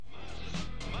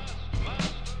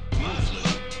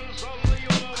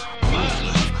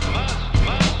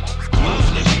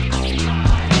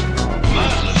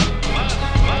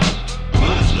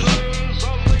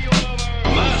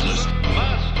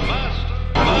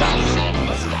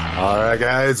All right,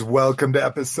 guys, welcome to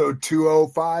episode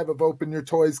 205 of Open Your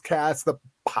Toys Cast, the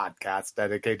podcast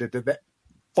dedicated to the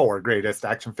 4 greatest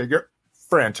action figure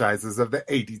franchises of the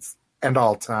 80s and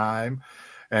all time.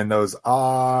 And those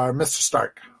are Mr.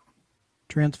 Stark,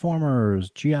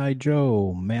 Transformers, G.I.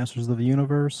 Joe, Masters of the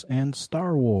Universe, and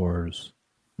Star Wars.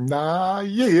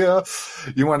 Yeah.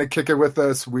 You want to kick it with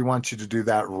us? We want you to do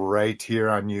that right here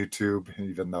on YouTube,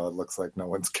 even though it looks like no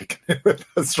one's kicking it with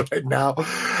us right now.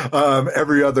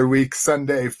 Every other week,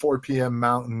 Sunday, 4 p.m.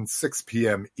 Mountain, 6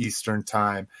 p.m. Eastern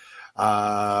Time.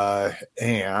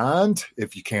 And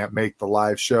if you can't make the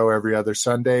live show every other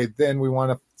Sunday, then we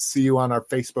want to see you on our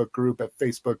Facebook group at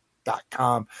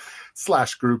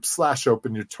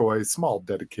facebook.com/group/open your toys, small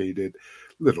dedicated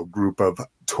little group of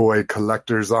toy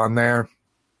collectors on there.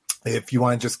 If you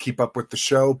want to just keep up with the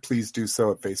show, please do so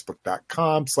at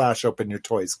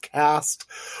facebook.com/openyourtoyscast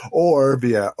or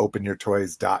via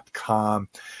openyourtoys.com.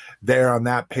 There on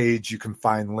that page, you can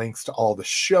find links to all the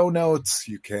show notes.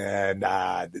 You can,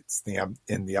 it's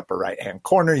in the upper right-hand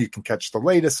corner. You can catch the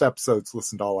latest episodes,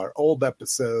 listen to all our old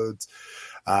episodes,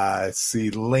 see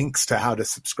links to how to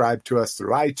subscribe to us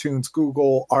through iTunes,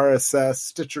 Google, RSS,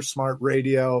 Stitcher Smart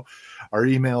Radio, our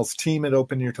emails,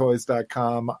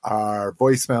 team@openyourtoys.com, our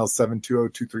voicemail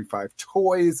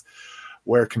 720-235-TOYS.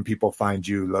 Where can people find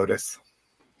you, Lotus?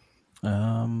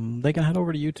 They can head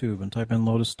over to YouTube and type in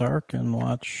Lotus Stark and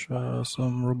watch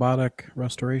some robotic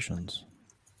restorations.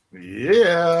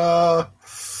 Yeah.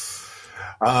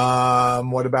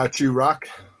 What about you, Rock?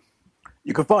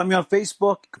 You can find me on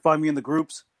Facebook. You can find me in the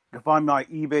groups. You can find my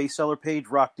eBay seller page,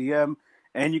 Rock DM.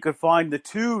 And you can find the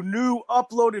 2 new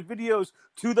uploaded videos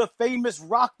to the famous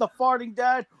Rock the Farting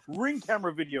Dad ring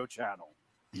camera video channel.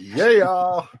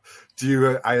 Yeah.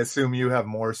 I assume you have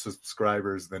more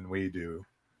subscribers than we do,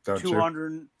 don't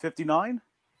 259?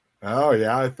 Oh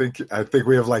yeah, I think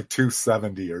we have like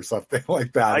 270 or something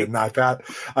like that. And I've had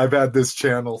this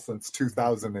channel since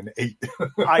 2008.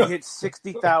 I hit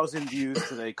 60,000 views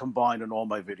today combined on all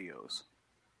my videos.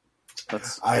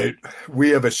 We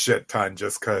have a shit ton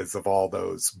just because of all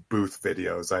those booth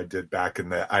videos I did back in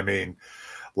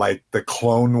like the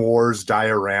Clone Wars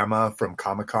diorama from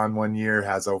Comic-Con one year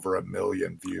has over 1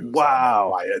 million views.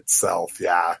 Wow. By itself.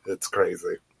 Yeah, it's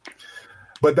crazy.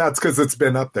 But that's because it's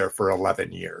been up there for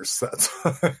 11 years.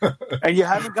 And you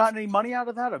haven't gotten any money out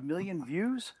of that? 1 million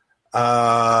views?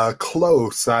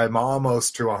 Close. I'm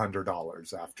almost to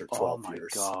 $100 after 12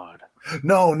 years. Oh, my God.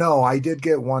 No, I did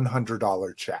get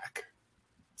 $100 check.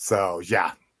 So,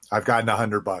 yeah, I've gotten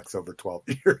 $100 over 12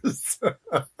 years.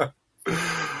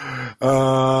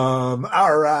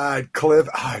 All right, Cliff.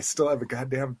 I still have a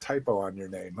goddamn typo on your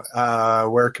name.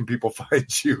 Where can people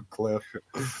find you, Cliff?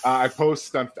 I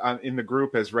post in the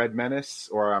group as Red Menace,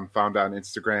 or I'm found on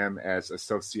Instagram as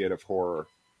Associate of Horror.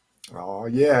 Oh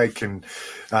yeah, I can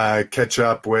catch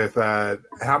up with.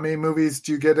 How many movies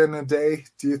do you get in a day,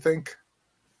 do you think?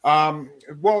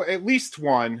 Well, at least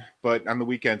 1, but on the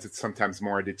weekends it's sometimes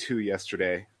more. I did 2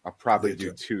 yesterday. I'll probably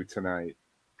do 2 tonight.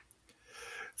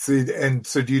 See, and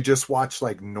so do you just watch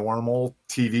like normal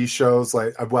TV shows?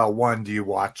 Like, well, one, do you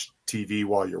watch TV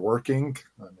while you're working?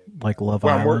 Like Love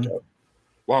Island?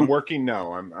 While I'm working,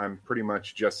 no. I'm pretty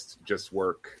much just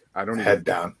work. I don't head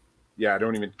down. Yeah, I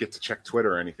don't even get to check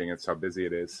Twitter or anything. That's how busy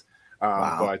it is.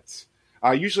 Wow.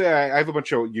 But usually I have a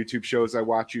bunch of YouTube shows I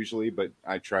watch usually, but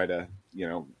I try to,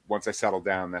 once I settle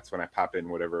down, that's when I pop in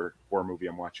whatever horror movie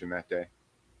I'm watching that day.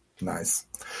 Nice.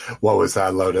 What was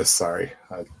that, Lotus? Sorry,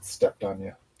 I stepped on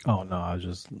you. Oh, no,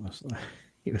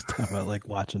 he was talking about like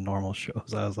watching normal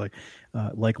shows. I was like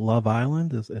Love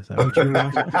Island? Is that what you're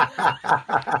watching?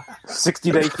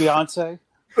 60 Day Fiance?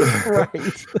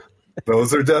 Right.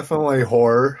 Those are definitely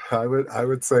horror. I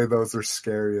would say those are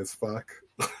scary as fuck.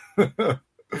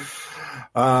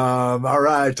 All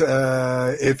right.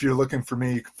 If you're looking for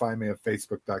me, you can find me at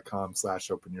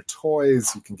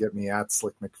facebook.com/openyourtoys. You can get me at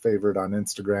Slick McFavorite on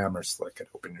Instagram or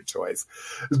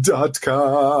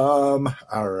slick@openyourtoys.com.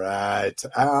 All right.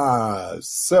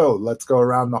 So let's go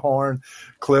around the horn.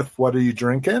 Cliff, what are you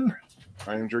drinking?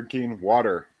 I am drinking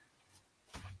water.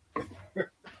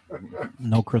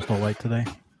 No Crystal Light today?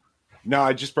 No,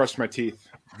 I just brushed my teeth.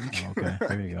 Okay,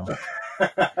 there you go.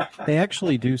 They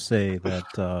actually do say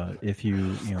that if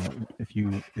you're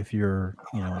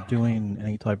doing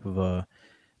any type of a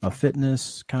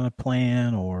fitness kind of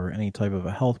plan or any type of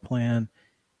a health plan,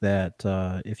 that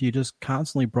if you just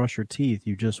constantly brush your teeth,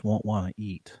 you just won't want to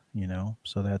eat.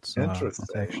 So that's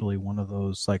actually one of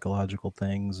those psychological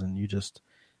things, and you just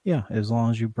as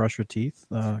long as you brush your teeth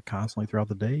constantly throughout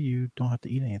the day, you don't have to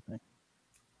eat anything.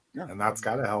 Yeah, and that's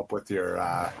got to help with your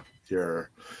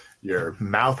your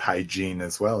mouth hygiene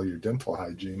as well, your dental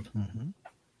hygiene. Mm-hmm.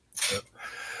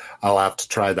 I'll have to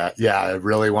try that. Yeah, I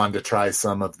really wanted to try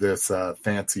some of this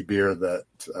fancy beer that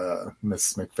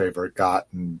Miss McFavorite got,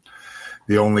 and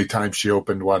the only time she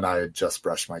opened one, I had just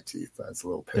brushed my teeth. I was a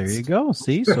little pissed. There you go.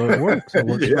 See, so it works. It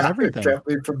works for everything. It kept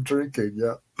me from drinking.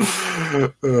 Yeah.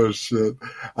 Oh shit.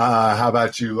 How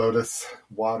about you, Lotus?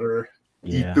 Water.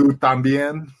 Yeah. ¿Y tú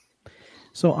también?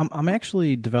 So I'm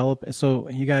actually developing. So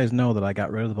you guys know that I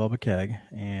got rid of the Bubba Keg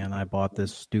and I bought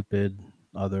this stupid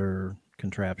other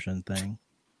contraption thing.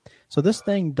 So this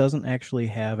thing doesn't actually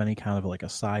have any kind of like a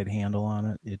side handle on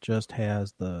it. It just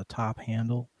has the top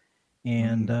handle.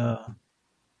 And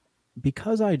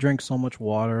because I drink so much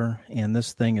water and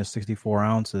this thing is 64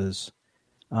 ounces,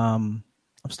 I'm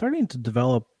starting to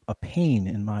develop a pain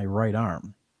in my right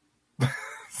arm.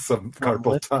 Some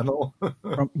carpal tunnel.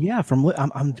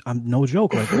 I'm no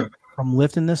joke. Like from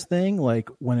lifting this thing, like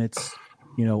when it's,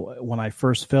 when I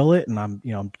first fill it and I'm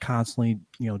constantly,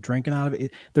 drinking out of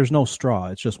it, there's no straw.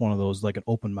 It's just one of those, like an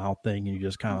open mouth thing. And you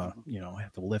just kind of,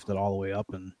 have to lift it all the way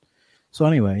up. And so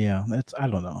anyway, yeah, I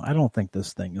don't know. I don't think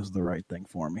this thing is the right thing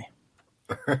for me.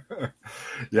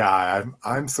 Yeah.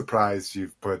 I'm surprised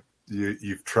you've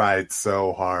tried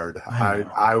so hard.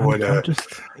 I would have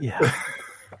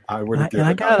I would have. And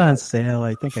I got it on sale.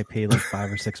 I think I paid like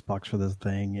 $5 or $6 for this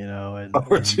thing,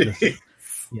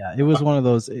 yeah, it was one of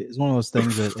those. It's one of those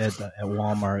things at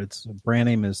Walmart. Its brand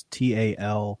name is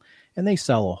TAL, and they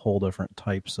sell a whole different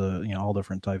types of, all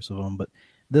different types of them. But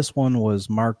this one was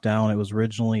marked down. It was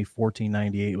originally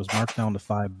 $14.98. It was marked down to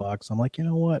 $5. I'm like, you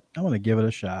know what? I'm going to give it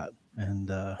a shot. And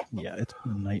yeah, it's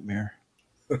been a nightmare.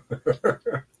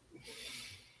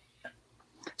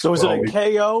 So is it a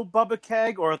KO Bubba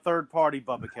Keg or a third-party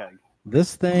Bubba Keg?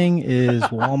 This thing is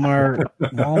Walmart,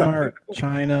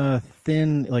 China,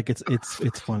 thin. Like it's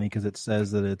funny because it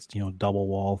says that it's double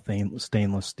wall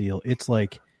stainless steel. It's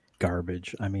like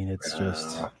garbage. I mean, it's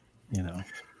just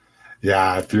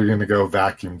Yeah, if you're gonna go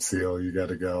vacuum seal, you got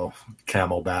to go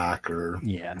Camelback or.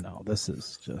 Yeah, no, this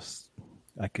is just.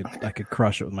 I could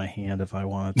crush it with my hand if I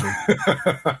wanted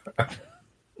to.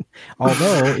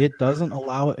 Although it doesn't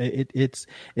allow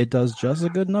it does just a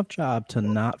good enough job to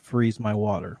not freeze my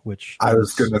water, which I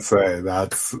was going to say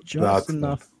that's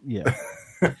enough. Yeah.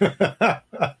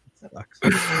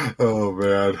 Oh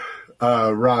man,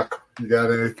 Rock, you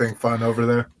got anything fun over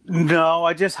there? No,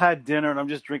 I just had dinner and I'm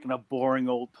just drinking a boring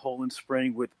old Poland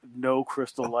Spring with no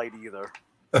Crystal Light either.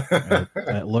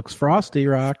 It looks frosty,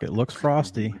 Rock. It looks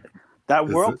frosty. That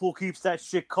Whirlpool keeps that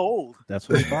shit cold. That's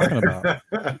what I'm talking about.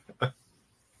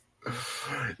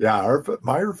 Yeah,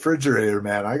 my refrigerator,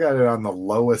 man, I got it on the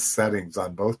lowest settings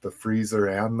on both the freezer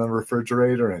and the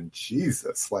refrigerator, and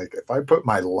Jesus, like if I put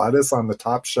my lettuce on the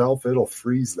top shelf, it'll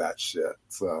freeze that shit.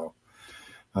 So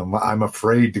I'm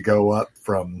afraid to go up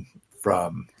from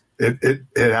it. It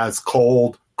has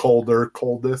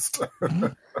coldest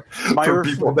for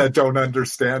people that don't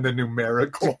understand the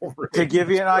numerical range. To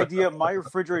give you an idea, my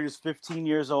refrigerator is 15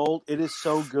 years old. It is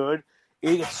so good.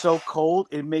 It gets so cold,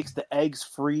 it makes the eggs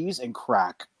freeze and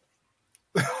crack.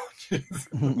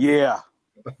 Yeah.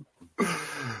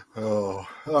 Oh,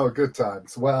 good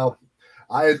times. Well,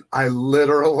 I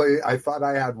thought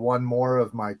I had one more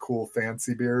of my cool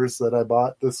fancy beers that I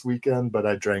bought this weekend, but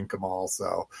I drank them all,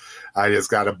 so I just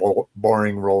got a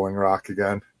boring Rolling Rock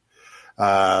again.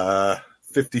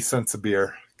 50 cents a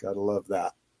beer. Gotta love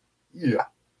that. Yeah.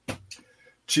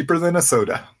 Cheaper than a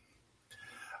soda.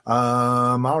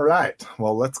 All right.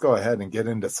 Well, let's go ahead and get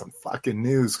into some fucking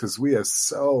news because we have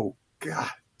so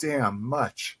goddamn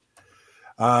much.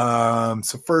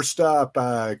 So first up,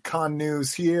 con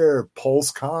news here,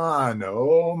 PulseCon.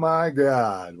 Oh my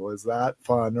God. Was that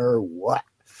fun or what?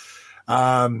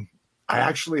 I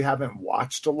actually haven't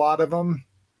watched a lot of them.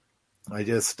 I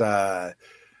just,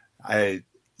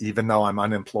 even though I'm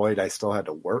unemployed, I still had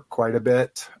to work quite a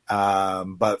bit.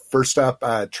 But first up,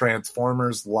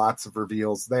 Transformers, lots of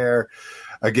reveals there.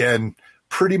 Again,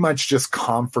 pretty much just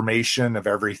confirmation of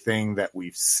everything that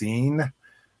we've seen,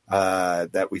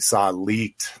 that we saw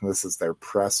leaked. This is their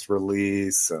press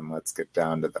release. And let's get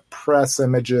down to the press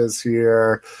images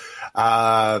here.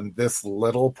 This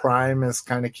little Prime is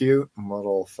kind of cute.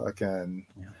 Little fucking...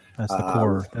 Yeah, that's the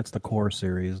core. That's the core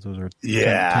series. Those are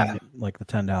like the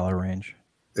 $10 range.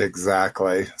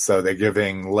 Exactly. So they're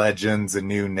giving Legends a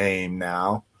new name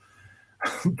now.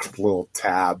 Little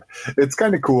tab. It's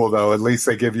kind of cool though. At least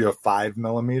they give you a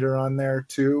 5mm on there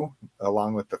too,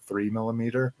 along with the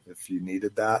 3mm if you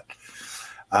needed that.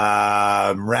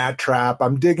 Rat Trap.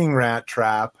 I'm digging Rat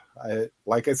Trap.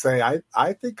 Like I say,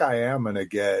 I think I am gonna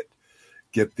get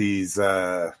these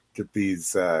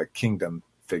Kingdom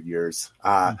figures.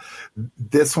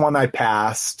 This one I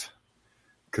passed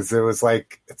because it's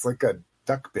like a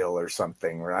duckbill or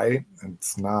something, right?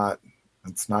 It's not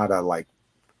a like,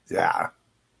 yeah,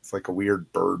 it's like a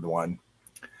weird bird one.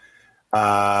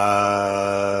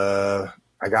 I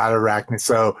got arachnid.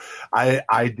 So I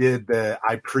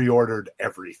pre-ordered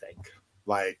everything.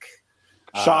 Like,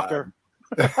 Shocker.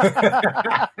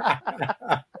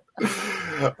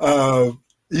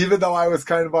 Even though I was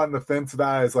kind of on the fence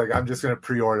about it, I was like, I'm just going to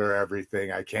pre-order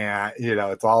everything. I can't,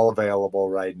 it's all available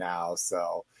right now.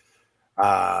 So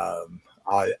I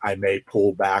may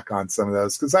pull back on some of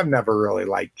those because I've never really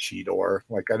liked Cheetor.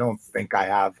 Like, I don't think I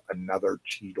have another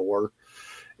Cheetor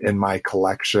in my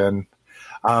collection.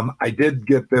 I did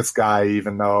get this guy,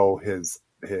 even though his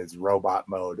robot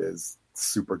mode is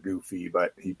super goofy,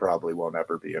 but he probably won't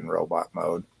ever be in robot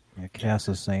mode. Yeah, Cass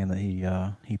is saying that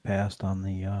he passed on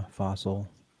the fossil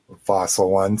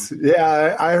ones.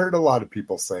 Yeah, I heard a lot of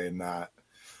people saying that.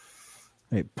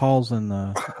 Hey, Paul's in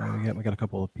the. We got a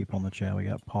couple of people in the chat. We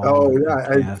got Paul. Oh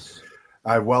yeah,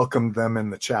 I welcomed them in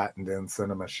the chat and didn't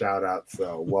send them a shout out.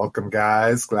 So welcome,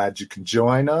 guys. Glad you can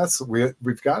join us.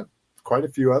 We've got quite a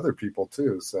few other people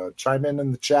too. So chime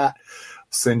in the chat.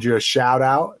 Send you a shout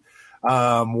out.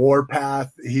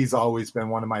 Warpath. He's always been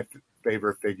one of my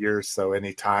favorite figures. So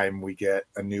anytime we get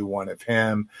a new one of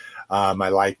him, I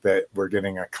like that we're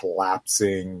getting a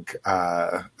collapsing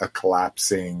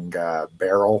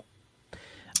barrel.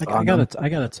 I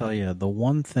gotta tell you, the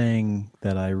one thing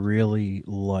that I really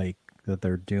like that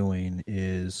they're doing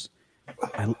is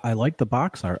I like the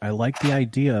box art. I like the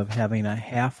idea of having a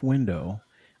half window.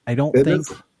 I don't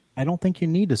think you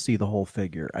need to see the whole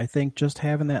figure. I think just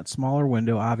having that smaller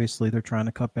window, obviously they're trying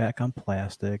to cut back on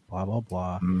plastic, blah, blah,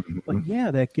 blah. Mm-hmm. But yeah,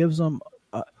 that gives them,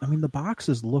 the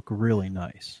boxes look really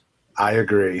nice. I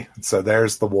agree. So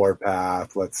there's the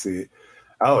Warpath. Let's see.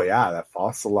 Oh, yeah, that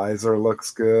fossilizer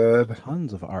looks good.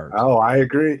 Tons of art. Oh, I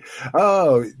agree.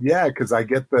 Oh, yeah, because I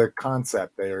get the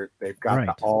concept. They've got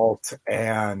the alt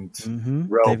and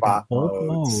robot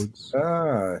modes.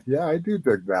 Yeah, I do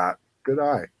dig that. Good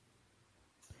eye.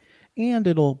 And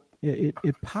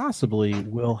it possibly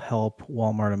will help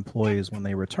Walmart employees when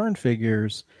they return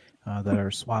figures that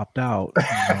are swapped out.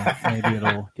 Maybe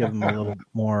it'll give them a little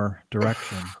more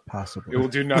direction, possibly. It will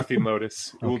do nothing,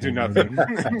 Lotus. It will do nothing.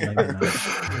 Maybe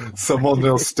Someone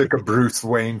will stick a Bruce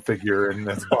Wayne figure in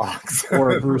this box.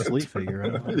 Or a Bruce Lee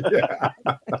figure. Yeah.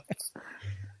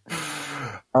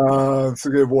 It's a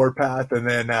good Warpath. And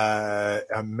then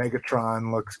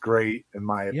Megatron looks great, in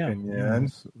my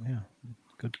opinion. Yeah.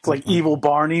 Good. It's like evil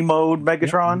Barney mode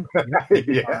Megatron.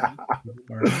 Yeah.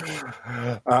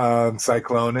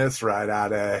 Cyclonus right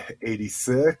out of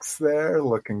 86 there,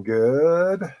 looking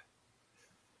good.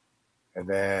 And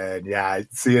then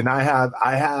and I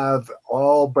have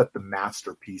all but the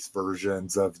masterpiece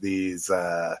versions of these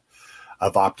of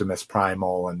Optimus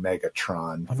Primal and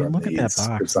Megatron. Look at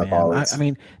that box,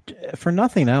 man. For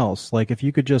nothing else, like if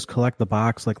you could just collect the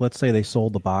box, like let's say they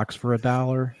sold the box for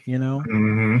 $1,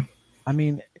 Mm-hmm.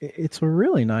 It's a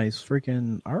really nice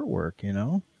freaking artwork,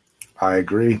 I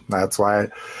agree. That's why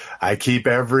I keep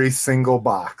every single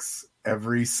box,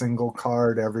 every single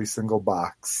card, every single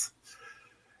box.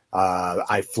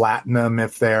 I flatten them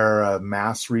if they're a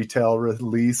mass retail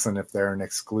release, and if they're an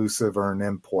exclusive or an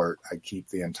import, I keep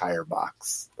the entire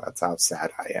box. That's how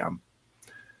sad I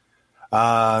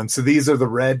am. So these are the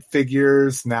red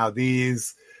figures. Now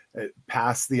these,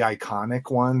 past the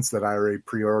iconic ones that I already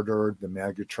pre-ordered, the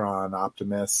Megatron,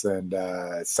 Optimus, and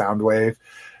Soundwave.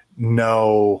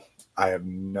 No, I have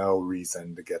no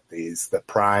reason to get these. The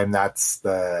Prime, that's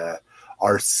the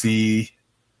RC.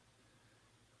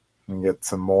 And get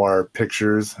some more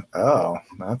pictures. Oh,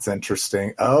 that's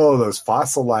interesting. Oh, those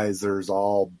fossilizers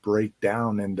all break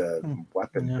down into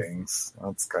weapon things.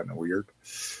 That's kind of weird.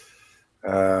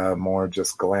 More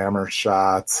just glamour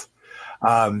shots.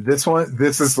 This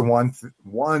is the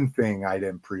one thing I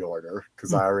didn't pre-order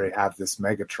because I already have this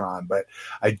Megatron, but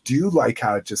I do like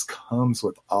how it just comes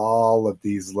with all of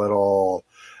these little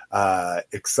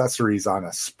accessories on a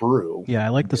sprue. Yeah, I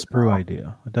like the sprue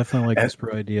idea. I definitely like the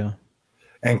sprue idea.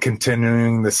 And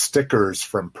continuing the stickers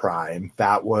from Prime.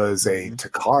 That was a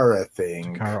Takara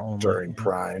thing during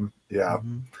Prime. Yeah.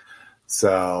 Mm-hmm.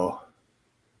 So,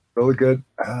 really good.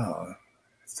 Oh,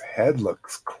 his head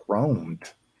looks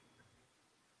chromed.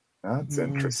 That's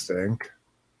interesting.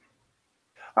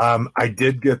 I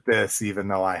did get this, even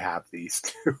though I have these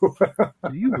two.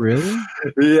 Do you really?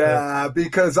 Yeah,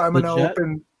 because I'm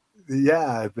the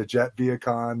Jet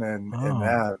Viacon and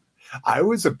that. I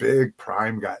was a big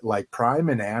Prime guy, like Prime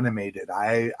and animated.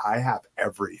 I have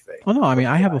everything. Oh no, I mean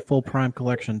I have a full Prime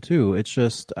collection too. It's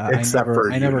just Except for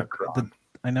Unicron.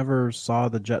 I never saw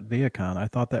the Jet Viacon. I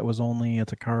thought that was only a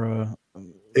Takara.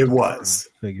 It was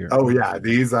figure. Oh yeah,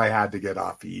 these I had to get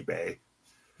off eBay.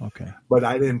 Okay, but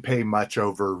I didn't pay much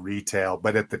over retail.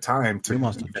 But at the time,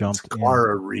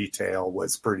 Takara retail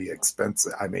was pretty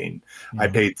expensive. I mean, I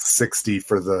paid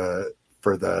 $60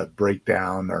 for the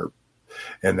breakdown,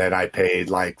 and then I paid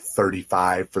like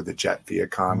 $35 for the Jet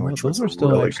Viacon, which those was are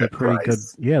still really actually good pretty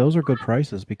price. good. Yeah, those are good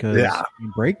prices because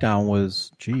breakdown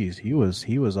was, geez, he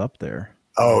was up there.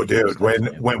 Oh, dude!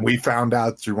 When we found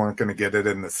out you weren't going to get it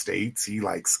in the States, he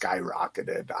like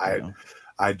skyrocketed.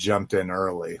 I jumped in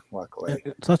early, luckily.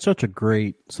 Such a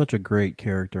great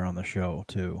character on the show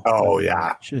too. Oh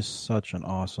yeah, just such an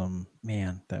awesome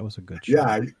man. That was a good show.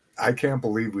 Yeah, I can't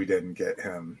believe we didn't get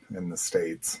him in the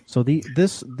States. So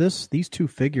these two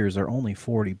figures are only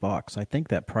 $40. I think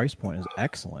that price point is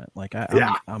excellent. Like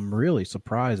I'm really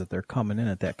surprised that they're coming in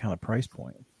at that kind of price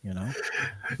point. You know?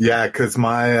 Yeah, because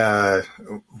my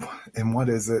and what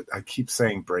is it? I keep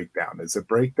saying breakdown. Is it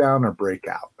breakdown or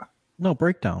breakout? No,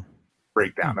 breakdown.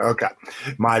 Breakdown. Okay.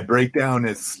 My breakdown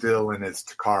is still in his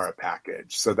Takara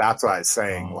package. So that's what I was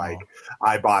saying. Like,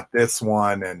 I bought this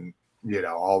one and,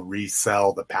 I'll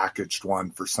resell the packaged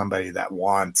one for somebody that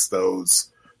wants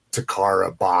those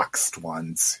Takara boxed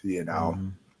ones,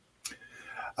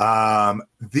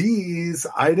 These,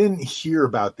 I didn't hear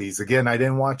about these. Again, I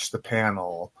didn't watch the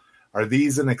panel. Are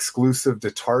these an exclusive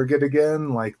to Target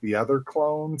again, like the other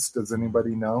clones? Does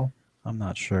anybody know? I'm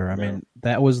not sure. I mean,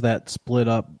 that was that split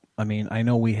up. I mean, I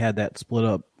know we had that split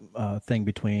up thing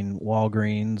between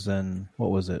Walgreens and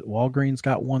what was it? Walgreens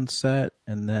got one set,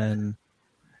 and then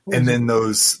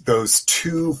those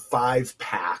 2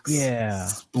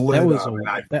 5-packs, split up. And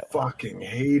I fucking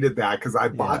hated that because I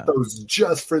bought those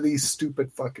just for these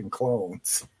stupid fucking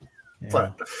clones.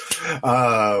 Yeah.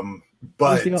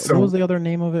 But what was the other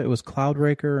name of it? It was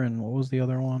Cloudraker, and what was the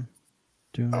other one?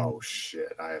 Oh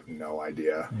shit! I have no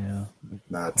idea. Yeah,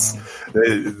 that's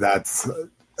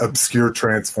obscure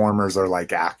Transformers are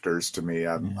like actors to me.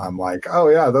 I'm like, oh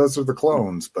yeah, those are the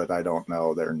clones, but I don't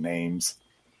know their names.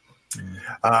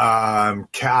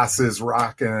 Cass is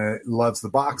rocking, loves the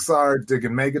box art,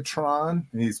 digging Megatron.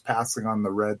 He's passing on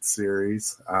the Red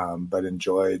series, but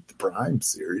enjoyed the Prime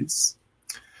series.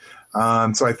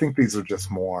 So I think these are just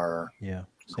more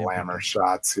glamour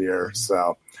shots here.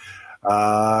 So,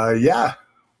 I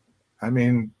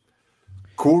mean,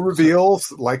 cool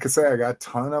reveals. Like I say, I got a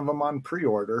ton of them on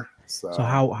pre-order. So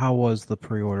how was the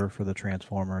pre-order for the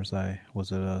Transformers?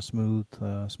 Was it a smooth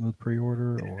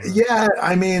pre-order? Or? Yeah,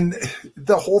 I mean,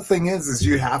 the whole thing is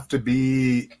you have to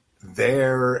be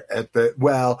there at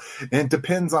it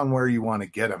depends on where you want to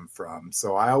get them from.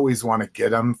 So I always want to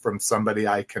get them from somebody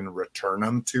I can return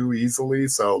them to easily.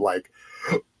 So like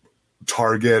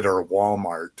Target or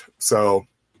Walmart. So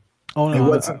I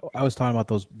was talking about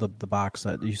the box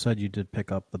set. You said you did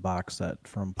pick up the box set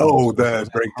from. The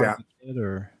breakdown.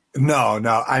 Or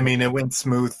no. I mean, it went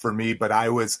smooth for me, but I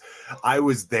was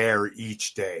there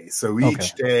each day. So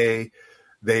each day.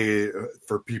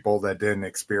 For people that didn't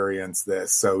experience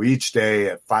this. So each day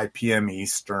at 5 p.m.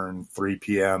 Eastern, 3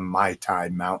 p.m. my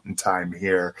time, Mountain Time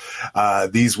here,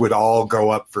 these would all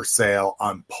go up for sale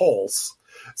on Pulse.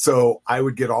 So I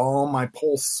would get all my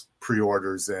Pulse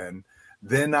pre-orders in.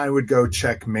 Then I would go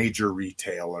check major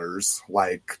retailers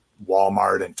like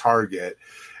Walmart and Target.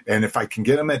 And if I can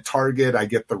get them at Target, I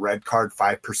get the red card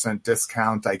 5%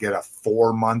 discount. I get a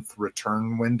 4-month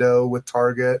return window with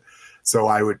Target. So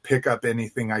I would pick up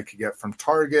anything I could get from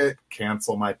Target,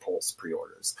 cancel my Pulse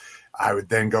pre-orders. I would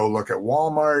then go look at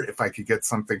Walmart. If I could get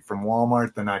something from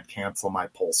Walmart, then I'd cancel my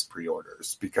Pulse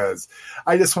pre-orders because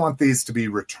I just want these to be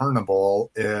returnable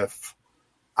if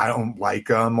I don't like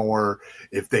them or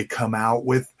if they come out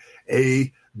with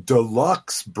a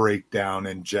deluxe breakdown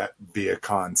and Jet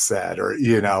Viacon set or,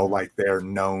 like they're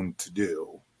known to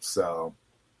do. So...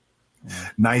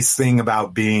 Nice thing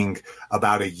about being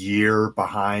about a year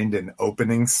behind and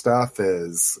opening stuff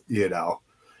is,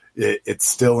 it's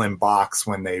still in box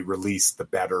when they release the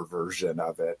better version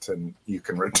of it and you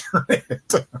can return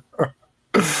it.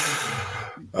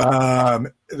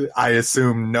 I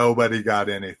assume nobody got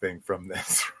anything from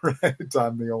this, right?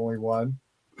 I'm the only one.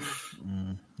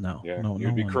 No, yeah, no,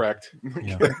 you'd be correct.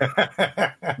 Yeah.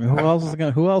 I mean,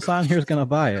 who else on here is gonna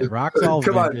buy it? Rock's all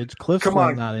vintage. Cliff's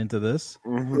not into this.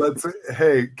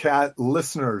 Hey,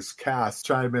 listeners, Cass,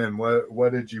 chime in.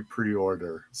 What did you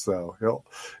pre-order? So he'll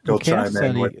chime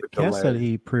in with the delay. Cass said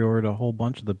he pre-ordered a whole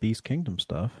bunch of the Beast Kingdom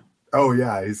stuff. Oh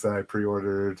yeah, he said I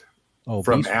pre-ordered from Beast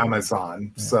Wars.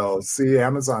 Amazon. Yeah. So see,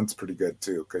 Amazon's pretty good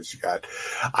too, because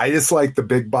I just like the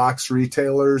big box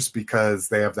retailers because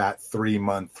they have that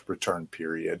 3-month return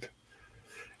period.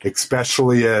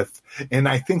 Especially and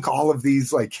I think all of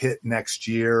these like hit next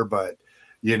year, but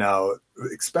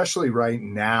especially right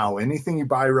now, anything you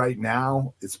buy right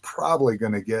now is probably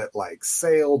going to get like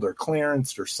sailed or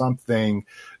clearanced or something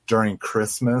during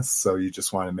Christmas. So you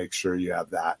just want to make sure you have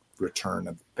that return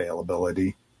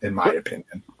availability, in my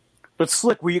opinion. But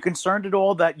Slick, were you concerned at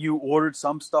all that you ordered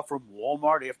some stuff from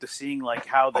Walmart after seeing like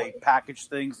how they package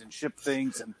things and ship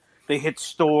things and they hit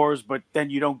stores, but then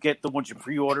you don't get the ones you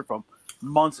pre-ordered from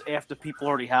months after people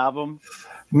already have them?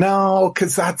 No,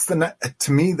 because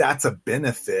to me that's a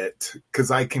benefit, because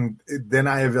I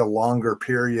have a longer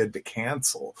period to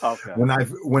cancel. Okay.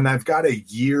 When I've got a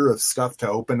year of stuff to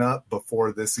open up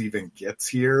before this even gets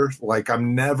here, like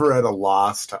I'm never at a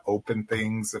loss to open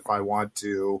things if I want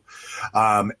to.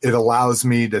 It allows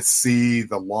me to see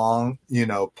the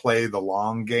play the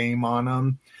long game on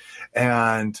them,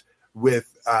 and with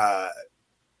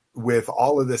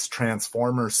all of this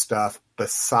Transformers stuff,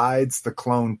 besides the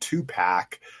Clone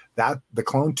 2-pack, the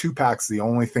Clone 2-pack's the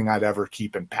only thing I'd ever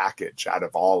keep in package out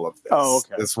of all of this. Oh,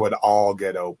 okay. This would all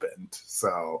get opened.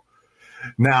 So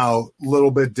now, a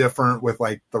little bit different with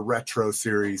like the retro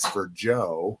series for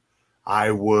Joe. I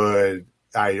ordered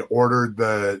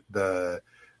the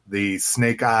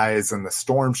Snake Eyes and the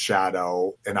Storm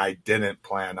Shadow, and I didn't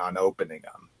plan on opening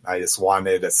them. I just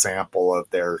wanted a sample of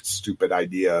their stupid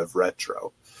idea of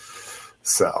retro.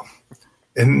 So,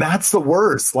 and that's the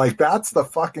worst. Like, that's the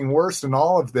fucking worst in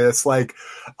all of this. Like,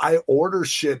 I order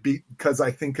shit because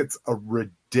I think it's a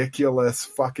ridiculous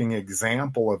fucking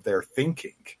example of their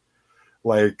thinking.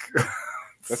 Like,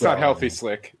 that's not healthy,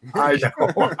 Slick. I know.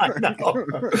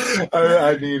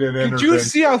 I need an intervention. Did you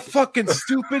see how fucking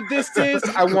stupid this is?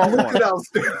 I want one.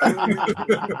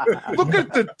 Look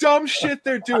at the dumb shit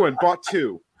they're doing. Bought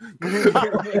 2.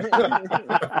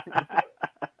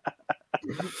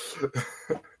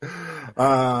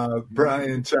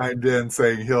 Brian chimed in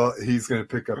saying he's going to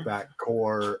pick up that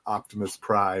core Optimus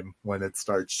Prime when it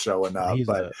starts showing up.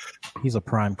 He's a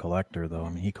Prime collector, though. I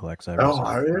mean, he collects every single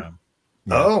Prime.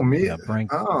 Yeah. Oh, me? Yeah, Brink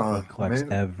collects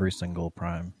every single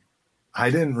Prime. I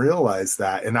didn't realize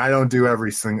that, and I don't do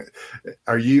every single.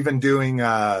 Are you even doing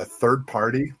third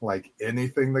party, like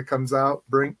anything that comes out,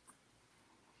 Brink?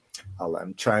 I'll let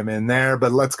him chime in there,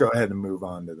 but let's go ahead and move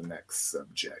on to the next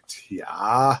subject.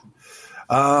 Yeah.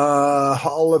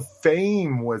 Hall of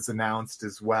Fame was announced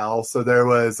as well. So there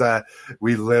was,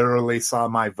 we literally saw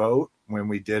my vote when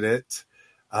we did it.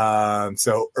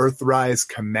 So Earthrise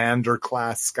Commander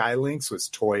class Skylynx was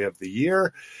Toy of the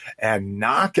Year, and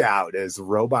Knockout is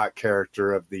Robot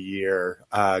Character of the Year.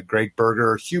 Greg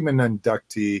Berger, human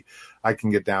inductee. I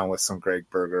can get down with some Greg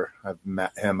Berger. I've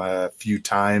met him a few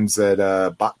times at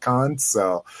BotCon,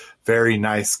 so very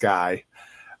nice guy.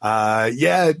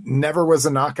 Never was a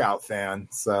Knockout fan.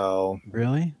 So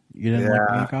really, you didn't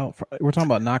like Knockout? We're talking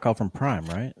about Knockout from Prime,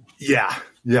 right? Yeah.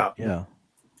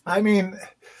 I mean,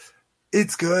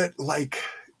 it's good. Like,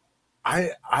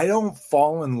 I don't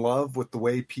fall in love with the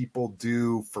way people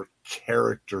do for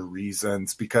character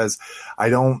reasons, because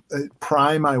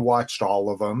Prime, I watched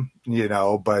all of them,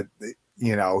 but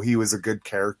he was a good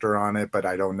character on it, but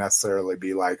I don't necessarily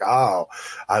be like, oh,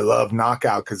 I love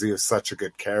Knockout because he was such a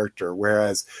good character.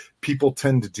 Whereas people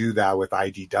tend to do that with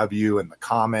IDW and the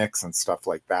comics and stuff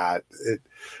like that.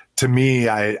 To me,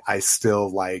 I still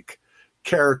like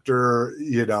character,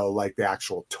 like the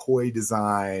actual toy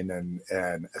design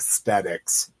and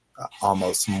aesthetics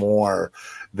almost more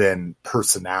than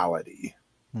personality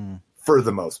for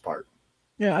the most part.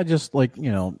 Yeah, I just like,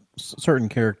 certain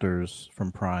characters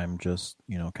from Prime just,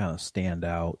 kind of stand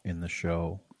out in the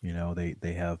show.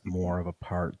 They have more of a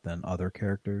part than other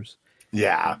characters.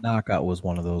 Yeah. Knockout was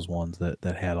one of those ones that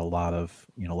had a lot of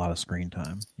screen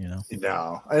time,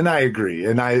 No, and I agree.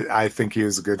 And I think he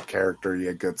was a good character. He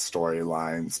had good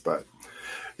storylines, but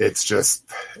it's just,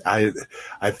 I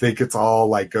think it's all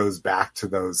like goes back to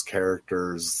those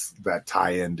characters that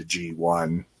tie into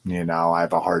G1. I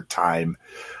have a hard time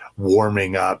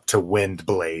warming up to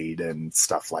Windblade and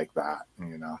stuff like that,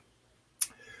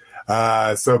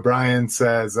 So Brian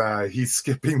says he's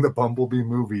skipping the Bumblebee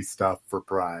movie stuff for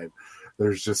Prime.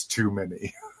 There's just too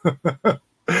many.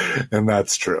 And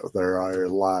that's true. There are a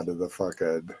lot of the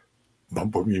fucking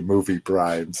Bumblebee movie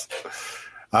Primes.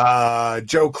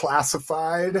 Joe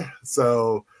Classified.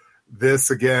 So this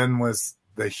again was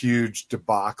the huge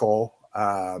debacle.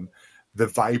 The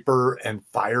Viper and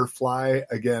Firefly,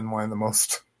 again, one of the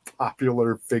most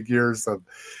popular figures of,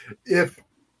 if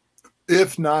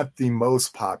if not the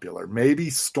most popular. Maybe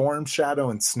Storm Shadow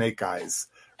and Snake Eyes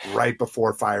right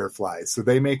before Firefly. So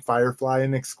they make Firefly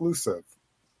an exclusive.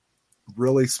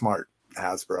 Really smart,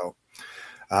 Hasbro.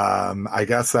 I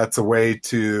guess that's a way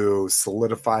to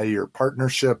solidify your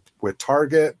partnership with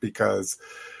Target, because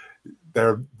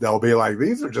they'll be like,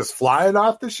 these are just flying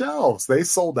off the shelves. They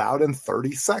sold out in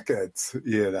 30 seconds,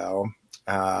 you know.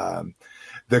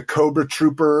 The Cobra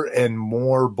Trooper in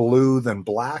more blue than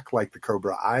black, like the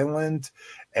Cobra Island,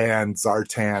 and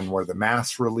Zartan were the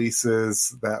mass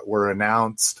releases that were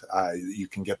announced. You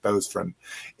can get those from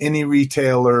any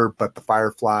retailer, but the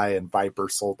Firefly and Viper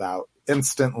sold out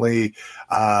instantly.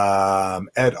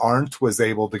 Ed Arndt was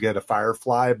able to get a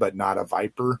Firefly, but not a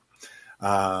Viper.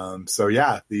 So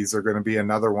yeah, these are going to be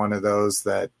another one of those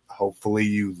that hopefully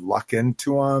you luck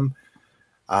into them.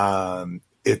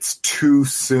 It's too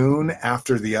soon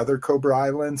after the other Cobra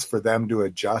Islands for them to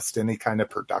adjust any kind of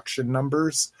production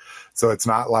numbers. So it's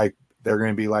not like they're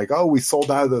going to be like, oh, we sold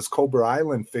out of those Cobra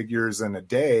Island figures in a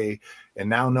day and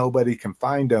now nobody can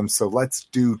find them. So let's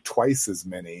do twice as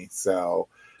many. So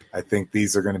I think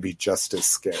these are going to be just as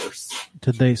scarce.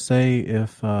 Did they say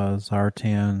if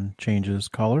Zartan changes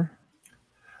color?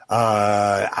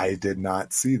 I did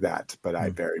not see that, but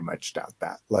I very much doubt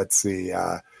that. Let's see.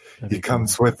 He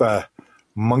comes with a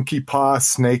monkey paw,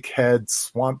 snake head,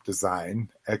 swamp design,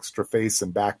 extra face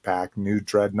and backpack, new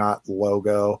Dreadnought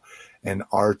logo, and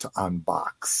art on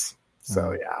box.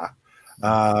 So yeah.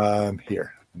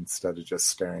 Here, instead of just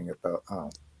staring at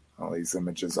all these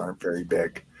images aren't very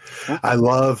big. I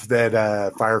love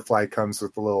that Firefly comes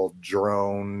with a little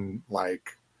drone,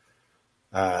 like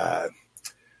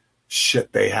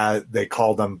they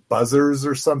called them buzzers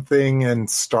or something in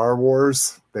Star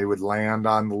Wars. They would land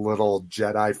on the little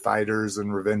Jedi fighters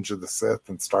in Revenge of the Sith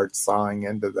and start sawing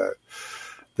into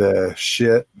the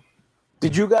shit.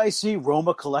 Did you guys see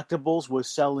Roma Collectibles was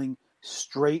selling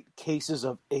straight cases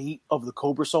of 8 of the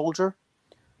Cobra Soldier?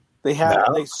 They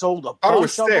sold a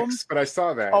bunch of them. 6, but I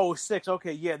saw that. Oh, 6.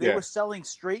 Okay, yeah. They were selling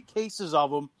straight cases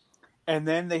of them, and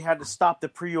then they had to stop the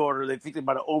pre-order. They think they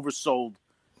might have oversold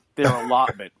their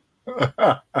allotment.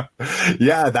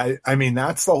 Yeah, I mean,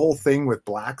 that's the whole thing with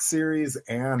Black Series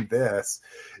and this.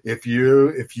 If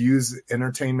you use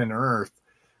Entertainment Earth,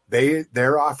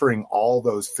 they're offering all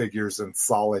those figures in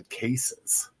solid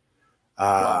cases.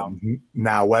 Wow.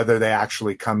 Now, whether they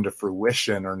actually come to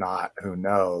fruition or not, who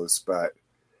knows? But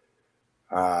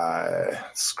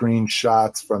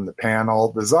screenshots from the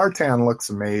panel. The Zartan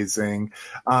looks amazing.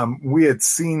 We had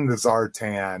seen the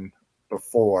Zartan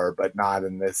before, but not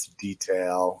in this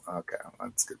detail. Okay,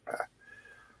 let's get back.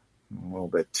 A little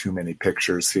bit too many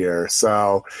pictures here.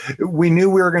 So we knew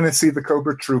we were going to see the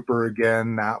Cobra Trooper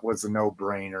again. That was a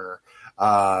no-brainer.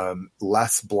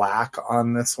 Less black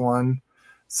on this one.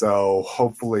 So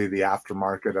hopefully the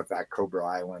aftermarket of that Cobra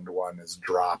Island one is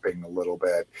dropping a little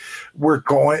bit.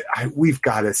 We've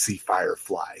got to see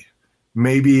Firefly.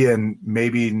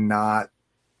 Maybe not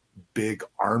big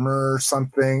armor or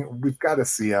something. We've got to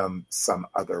see them some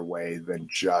other way than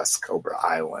just Cobra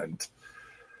Island.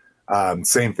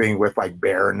 Same thing with like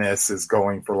Baroness is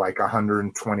going for like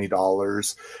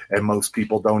 $120, and most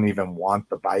people don't even want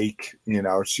the bike. You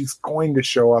know, she's going to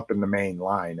show up in the main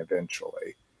line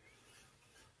eventually.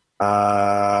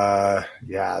 Yeah,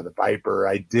 the Viper.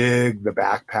 I dig the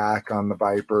backpack on the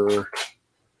Viper.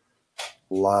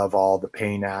 Love all the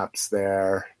paint apps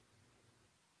there.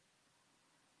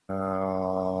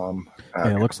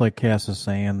 Yeah, it looks like Cass is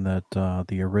saying that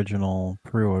the original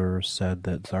pre-order said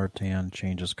that Zartan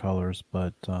changes colors,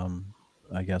 but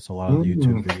I guess a lot of the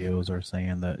YouTube videos are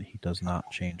saying that he does not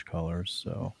change colors.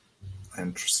 So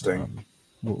interesting.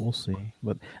 We'll see,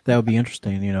 but that would be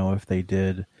interesting. You know, if they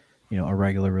did, you know, a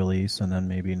regular release and then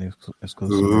maybe an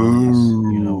exclusive release,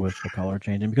 you know, with the color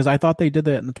changing. Because I thought they did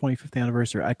that in the 25th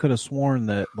anniversary. I could have sworn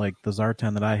that like the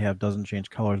Zartan that I have doesn't change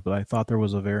colors, but I thought there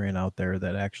was a variant out there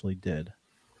that actually did.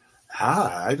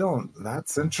 I don't.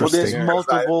 That's interesting.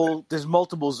 Well, there's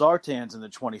multiple Zartans in the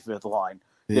 25th line.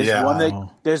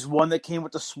 There's one that came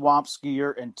with the swamp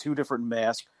skier and 2 different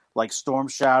masks, like Storm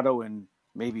Shadow and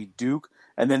maybe Duke,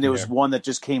 and then there was one that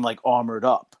just came like armored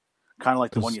up, kind of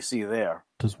like the one you see there.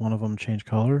 Does one of them change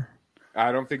color?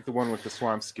 I don't think the one with the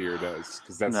swamp skier does,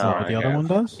 because that's the other one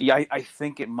does. Yeah, I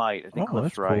think it might. I think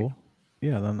that's right. Cool.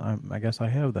 Yeah, then I guess I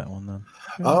have that one then.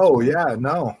 Yeah,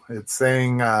 no, it's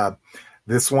saying.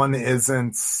 This one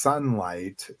isn't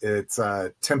sunlight; it's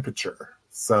temperature.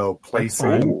 So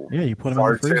placing you put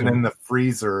him in the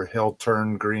freezer, he'll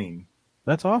turn green.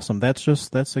 That's awesome. That's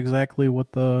exactly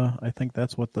what I think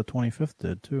that's what the 25th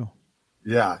did too.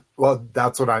 Yeah. Well,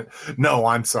 that's what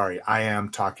I'm sorry. I am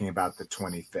talking about the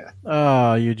 25th.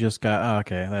 Oh, you just got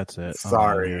okay. That's it.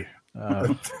 Sorry.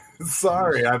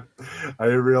 Sorry. I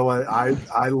realized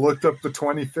I looked up the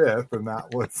 25th and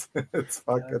that was it's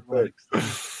fucking thing.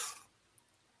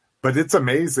 But it's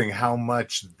amazing how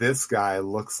much this guy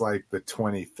looks like the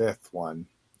 25th one.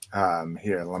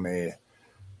 Here, let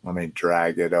me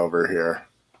drag it over here.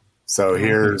 So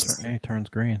here's it turns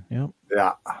green. Yep.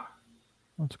 Yeah.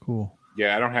 That's cool.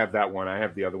 Yeah, I don't have that one. I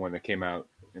have the other one that came out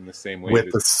in the same way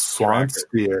with the swan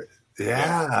spear.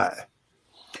 Yeah.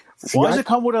 Why does it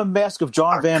come with a mask of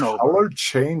John Vanover? Color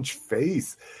change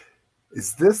face.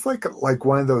 Is this like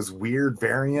one of those weird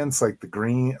variants, like the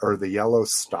green or the yellow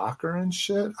stalker and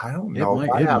shit? I don't know.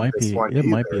 It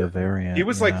might be a variant. He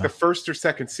was like the first or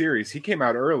second series. He came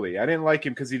out early. I didn't like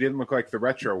him because he didn't look like the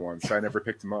retro one, so I never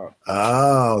picked him up.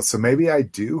 Oh, so maybe I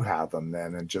do have him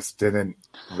then and just didn't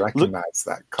recognize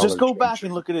that color. Just go back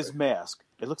and look at his mask.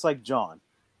 It looks like John.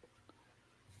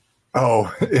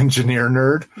 Oh, engineer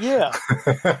nerd? Yeah.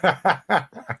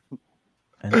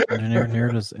 Engineer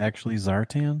nerd is actually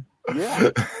Zartan? Yeah.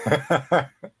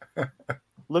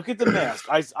 Look at the mask.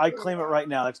 I claim it right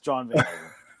now. That's John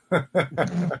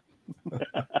Vanover.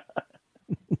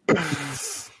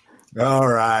 All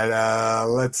right.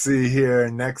 Let's see here.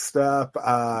 Next up,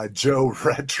 Joe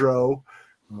Retro.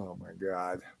 Oh my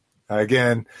God.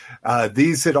 Again,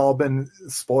 these had all been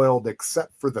spoiled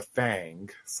except for the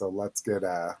Fang. So let's get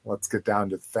down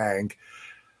to the Fang.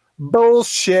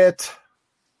 Bullshit.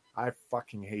 I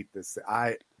fucking hate this.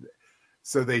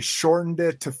 So they shortened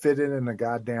it to fit it in a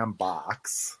goddamn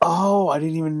box. Oh, I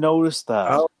didn't even notice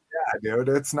that. Oh yeah, dude.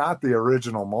 It's not the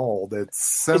original mold. It's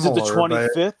similar. Is it the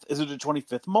 25th? Is it the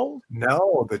 25th mold?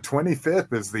 No, the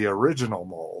 25th is the original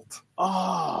mold.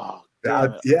 Oh,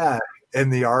 yeah.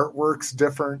 And the artwork's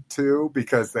different too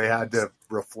because they had to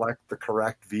reflect the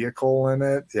correct vehicle in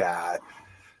it. Yeah.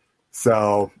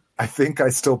 So I think I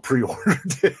still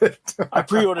pre-ordered it. I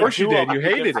pre-ordered. Of course you did. You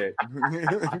hated it.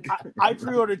 I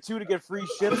pre-ordered 2 to get free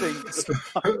shipping.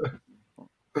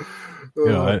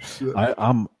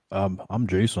 I'm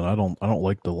Jason. I don't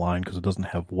like the line because it doesn't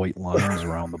have white lines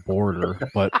around the border.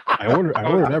 But I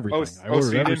ordered everything.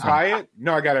 So you didn't buy it?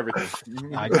 No, I got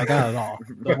everything. I got it all.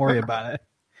 Don't worry about it.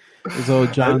 So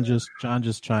John just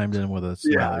chimed in with a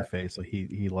smiley face. So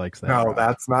he likes that. No,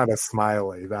 that's not a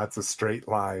smiley. That's a straight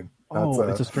line.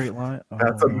 It's a straight line.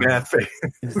 That's a mad face.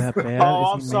 Is that bad?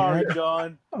 I'm sorry,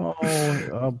 John.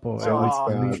 Oh boy.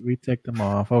 John's We ticked him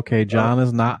off. Okay, John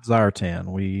is not Zartan.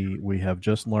 We have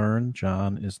just learned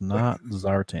John is not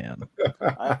Zartan.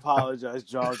 I apologize,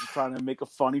 John. I was just trying to make a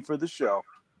funny for the show.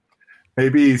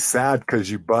 Maybe he's sad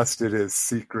because you busted his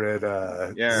secret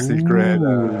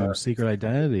secret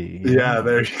identity. Yeah,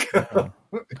 there you go.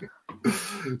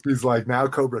 He's like, now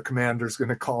Cobra Commander's going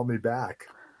to call me back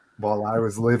while I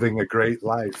was living a great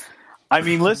life. I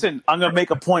mean, listen, I'm going to make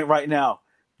a point right now.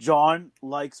 John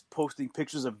likes posting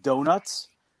pictures of donuts.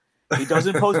 He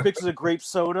doesn't post pictures of grape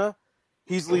soda.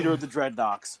 He's leader of the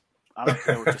Dreadnoks. I don't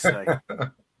care what you say.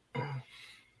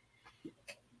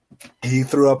 He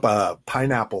threw up a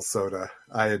pineapple soda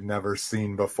I had never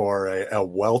seen before, a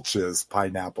Welch's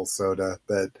pineapple soda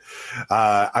that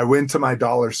I went to my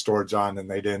dollar store, John, and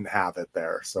they didn't have it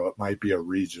there. So it might be a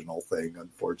regional thing,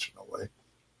 unfortunately.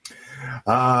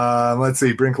 Let's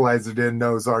see. Brinkalizer didn't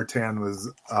know Zartan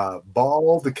was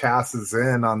bald. Cass is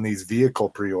in on these vehicle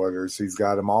pre-orders. He's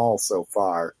got them all so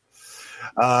far.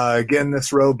 Again, this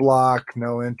Roadblock,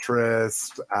 no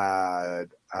interest.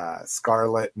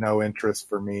 Scarlet, no interest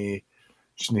for me.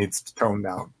 She needs to tone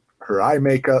down her eye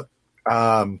makeup.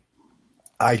 I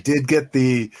did get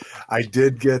the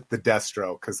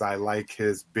Destro because I like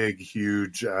his big,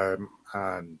 huge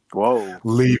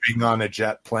leaving on a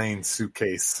jet plane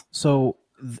suitcase. So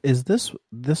is this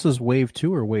is wave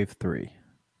 2 or wave 3?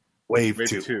 Wave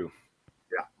 2.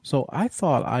 Yeah. So I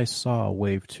thought I saw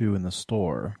wave 2 in the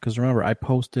store because remember I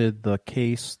posted the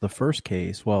first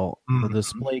case, the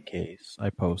display case I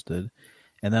posted,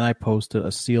 and then I posted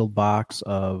a sealed box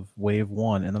of wave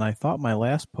 1, and then I thought my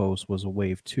last post was a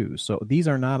wave 2. So these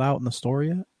are not out in the store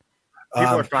yet?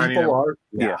 People are finding them.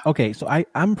 Yeah. Okay, so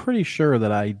I'm pretty sure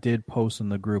that I did post in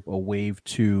the group a wave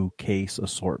 2 case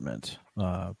assortment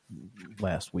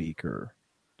last week or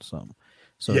some.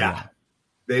 So yeah.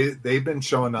 They've been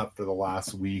showing up for the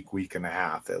last week and a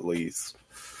half at least.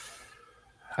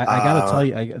 I got to tell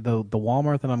you, the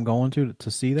Walmart that I'm going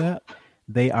to see that,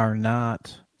 they are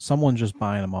not. Someone's just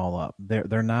buying them all up.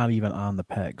 They're not even on the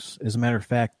pegs. As a matter of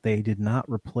fact, they did not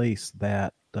replace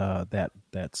that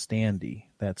standee.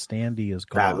 That standee is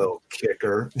gone. That little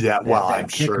kicker. Yeah, I'm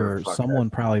kicker, sure. Someone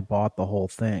probably bought the whole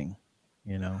thing.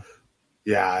 You know.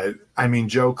 Yeah, I mean,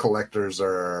 Joe collectors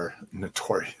are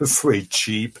notoriously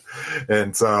cheap,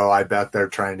 and so I bet they're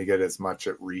trying to get as much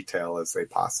at retail as they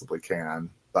possibly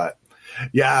can. But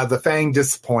yeah, the Fang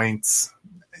disappoints.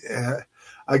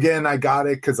 Again, I got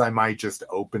it because I might just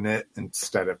open it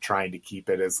instead of trying to keep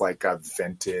it as like a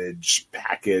vintage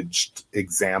packaged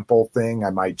example thing.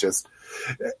 I might just,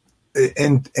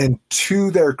 and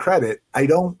to their credit, I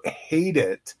don't hate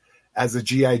it as a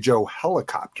G.I. Joe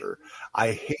helicopter.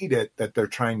 I hate it that they're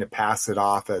trying to pass it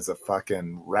off as a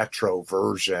fucking retro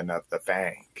version of the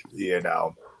Fang,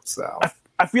 so.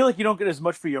 I feel like you don't get as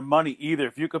much for your money either.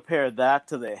 If you compare that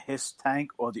to the Hiss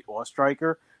tank or the Awe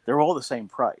Striker, they're all the same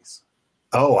price.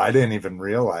 Oh, I didn't even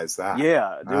realize that.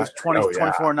 Yeah, there was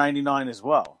 $24.99 as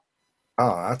well.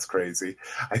 Oh, that's crazy.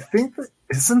 I think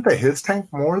isn't the Hiss tank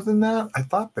more than that? I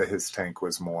thought the Hiss tank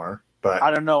was more, but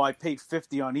I don't know. I paid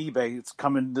 $50 on eBay. It's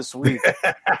coming this week.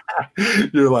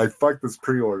 You're like, fuck this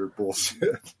pre-order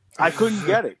bullshit. I couldn't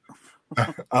get it.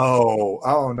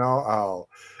 Oh no.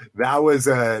 That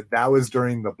was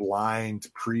during the blind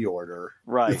pre-order,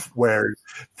 right? Where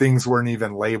things weren't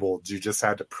even labeled. You just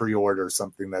had to pre-order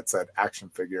something that said action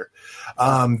figure.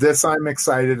 This I'm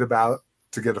excited about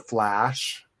to get a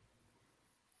Flash,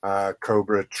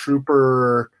 Cobra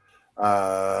Trooper.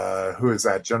 Who is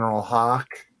that? General Hawk.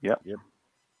 Yep.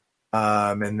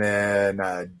 And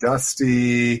then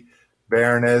Dusty,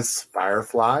 Baroness,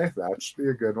 Firefly. That should be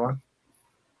a good one.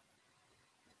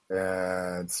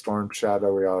 And Storm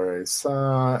Shadow we already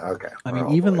saw. Okay. I mean,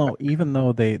 even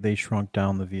though they shrunk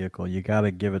down the vehicle, you got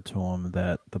to give it to them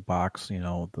that the box,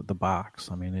 the box.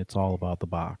 I mean, it's all about the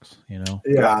box, Yeah.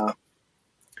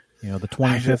 The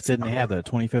 25th didn't have that.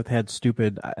 25th had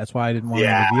stupid. That's why I didn't want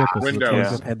the vehicle. So the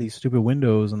 25th had these stupid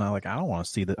windows, and I'm like, I don't want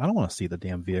to see the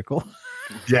damn vehicle.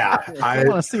 Yeah, I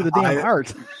want to see the damn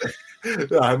art.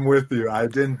 I'm with you. I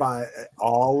didn't buy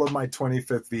all of my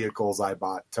 25th vehicles. I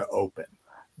bought to open.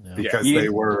 Because they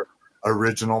were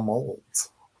original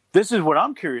molds. This is what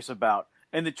I'm curious about.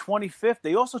 And the 25th,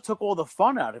 they also took all the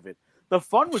fun out of it. The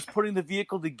fun was putting the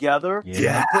vehicle together and putting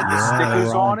the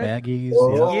stickers on it. Baggies,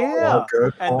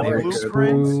 and the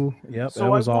blueprints. Yep, so it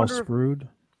was all sprued.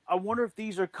 I wonder if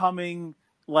these are coming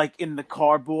like in the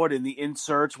cardboard, in the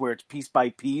inserts where it's piece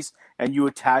by piece and you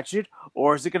attach it,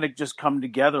 or is it going to just come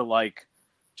together like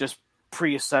just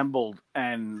pre-assembled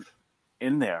and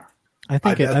in there? I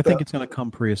think it's going to come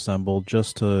pre-assembled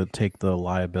just to take the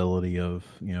liability of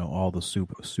all the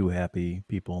sue happy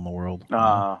people in the world.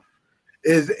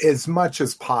 As much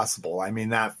as possible. I mean,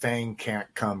 that Fang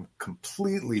can't come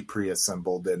completely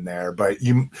pre-assembled in there, but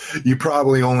you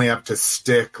probably only have to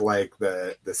stick like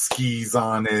the skis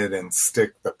on it and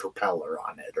stick the propeller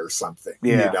on it or something.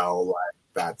 Yeah. Like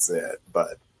that's it.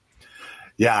 But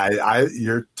yeah,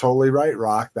 you're totally right,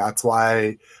 Rock. That's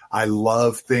why I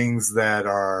love things that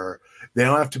they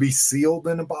don't have to be sealed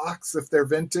in a box if they're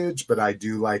vintage, but I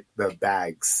do like the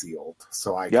bags sealed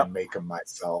so I can make them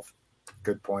myself.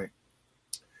 Good point.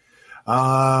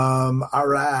 All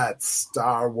right,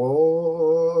 Star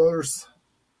Wars.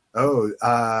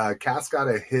 Cass got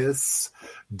a Hiss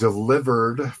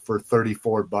delivered for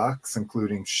 $34,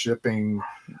 including shipping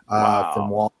from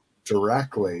Walmart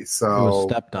directly. So it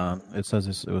was stepped on. It says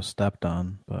it was stepped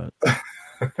on, but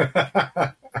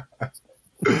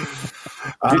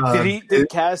did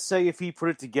Cass say if he put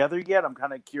it together yet? I'm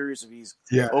kind of curious if he's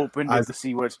opened it to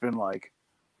see what it's been like.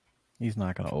 He's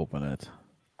not going to open it.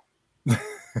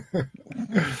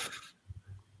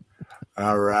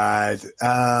 All right.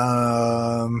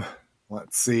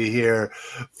 Let's see here.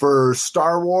 For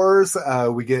Star Wars,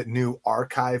 we get new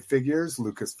archive figures,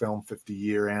 Lucasfilm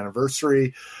 50-year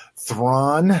anniversary,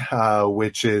 Thrawn,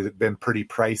 which has been pretty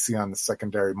pricey on the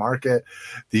secondary market.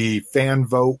 The fan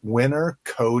vote winner,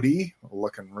 Cody,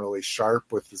 looking really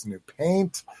sharp with his new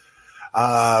paint.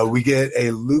 We get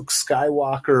a Luke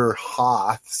Skywalker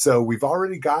Hoth. So we've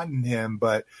already gotten him,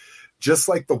 but just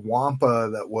like the Wampa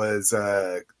that was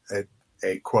a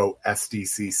quote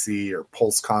SDCC or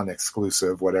PulseCon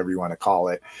exclusive, whatever you want to call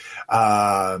it,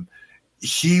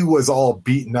 he was all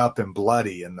beaten up and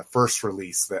bloody in the first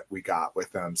release that we got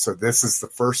with him. So this is the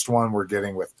first one we're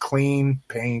getting with clean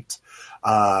paint.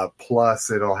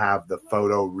 Plus it'll have the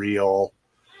photo real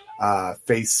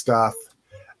face stuff.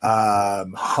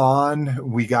 Han,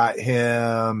 we got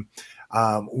him.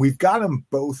 We've got him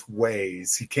both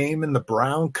ways. He came in the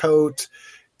brown coat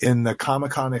in the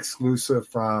Comic-Con exclusive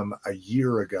from a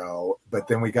year ago, but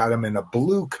then we got him in a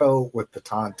blue coat with the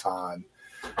Tauntaun.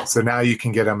 So now you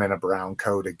can get him in a brown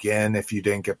coat again if you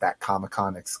didn't get that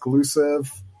Comic-Con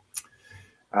exclusive.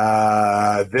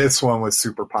 This one was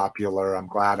super popular. I'm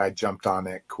glad I jumped on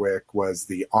it quick. Was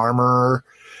the Armor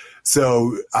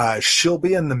So she'll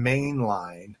be in the main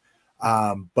line.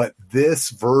 But this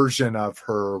version of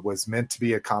her was meant to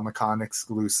be a Comic-Con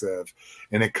exclusive,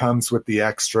 and it comes with the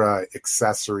extra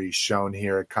accessories shown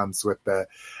here. It comes with the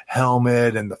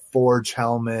helmet and the Forge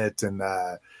helmet and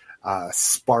the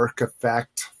spark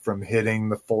effect from hitting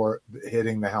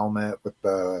the helmet with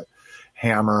the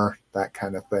hammer, that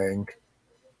kind of thing.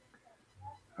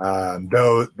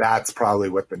 Though that's probably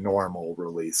what the normal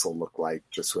release will look like,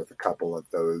 just with a couple of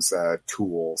those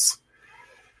tools.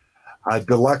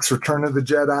 Deluxe Return of the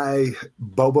Jedi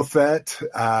Boba Fett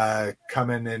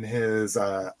coming in his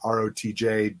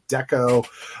ROTJ deco,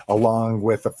 along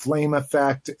with a flame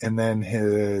effect, and then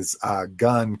his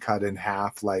gun cut in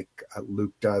half like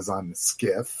Luke does on the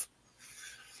skiff.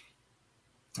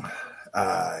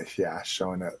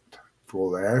 Showing it full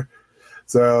there.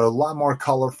 So a lot more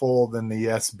colorful than the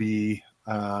SB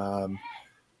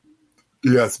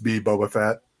Boba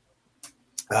Fett.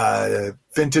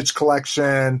 Vintage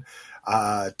collection.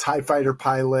 TIE Fighter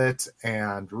Pilot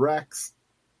and Rex.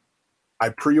 I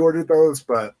pre-ordered those,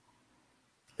 but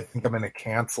I think I'm going to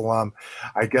cancel them.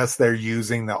 I guess they're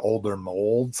using the older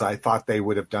molds. I thought they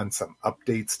would have done some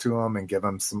updates to them and give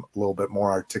them a little bit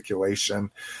more articulation.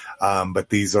 But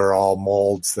these are all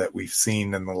molds that we've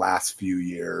seen in the last few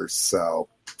years. So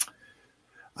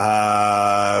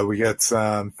we got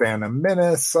some Phantom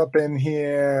Menace up in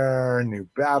here, new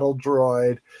Battle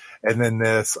Droid, and then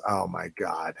this. Oh my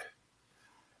God.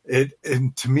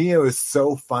 And to me, it was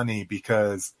so funny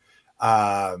because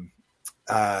Hasbro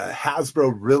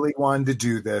really wanted to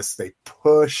do this. They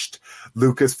pushed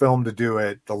Lucasfilm to do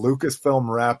it. The Lucasfilm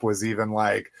rep was even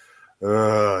like,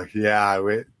 this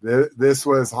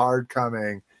was hard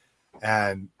coming.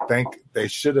 And they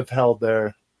should have held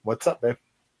their, what's up, babe?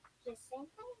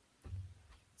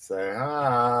 Say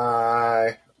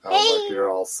hi. Oh, look,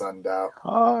 you're all sunned out.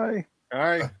 Hi.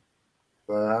 Hi. Say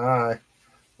hi.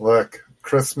 Look.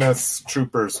 Christmas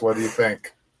Troopers, what do you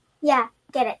think? Yeah,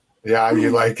 get it. Yeah, you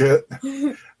like it?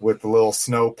 With the little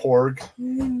snow porg?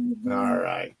 All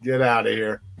right, get out of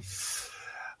here.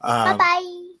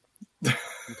 Bye-bye.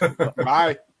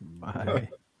 Bye. Bye.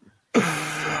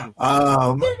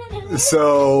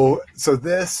 So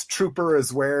this trooper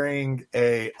is wearing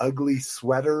a ugly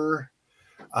sweater.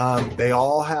 They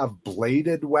all have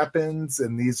bladed weapons,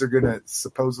 and these are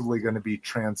supposedly going to be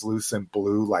translucent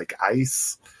blue like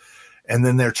ice. And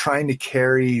then they're trying to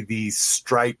carry these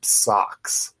striped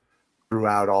socks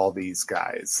throughout all these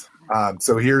guys.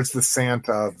 So here's the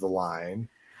Santa of the line.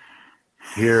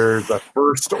 Here's the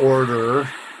First Order.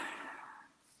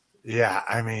 Yeah,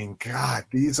 I mean, God,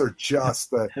 these are just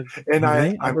the. Have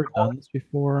they ever done this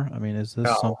before? I mean, is this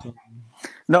something?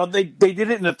 No, they did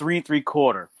it in a 3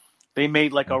 3/4. They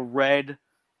made like a red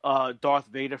Darth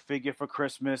Vader figure for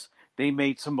Christmas. They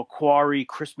made some Macquarie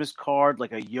Christmas card,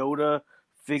 like a Yoda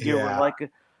figure. Yeah. With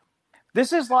like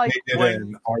this is like they did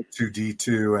an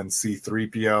R2D2 and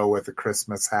C3PO with a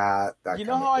Christmas hat. You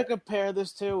know how I compare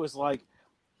this to is like,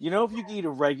 you know, if you eat a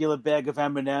regular bag of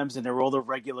M&Ms and they're all the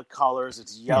regular colors,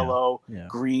 it's yellow,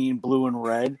 green, blue, and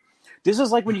red. This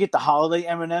is like when you get the holiday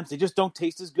M&Ms. They just don't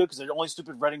taste as good because they're only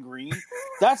stupid red and green.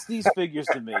 That's these figures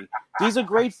to me. These are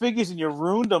great figures, and you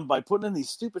ruined them by putting in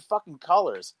these stupid fucking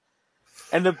colors.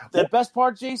 And the best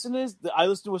part, Jason, is that I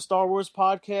listened to a Star Wars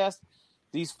podcast.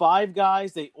 These 5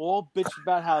 guys, they all bitched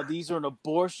about how these are an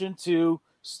abortion to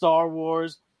Star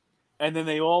Wars. And then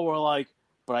they all were like,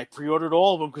 but I pre-ordered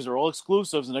all of them because they're all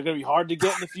exclusives and they're going to be hard to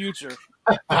get in the future.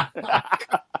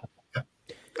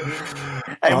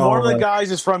 And one of the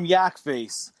guys is from Yak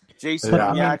Face. Jason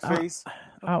from Yak Face.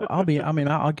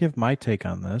 I'll give my take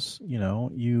on this. You know,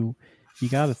 you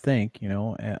got to think, you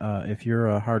know, if you're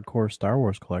a hardcore Star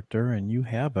Wars collector and you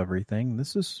have everything,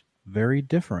 this is very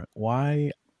different.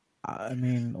 Why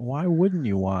wouldn't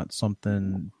you want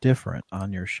something different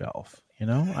on your shelf? You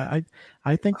know,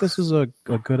 I think this is a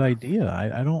good idea.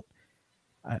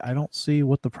 I don't see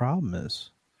what the problem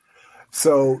is.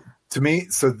 So to me,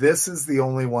 this is the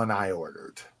only one I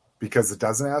ordered because it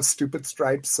doesn't have stupid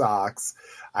striped socks.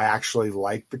 I actually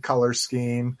like the color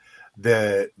scheme.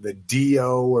 The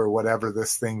Dio or whatever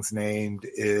this thing's named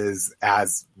is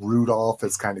as Rudolph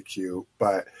is kind of cute,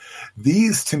 but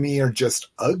these to me are just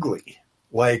ugly.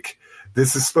 Like,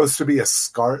 this is supposed to be a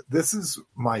scar. This is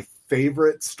my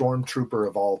favorite stormtrooper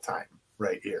of all time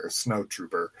right here,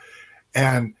 Snowtrooper.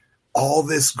 And all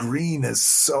this green is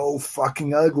so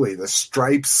fucking ugly. The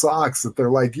striped socks that they're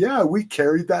like, yeah, we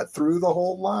carried that through the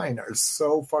whole line are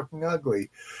so fucking ugly.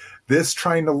 This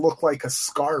trying to look like a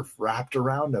scarf wrapped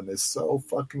around him is so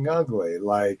fucking ugly.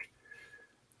 Like,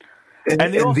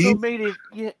 And they also made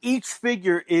it, each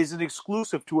figure is an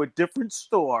exclusive to a different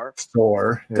store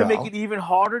to make it even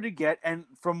harder to get. And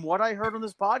from what I heard on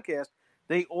this podcast,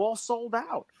 they all sold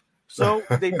out. So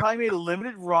they probably made a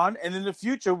limited run. And in the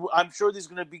future, I'm sure these are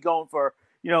going to be going for,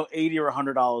 $80 or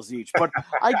 $100 each. But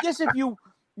I guess if you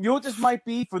know what this might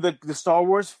be for the Star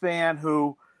Wars fan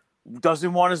who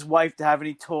doesn't want his wife to have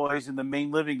any toys in the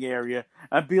main living area,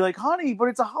 and be like, honey, but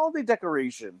it's a holiday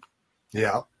decoration.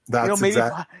 Yeah. That's maybe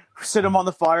sit them on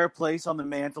the fireplace, on the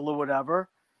mantle, or whatever.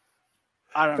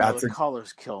 I don't know. The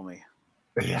colors kill me.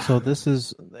 Yeah. So this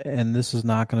is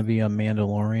not going to be a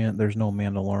Mandalorian. There's no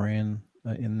Mandalorian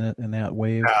in that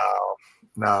wave.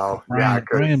 No.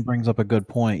 Brian brings up a good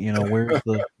point.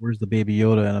 Where's the Baby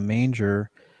Yoda in a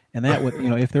manger? And that would,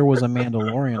 if there was a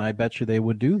Mandalorian, I bet you they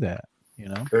would do that.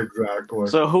 Exactly.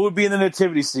 So who would be in the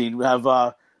nativity scene? We have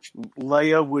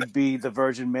Leia would be the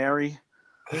Virgin Mary.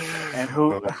 And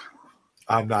who?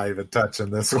 I'm not even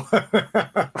touching this one.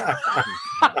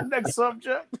 Next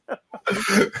subject.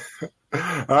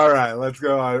 All right, let's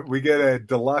go on. We get a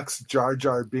deluxe Jar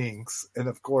Jar Binks. And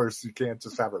of course, you can't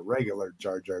just have a regular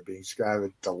Jar Jar Binks. You got to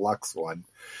have a deluxe one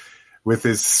with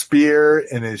his spear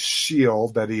and his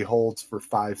shield that he holds for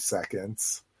 5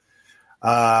 seconds.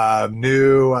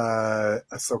 New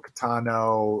Ahsoka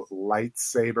Tano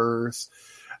lightsabers.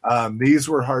 These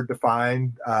were hard to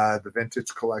find. The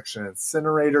Vintage Collection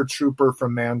Incinerator Trooper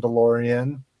from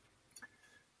Mandalorian.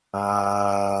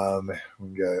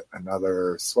 We get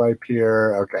another swipe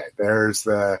here. Okay, there's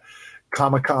the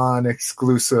Comic-Con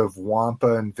exclusive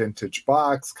Wampa and Vintage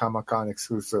Box. Comic-Con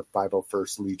exclusive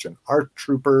 501st Legion Art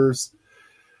Troopers.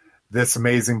 This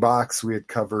amazing box we had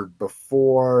covered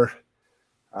before.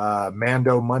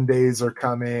 Mando Mondays are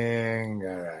coming.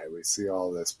 All right, we see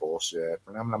all this bullshit.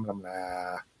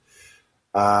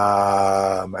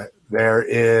 There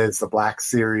is the Black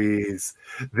Series.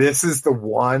 This is the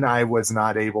one I was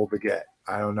not able to get.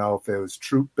 I don't know if it was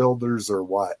Troop Builders or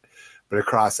what, but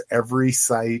across every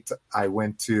site I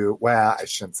went to, well, I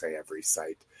shouldn't say every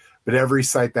site, but every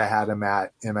site that had him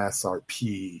at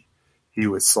MSRP, he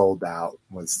was sold out,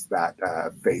 was that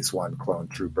Phase 1 Clone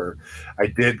Trooper. I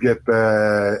did get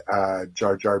the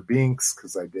Jar Jar Binks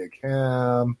because I dig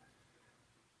him.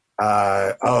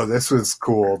 This was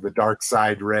cool. The Dark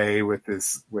Side Rey with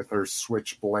her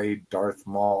Switchblade Darth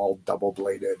Maul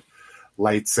double-bladed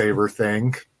lightsaber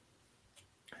thing.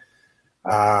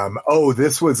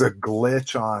 This was a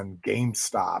glitch on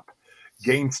GameStop.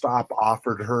 GameStop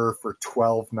offered her for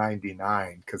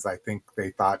 $12.99 because I think they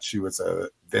thought she was a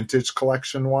vintage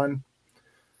collection one.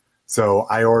 So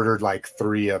I ordered like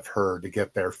 3 of her to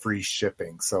get their free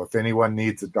shipping. So if anyone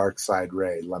needs a Dark Side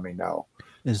Ray, let me know.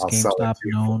 Is GameStop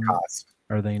known?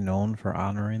 Are they known for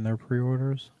honoring their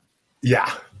pre-orders?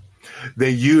 Yeah. They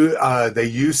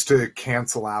used to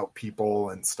cancel out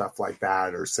people and stuff like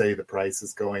that, or say the price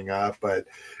is going up, but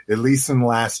at least in the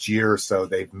last year or so,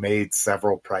 they've made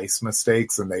several price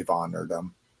mistakes and they've honored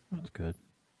them. That's good.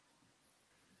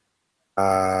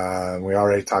 We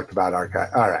already talked about archive.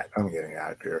 All right, I'm getting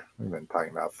out of here. We've been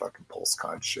talking about fucking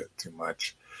PulseCon shit too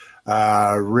much.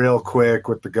 Real quick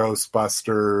with the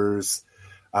Ghostbusters.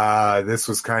 This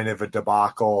was kind of a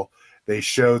debacle. They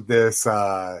showed this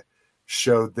the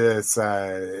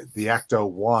Ecto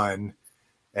 1,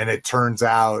 and it turns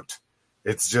out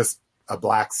it's just a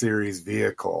Black Series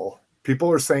vehicle.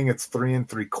 People are saying it's 3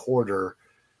 3/4.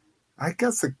 I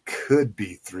guess it could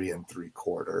be 3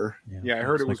 3/4. Yeah, I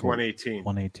heard it was 1/18.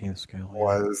 1/18 scale. Yeah.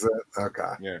 Was it?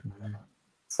 Okay. Yeah.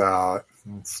 So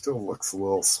it still looks a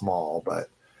little small, but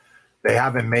they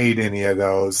haven't made any of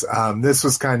those. This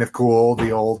was kind of cool.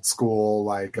 The old school,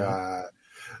 like,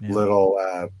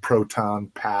 little proton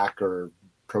pack or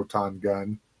proton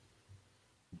gun,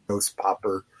 ghost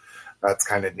popper. That's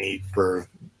kind of neat for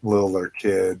littler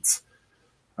kids.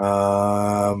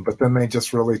 But then they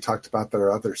just really talked about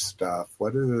their other stuff.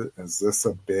 What is it? Is this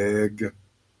a big?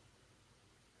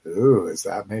 Ooh, is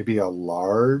that maybe a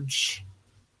large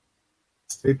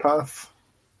Stay Puff?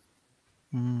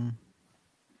 Mm.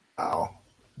 Oh,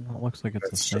 Well, it looks like it's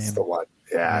the same. Just the one.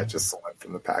 Yeah, just the one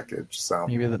from the package. So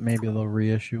maybe they'll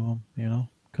reissue them.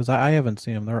 Because I haven't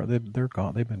seen them. They're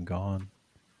gone. They've been gone.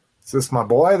 Is this my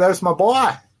boy? There's my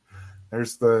boy.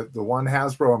 There's the one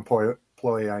Hasbro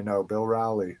employee I know, Bill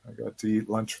Rowley. I got to eat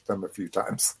lunch with them a few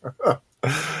times.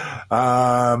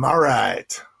 All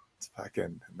right.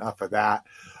 Fucking enough of that.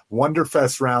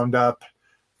 Wonderfest Roundup.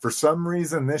 For some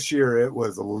reason this year it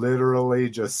was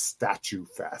literally just Statue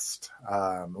Fest.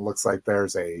 It looks like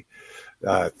there's a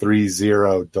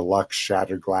 3-0 Deluxe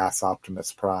Shattered Glass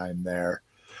Optimus Prime there.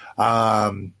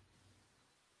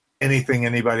 Anything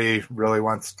anybody really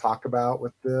wants to talk about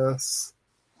with this?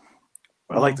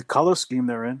 I like the color scheme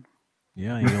they're in.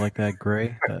 Yeah, you like that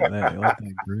gray? You like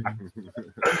that gray?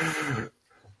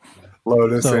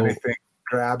 Lotus, So, anything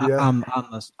grab you?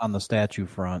 on the statue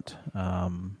front,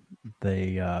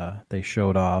 they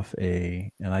showed off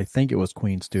and I think it was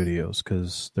Queen Studios,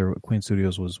 because Queen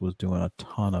Studios was doing a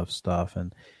ton of stuff,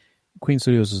 and Queen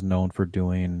Studios is known for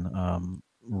doing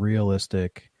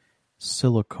realistic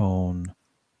silicone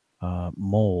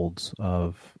molds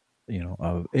of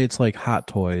it's like Hot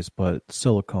Toys but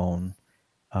silicone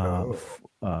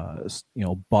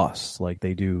busts, like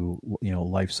they do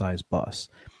life-size busts.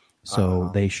 So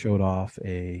they showed off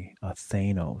a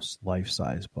Thanos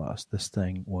life-size bust. This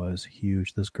thing was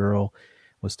huge. This girl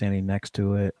was standing next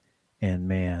to it, and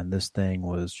man, this thing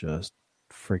was just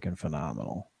freaking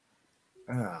phenomenal.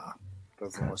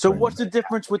 So what's the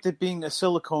difference with it being a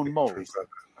silicone mold?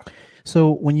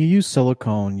 So when you use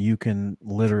silicone, you can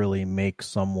literally make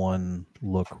someone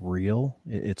look real.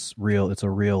 It's real. It's a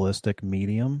realistic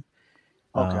medium.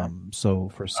 Okay. So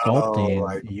for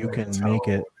sculpting, you can make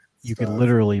it. You could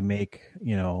literally make,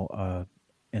 an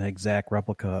exact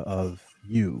replica of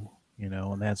you,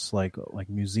 and that's like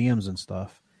museums and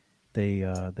stuff. They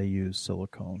use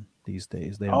silicone these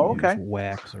days. They don't use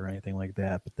wax or anything like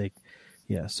that. But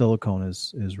silicone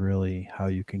is really how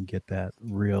you can get that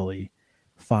really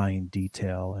fine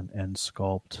detail and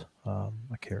sculpt a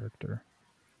character.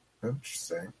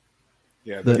 Interesting.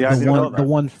 Yeah, The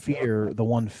one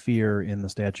fear in the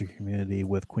statue community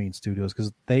with Queen Studios,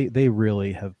 because they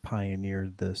really have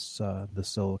pioneered this the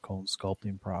silicone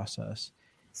sculpting process,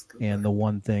 and the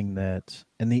one thing that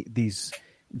these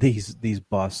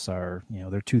busts are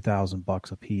they're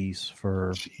 $2,000 a piece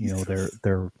for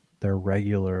their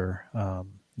regular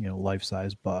life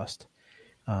size bust.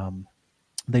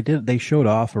 They showed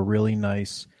off a really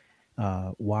nice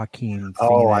Joaquin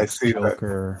Phoenix I see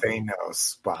Joker.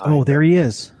 Thanos behind. Oh, there he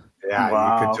is. Yeah,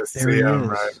 wow. you can just There see he him, is.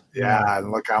 right? Yeah, and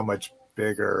look how much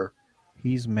bigger.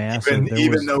 He's massive.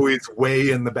 Even though he's way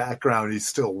in the background, he's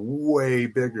still way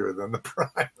bigger than the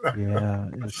Prime. Yeah.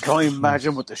 Can you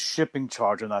imagine what the shipping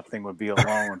charge on that thing would be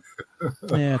alone?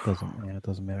 It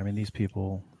doesn't matter. I mean, these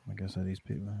people, like I said,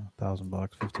 $1,000,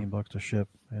 $15 to ship.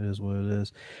 It is what it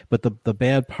is. But the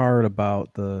bad part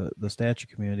about the statue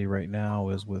community right now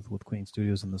is with Queen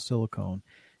Studios and the silicone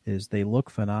is they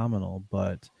look phenomenal,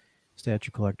 but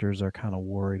statue collectors are kind of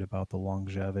worried about the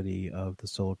longevity of the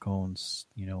silicones,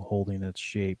 holding its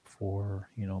shape for,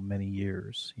 many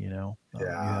years, You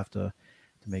have to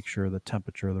make sure the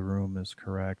temperature of the room is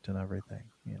correct and everything,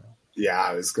 Yeah,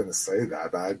 I was going to say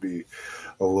that. I'd be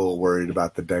a little worried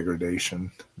about the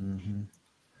degradation. Mm-hmm.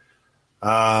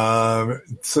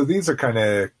 So these are kind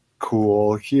of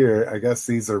cool here. I guess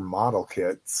these are model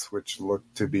kits, which look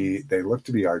to be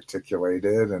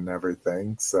articulated and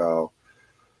everything. So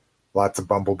lots of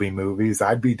Bumblebee movies.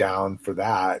 I'd be down for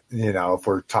that. If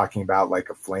we're talking about like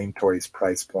a Flame Toys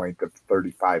price point of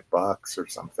 $35 or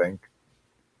something.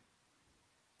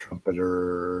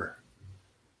 Trumpeter.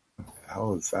 What the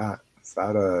hell is that? Is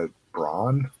that a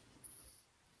Brawn?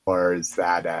 Or is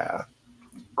that a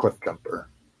Cliff Jumper?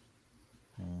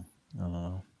 I don't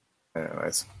know.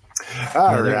 Anyways.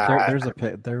 There's a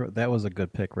pic. That was a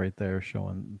good pic right there,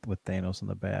 showing with Thanos in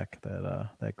the back.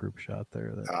 That group shot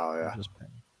there.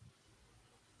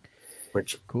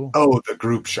 Which cool? Oh, the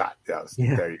group shot. Yes.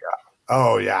 Yeah. There you go.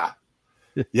 Oh yeah.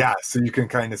 Yeah. So you can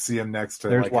kind of see him next to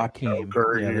there's like Joaquin.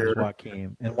 There's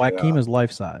Joaquin, and Joaquin is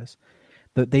life size.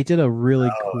 They did a really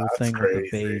cool thing with the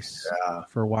base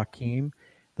for Joaquin.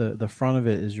 The front of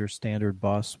it is your standard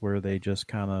bust where they just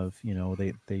kind of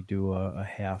they do a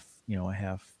half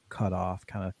cut off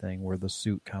kind of thing where the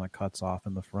suit kind of cuts off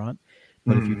in the front.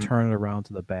 But if you turn it around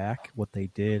to the back, what they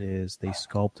did is they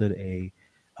sculpted a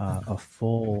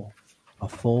full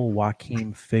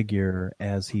Joaquin figure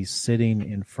as he's sitting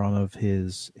in front of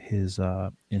his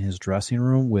in his dressing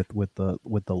room with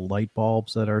the light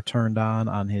bulbs that are turned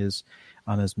on his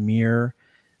mirror.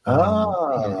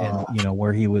 And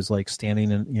where he was like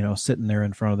standing and sitting there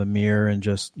in front of the mirror and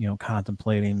just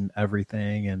contemplating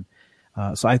everything. And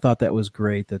so I thought that was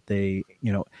great that they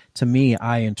to me,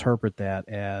 I interpret that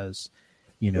as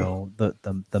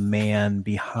the man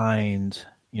behind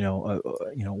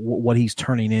what he's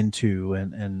turning into,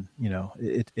 and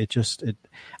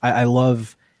I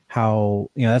love how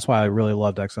that's why I really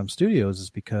loved XM Studios, is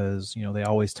because they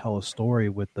always tell a story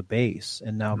with the base,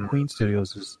 and now Queen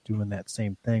Studios is doing that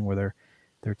same thing where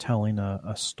they're telling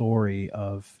a story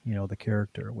of the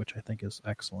character, which I think is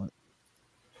excellent.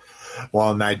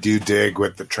 Well, and I do dig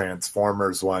with the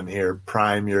Transformers one here.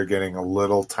 Prime, you're getting a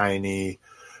little tiny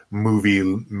movie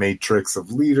matrix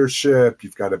of leadership.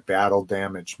 You've got a battle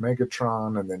damaged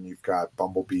Megatron, and then you've got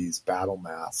Bumblebee's battle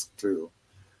mask too.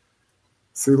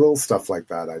 See, little stuff like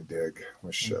that I dig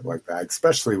with shit like that,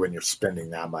 especially when you're spending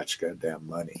that much goddamn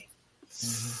money.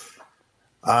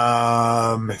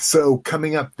 So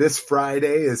coming up this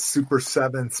Friday is Super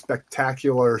 7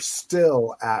 Spectacular,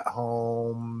 still at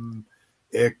Home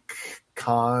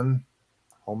Icon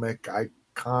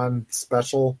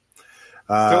special.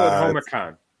 Still at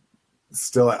Homicon.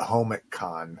 Still at Home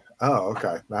Icon. Oh,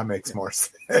 okay. That makes more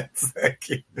sense. Thank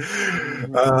you.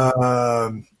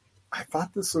 I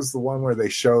thought this was the one where they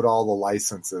showed all the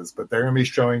licenses, but they're going to be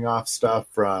showing off stuff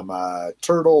from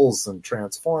Turtles and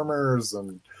Transformers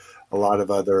and a lot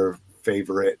of other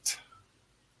favorite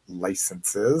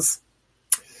licenses.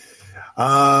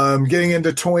 Getting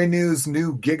into toy news,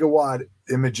 new Gigawatt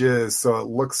images. So it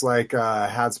looks like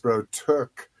Hasbro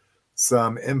took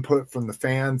some input from the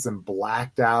fans and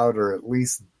blacked out or at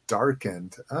least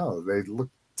darkened. Oh, they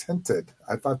look tinted.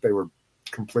 I thought they were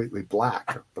completely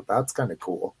black, but that's kind of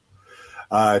cool.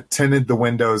 Tinted the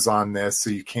windows on this so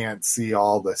you can't see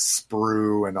all the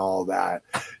sprue and all that.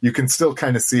 You can still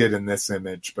kind of see it in this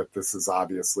image, but this is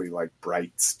obviously like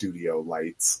bright studio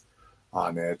lights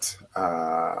on it.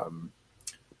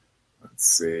 Let's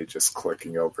see, just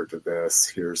clicking over to this.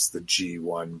 Here's the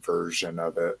G1 version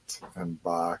of it in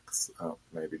box. Oh,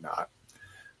 maybe not.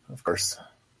 Of course.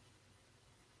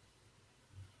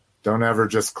 Don't ever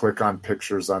just click on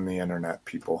pictures on the internet,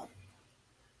 people.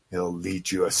 It'll lead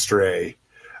you astray.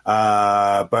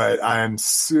 But I'm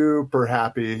super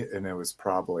happy, and it was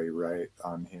probably right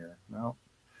on here. No.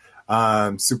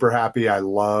 Super happy. I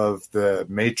love the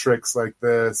matrix like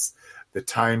this. The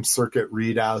time circuit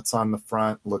readouts on the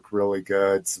front look really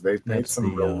good. So they've made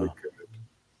some really good.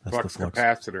 That's Flux the flux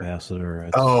capacitor. capacitor.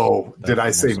 Oh, That's did I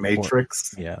the say most important.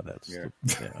 matrix? Yeah, that's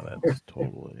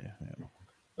totally.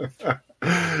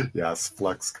 Yes,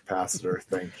 flux capacitor.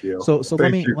 Thank you. So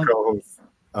Thank you,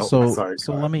 co-host.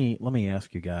 Let me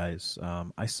ask you guys.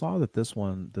 I saw that this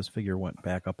figure went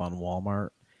back up on Walmart.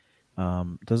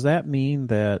 Does that mean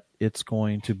that it's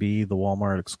going to be the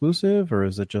Walmart exclusive, or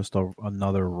is it just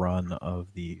another run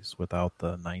of these without the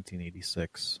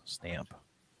 1986 stamp?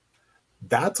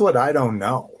 That's what I don't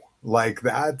know. Like,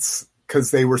 that's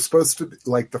because they were supposed to,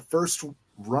 like, the first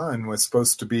run was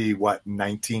supposed to be what,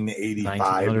 1985?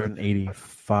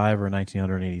 1985 or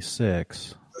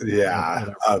 1986.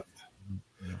 Yeah.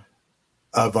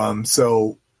 Of them.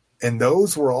 So, and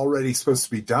those were already supposed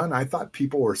to be done. I thought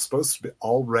people were supposed to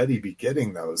already be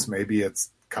getting those. Maybe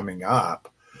it's coming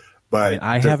up. But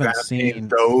I haven't seen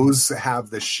those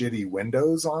have the shitty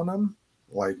windows on them.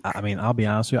 Like, I mean, I'll be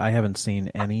honest with you, I haven't seen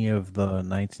any of the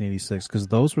 1986 because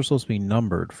those were supposed to be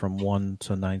numbered from 1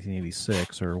 to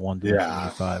 1986 or 1 to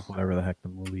 1985, whatever the heck the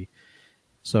movie.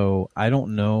 So I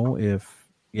don't know if,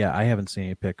 I haven't seen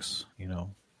any pics,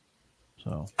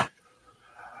 So,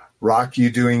 Rock, you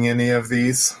doing any of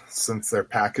these since their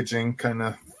packaging kind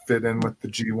of fit in with the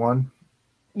G1?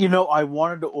 I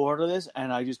wanted to order this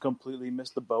and I just completely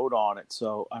missed the boat on it,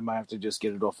 so I might have to just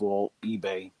get it off of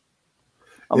eBay.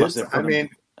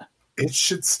 It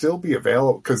should still be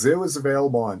available because it was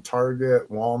available on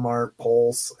Target, Walmart,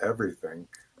 Pulse, everything.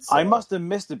 So. I must have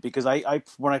missed it because I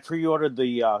when I pre-ordered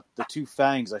the two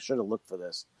Fangs, I should have looked for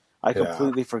this. I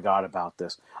completely forgot about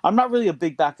this. I'm not really a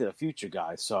big Back to the Future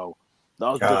guy, so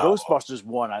the Ghostbusters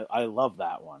one, I love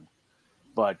that one.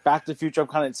 But Back to the Future,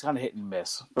 it's kind of hit and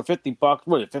miss. For $50,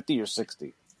 what is it, 50 or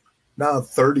 60? No,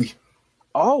 30.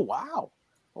 Oh wow!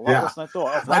 A lot less than I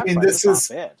thought. This is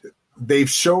not bad. They've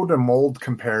showed a mold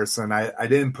comparison. I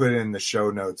didn't put it in the show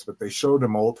notes, but they showed a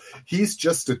mold. He's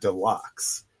just a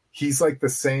deluxe. He's like the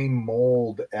same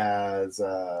mold as.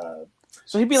 So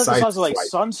he'd be like the size of like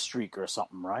Sunstreak or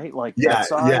something, right? Like that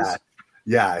size?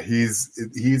 Yeah.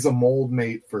 He's a mold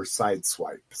mate for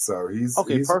Sideswipe, so he's a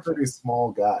pretty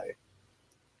small guy.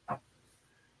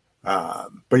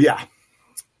 But yeah,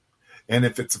 and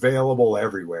if it's available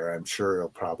everywhere, I'm sure it'll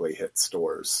probably hit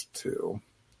stores too.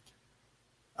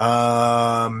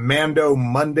 Mando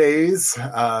Mondays.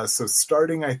 So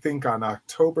starting, I think, on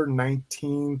October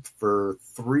 19th for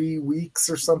 3 weeks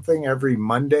or something, every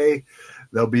Monday,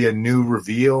 there'll be a new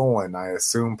reveal, and I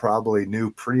assume probably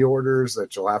new pre-orders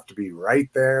that you'll have to be right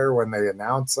there when they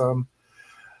announce them.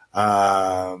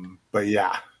 But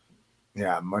yeah,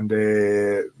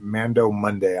 Mando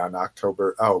Monday on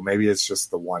October. Oh, maybe it's just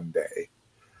the one day.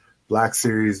 Black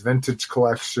Series Vintage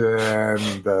Collection,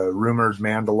 the rumored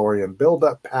Mandalorian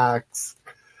build-up packs.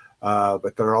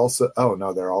 But there'll also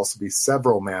be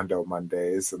several Mando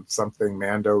Mondays, and something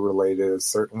Mando related will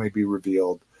certainly be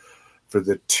revealed for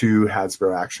the 2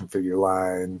 Hasbro action figure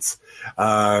lines.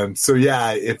 So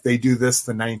yeah, if they do this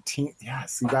the 19th, yeah,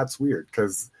 see, that's weird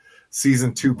because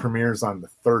season 2 premieres on the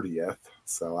 30th.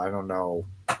 So I don't know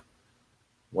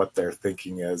what their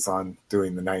thinking is on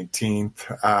doing the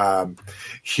 19th.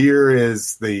 Here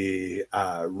is the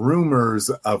rumors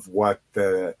of what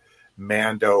the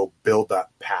Mando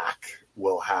build-up pack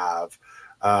will have.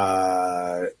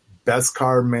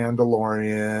 Beskar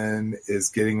Mandalorian is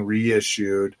getting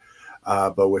reissued,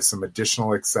 but with some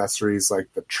additional accessories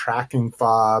like the tracking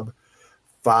fob,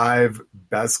 5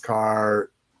 Beskar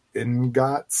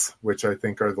ingots, which I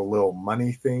think are the little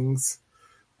money things,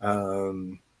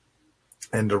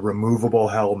 and a removable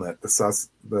helmet. The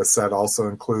set also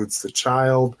includes the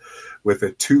child with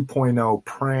a 2.0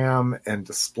 pram and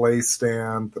display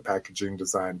stand. The packaging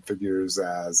design figures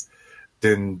as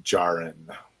Din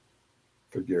Djarin.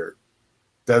 The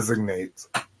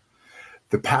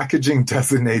packaging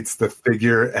designates the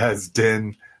figure as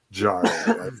Din Djarin.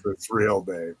 That's its real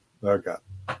name. Okay.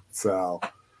 So,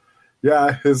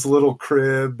 yeah, his little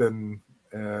crib and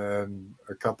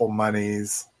a couple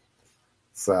monies.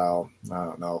 So I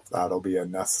don't know if that'll be a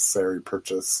necessary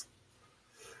purchase.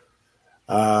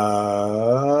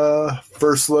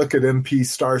 First look at MP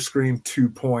Starscream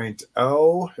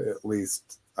 2.0, at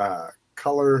least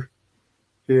color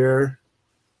here.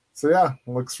 So yeah,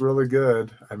 looks really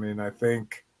good. I mean, I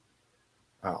think,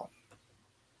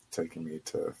 taking me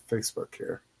to Facebook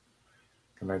here.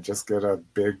 Can I just get a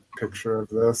big picture of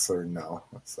this or no?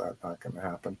 Is that not going to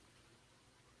happen?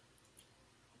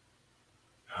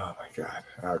 Oh my God.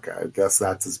 Okay, I guess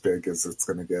that's as big as it's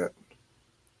going to get.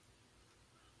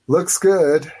 Looks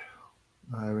good.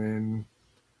 I mean,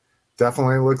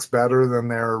 definitely looks better than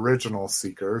their original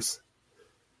Seekers.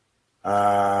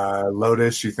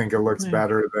 Lotus, you think it looks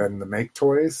better than the Make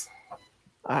Toys?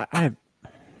 I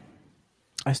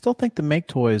still think the Make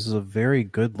Toys is a very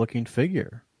good looking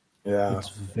figure. Yeah. It's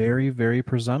very, very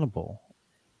presentable.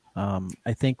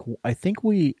 I think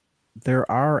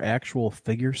there are actual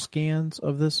figure scans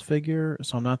of this figure,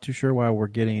 so I'm not too sure why we're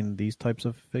getting these types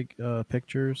of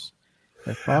pictures.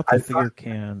 I thought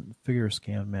the Figure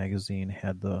Scan magazine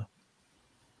had the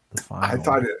final. I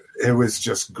thought it was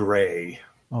just gray.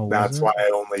 Oh, that's why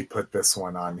I only put this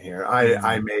one on here.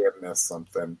 I may have missed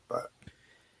something, but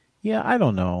yeah, I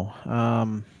don't know.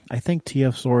 I think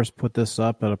TF Source put this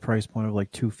up at a price point of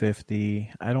like $250.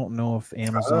 I don't know if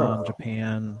Amazon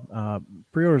Japan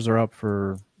pre-orders are up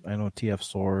for. I know TF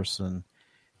Source and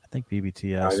I think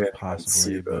BBTS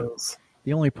possibly, but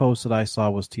the only post that I saw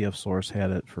was TF Source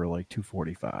had it for like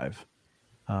 $245.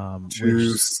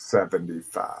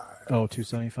 $275. Oh,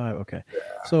 $275. Okay. Yeah.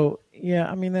 So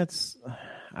yeah, I mean that's.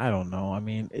 I don't know. I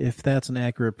mean, if that's an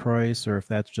accurate price or if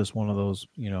that's just one of those,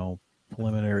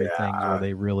 preliminary things where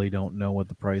they really don't know what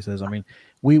the price is. I mean,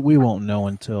 we won't know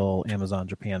until Amazon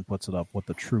Japan puts it up what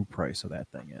the true price of that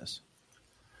thing is.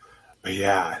 But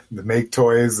yeah, the Make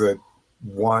Toys at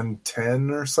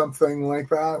 $110 or something like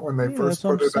that when they first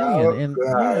put it out. And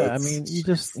I mean, you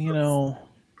just,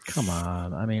 come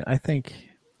on. I mean, I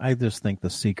just think the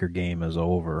Seeker game is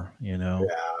over, Yeah.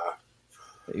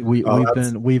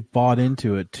 We've bought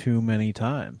into it too many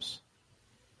times.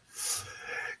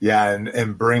 Yeah,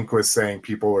 and Brink was saying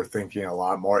people were thinking a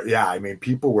lot more. Yeah, I mean,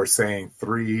 people were saying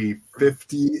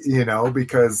 $350,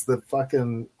 because the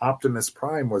fucking Optimus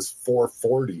Prime was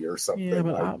 $440 or something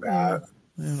like that.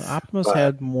 Optimus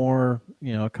had more,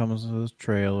 it comes with his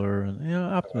trailer, and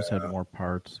Optimus had more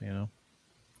parts,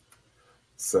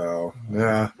 So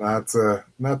yeah, that's a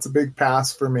big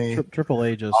pass for me.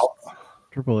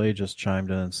 Triple A just chimed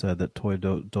in and said that Toy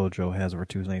Dojo has it for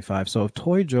 $275. So if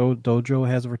Toy Dojo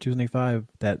has it for $275,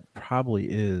 that probably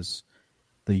is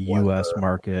the U.S.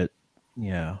 market.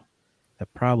 Yeah,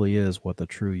 that probably is what the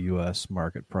true U.S.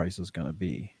 market price is going to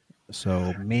be.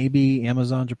 So maybe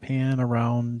Amazon Japan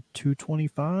around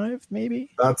 $225,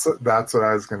 maybe. That's what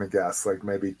I was going to guess. Like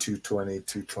maybe $220,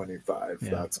 $225.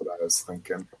 Yeah. That's what I was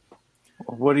thinking.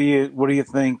 What do you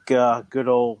think? Good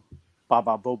old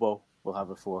Baba Bobo will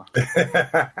have it for.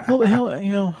 Well,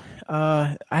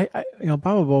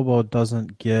 Baba Bobo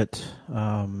doesn't get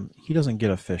he doesn't get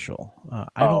official.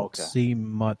 I don't see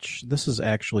much. This is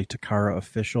actually Takara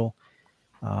official,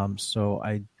 so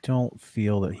I don't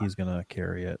feel that he's gonna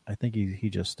carry it. I think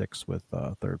he just sticks with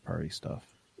third party stuff.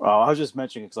 Oh, I was just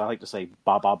mentioning because I like to say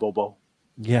Baba Bobo.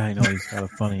 Yeah, I know he's got a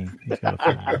funny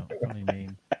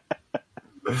name.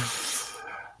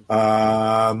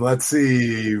 Let's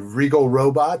see, Regal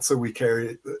Robot. So we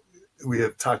carry we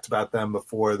have talked about them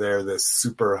before. They're this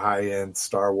super high-end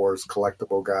Star Wars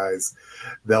collectible guys.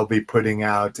 They'll be putting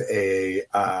out a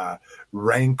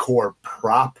Rancor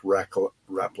prop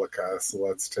replica. So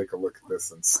let's take a look at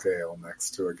this in scale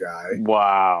next to a guy.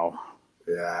 Wow.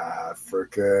 Yeah,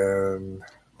 freaking.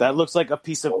 That looks like a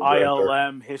piece of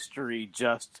ILM history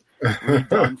just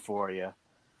redone for you.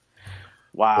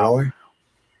 Wow. Really?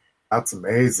 That's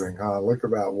amazing, huh? Look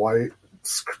at that white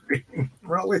screen.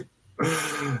 Really?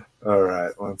 All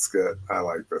right, let's get. I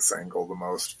like this angle the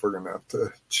most. We're gonna have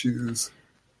to choose.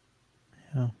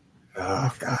 Yeah.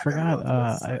 Oh, I forgot.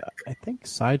 I think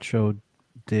Sideshow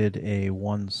did a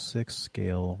 1/6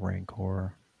 scale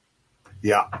Rancor.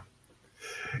 Yeah.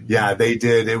 Yeah, they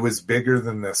did. It was bigger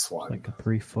than this one. Like a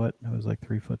 3 foot. It was like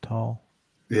 3 foot tall.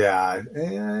 Yeah.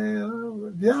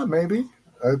 Yeah, maybe.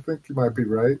 I think you might be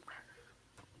right.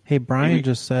 Hey, Brian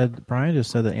just said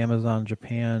that Amazon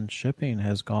Japan shipping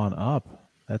has gone up.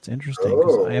 That's interesting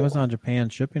because Amazon Japan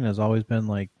shipping has always been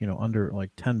under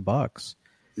like $10.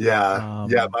 Yeah.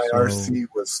 My RC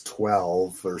was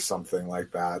 12 or something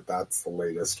like that. That's the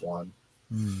latest one.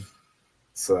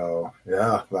 So,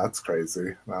 yeah, that's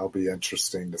crazy. That'll be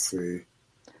interesting to see.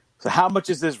 So how much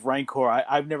is this Rancor?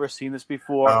 I've never seen this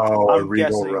before. A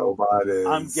Regal robot is...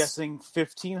 I'm guessing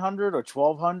 1,500 or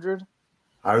 1,200?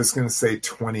 I was going to say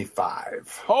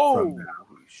 25. Oh,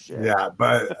 shit. Yeah,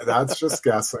 but that's just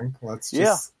guessing.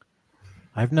 Yeah.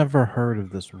 I've never heard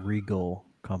of this Regal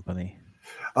company.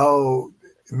 Oh,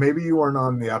 maybe you weren't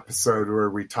on the episode where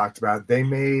we talked about. They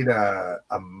made a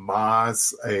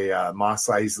Mos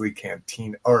Eisley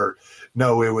Cantina, or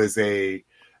no, it was a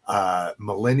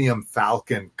Millennium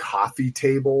Falcon coffee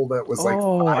table that was like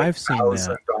I've seen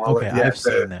that. Okay, yeah, I've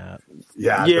seen that.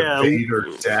 Yeah, the Vader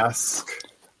desk.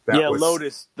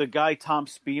 Lotus, the guy Tom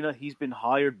Spina, he's been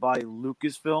hired by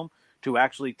Lucasfilm to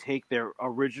actually take their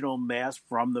original masks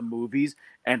from the movies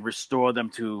and restore them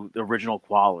to the original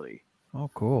quality. Oh,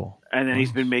 cool. And then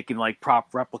he's been making like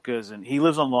prop replicas, and he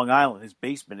lives on Long Island. His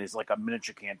basement is like a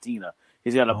miniature cantina.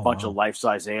 He's got a bunch of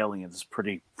life-size aliens. It's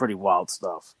pretty wild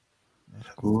stuff.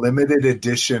 Cool. Limited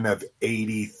edition of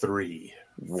 83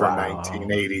 for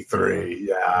 1983.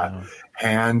 Yeah. Wow.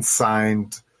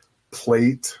 Hand-signed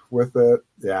plate with it.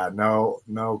 Yeah,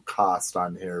 no cost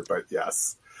on here, but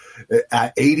yes.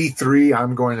 At 83,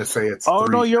 I'm going to say it's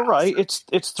no, you're right. It's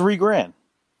 $3,000.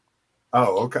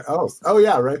 Oh, okay. Oh,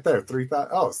 yeah, right there. 3,000.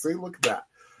 Oh, see, look at that.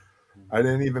 I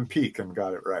didn't even peek and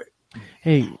got it right.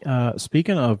 Hey,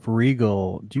 speaking of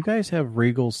Regal, do you guys have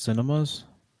Regal cinemas?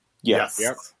 Yes.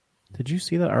 Yep. Did you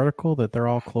see that article that they're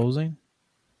all closing?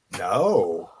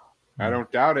 No. I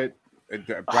don't doubt it.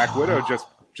 Black Widow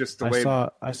just delayed.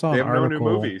 I saw they an have article.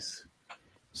 no new movies.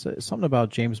 Something about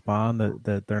James Bond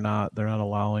that they're not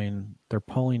allowing. They're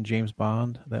pulling James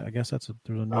Bond. I guess there's a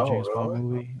new James Bond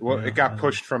movie. Well, it got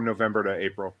pushed from November to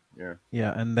April. Yeah.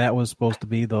 Yeah, and that was supposed to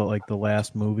be the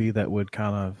last movie that would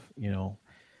kind of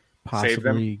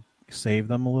possibly save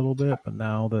them a little bit. But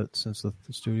now that since the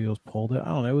studios pulled it, I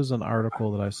don't know. It was an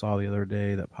article that I saw the other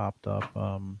day that popped up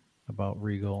about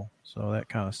Regal. So that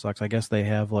kind of sucks. I guess they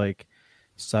have like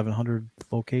 700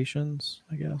 locations,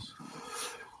 I guess.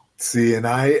 See, and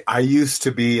I used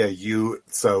to be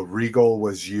so Regal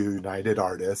was United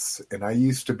Artists, and I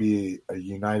used to be a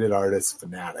United Artists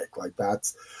fanatic. Like,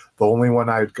 that's the only one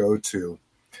I'd go to.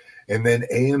 And then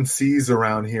AMC's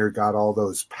around here got all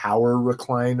those power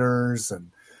recliners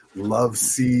and love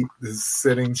seat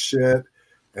sitting shit,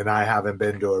 and I haven't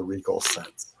been to a Regal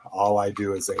since. All I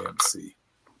do is AMC.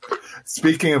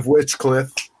 Speaking of which,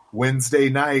 Cliff,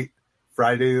 Wednesday night,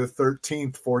 Friday the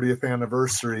 13th, 40th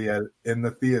anniversary in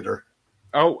the theater.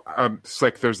 Oh,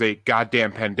 Slick, there's a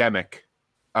goddamn pandemic.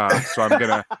 So I'm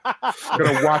gonna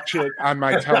watch it on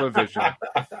my television.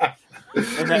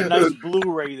 And that nice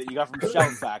Blu-ray that you got from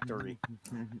Shout Factory.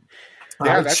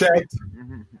 I checked.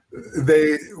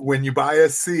 When you buy a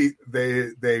seat,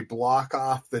 they block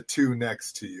off the two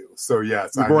next to you. So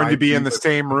yes, we're going to be in the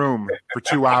same room for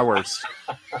 2 hours.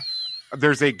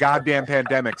 There's a goddamn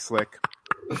pandemic, Slick.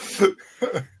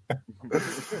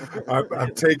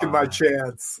 I'm taking my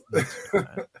chance.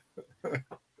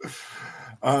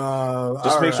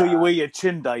 Just make sure you wear your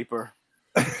chin diaper.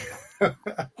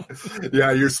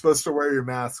 Yeah, you're supposed to wear your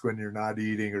mask when you're not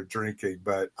eating or drinking,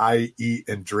 but I eat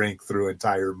and drink through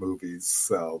entire movies,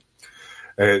 so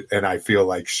and I feel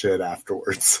like shit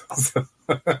afterwards.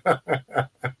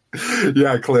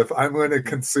 Yeah, Cliff, I'm going to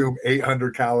consume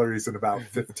 800 calories in about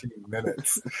 15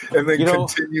 minutes and then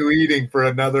continue eating for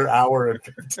another hour and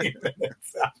 15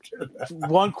 minutes after that.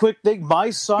 One quick thing, my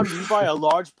son, you buy a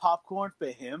large popcorn for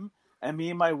him, and me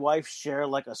and my wife share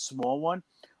like a small one.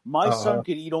 My son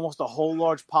could eat almost a whole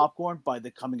large popcorn by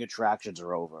the coming attractions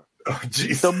are over. Oh,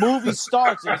 jeez. The movie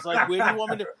starts and he's like, "Where do you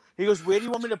want me to?" He goes, "Where do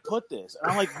you want me to put this?"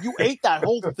 And I'm like, "You ate that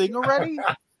whole thing already?"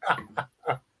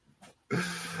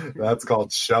 That's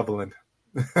called shoveling.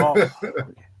 Oh.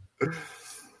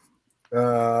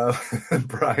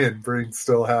 Brian Brink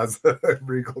still has a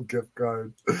Regal gift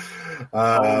card.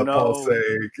 Oh, no. Paul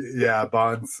saying, yeah,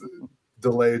 Bond's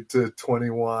delayed to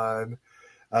 21.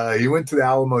 He went to the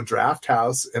Alamo Draft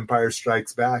House, Empire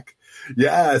Strikes Back.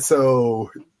 Yeah,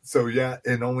 so yeah,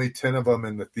 and only 10 of them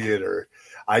in the theater.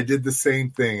 I did the same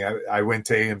thing. I went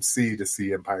to AMC to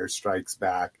see Empire Strikes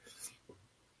Back,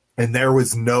 and there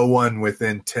was no one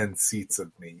within 10 seats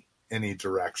of me any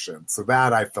direction. So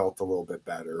that I felt a little bit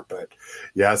better. But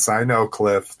yes, I know,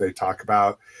 Cliff. They talk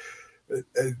about,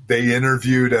 they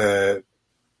interviewed a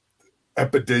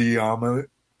epidemiologist.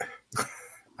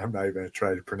 I'm not even going to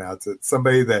try to pronounce it.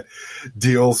 Somebody that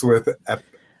deals with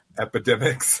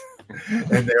epidemics.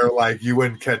 And they're like, you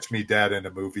wouldn't catch me dead in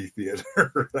a movie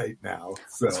theater right now.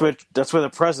 So That's where the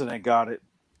president got it.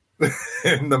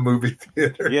 In the movie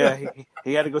theater. Yeah,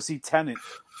 he had to go see Tenet,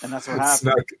 and that's what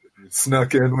happened.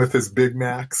 Snuck in with his Big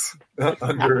Macs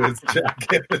under his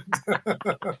jacket.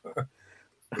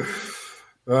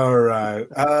 All right.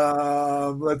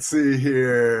 Let's see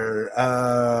here.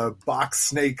 Box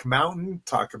Snake Mountain.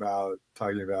 Talking about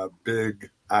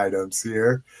big items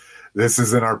here. This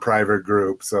is in our private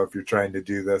group, so if you're trying to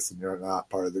do this and you're not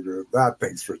part of the group, that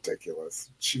thing's ridiculous.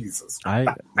 Jesus. Like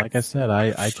I said,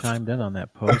 I chimed in on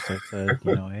that post. I said,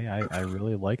 hey, I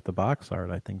really like the box art.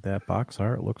 I think that box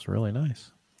art looks really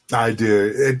nice. I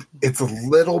do. It's a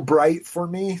little bright for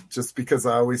me, just because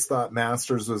I always thought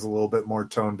Masters was a little bit more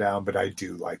toned down, but I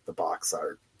do like the box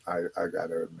art. I got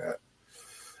to admit.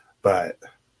 But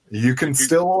you can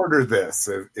still order this.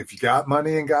 If you got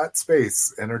money and got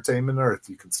space, Entertainment Earth,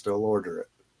 you can still order it.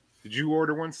 Did you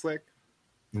order one, Slick?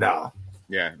 No.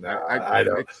 Yeah. No, I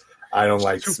don't. I don't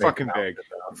like too fucking big.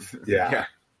 Yeah.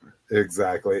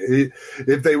 Exactly.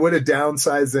 If they would have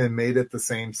downsized it and made it the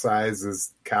same size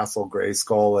as Castle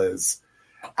Grayskull, is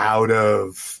out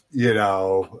of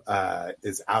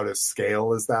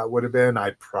scale as that would have been,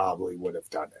 I probably would have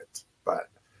done it. But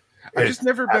I've just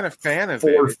never been a fan of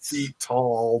 4 it. feet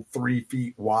tall, 3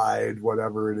 feet wide,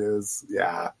 whatever it is.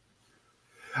 Yeah.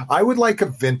 I would like a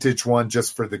vintage one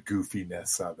just for the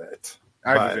goofiness of it.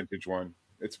 I have a vintage one.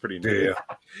 It's pretty neat. Yeah.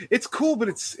 It's cool, but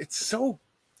it's so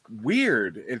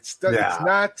weird. It's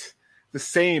not the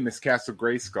same as Castle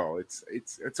Grayskull.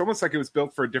 It's almost like it was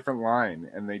built for a different line,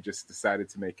 and they just decided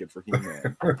to make it for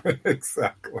He-Man.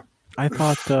 Exactly. I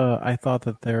thought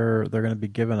that they're going to be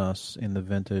giving us in the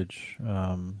vintage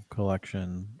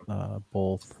collection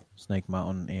both Snake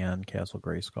Mountain and Castle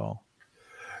Grayskull.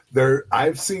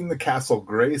 I've seen the Castle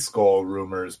Grayskull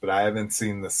rumors, but I haven't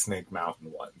seen the Snake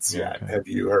Mountain ones yet. Okay. Have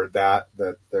you heard that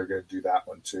they're going to do that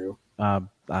one too?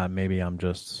 Maybe I'm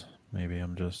just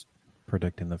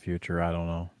predicting the future. I don't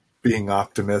know. Being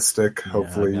optimistic.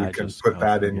 Hopefully you can put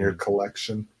that in your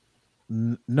collection.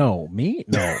 No, me?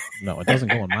 No, it doesn't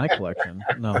go in my collection.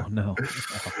 No.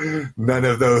 None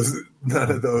of those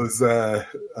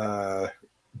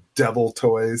devil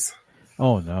toys.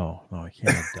 Oh no, I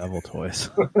can't have devil toys.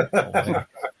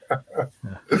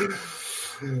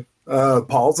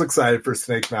 Paul's excited for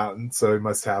Snake Mountain, so he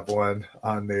must have one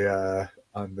on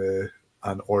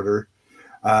order.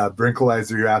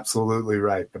 Brinkleizer, you're absolutely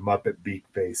right. The Muppet beak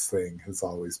face thing has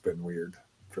always been weird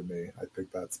for me. I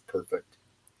think that's perfect.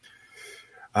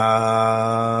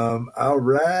 All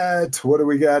right. What do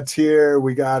we got here?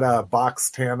 We got a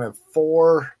Box Tana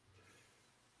 4.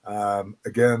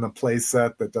 Again, a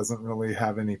playset that doesn't really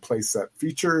have any playset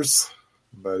features,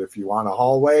 but if you want a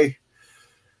hallway,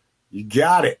 you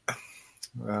got it.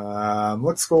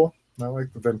 Looks cool. I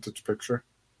like the vintage picture.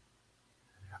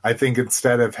 I think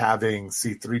instead of having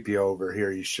C-3PO over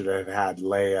here, you should have had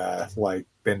Leia like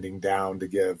bending down to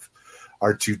give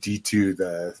R2-D2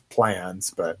 the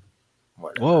plans, but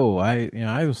whatever. Whoa,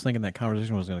 I was thinking that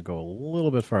conversation was going to go a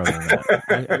little bit farther than that.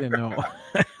 I didn't know.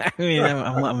 I mean,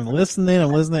 I'm listening,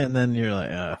 and then you're like,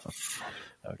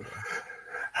 okay.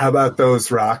 How about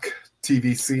those, Rock?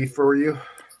 TVC for you?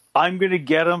 I'm going to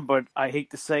get them, but I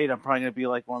hate to say it, I'm probably going to be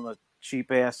like one of the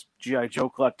cheap-ass G.I. Joe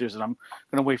collectors, and I'm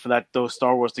going to wait for those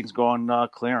Star Wars things go on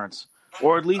clearance.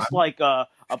 Or at least like a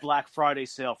Black Friday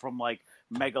sale from like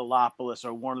Megalopolis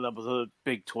or one of the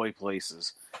big toy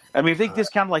places. I mean, if they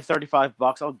discount like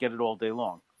 $35, I'll get it all day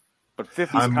long. But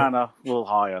 50 is kind of a little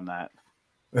high on that.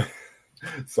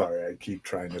 Sorry, I keep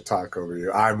trying to talk over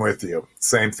you. I'm with you.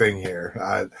 Same thing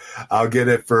here. I'll get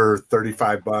it for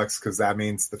 $35 because that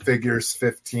means the figure's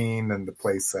 $15 and the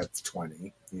playset's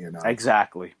 $20.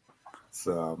 Exactly.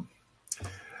 So,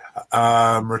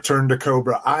 Return to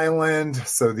Cobra Island.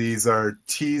 So these are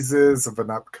teases of an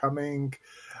upcoming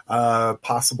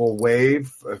possible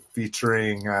wave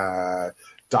featuring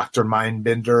Dr.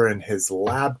 Mindbender in his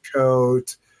lab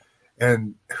coat.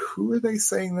 And who are they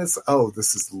saying this? Oh,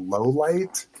 this is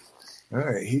Lowlight.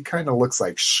 He kind of looks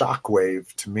like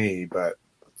Shockwave to me, but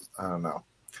I don't know.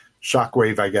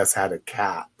 Shockwave, I guess, had a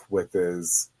cap with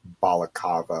his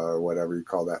balaclava or whatever you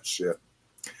call that shit.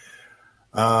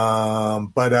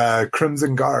 But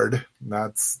Crimson Guard,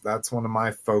 that's one of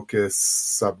my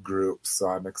focus subgroups, so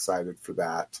I'm excited for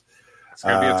that. It's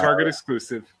gonna be a Target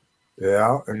exclusive.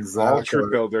 Yeah, exactly. All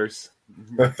troop builders.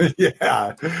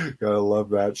 Yeah, gotta love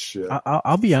that shit.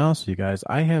 I'll be honest with you guys.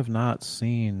 I have not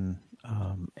seen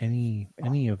any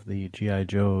of the G.I.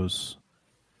 Joes,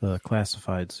 the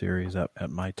classified series at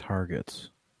my Targets.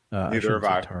 Neither have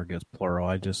I. Targets plural.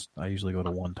 I usually go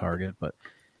to one Target, but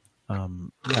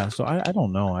yeah. So I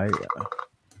don't know.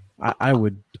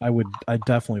 I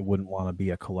definitely wouldn't want to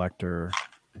be a collector.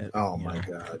 Oh my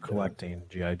god, collecting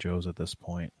G.I. Joes at this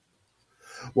point.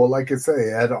 Well, like I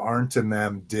say, Ed Arndt and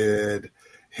them did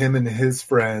him and his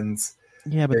friends.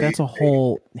 Yeah, but that's a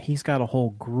whole. He's got a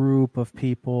whole group of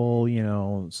people.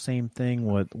 Same thing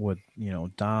with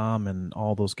Dom and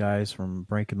all those guys from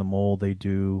Breaking the Mold. They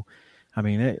do. I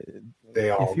mean, they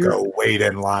all go wait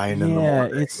in line. Yeah, in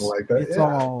the it's like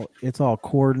that. It's all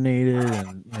coordinated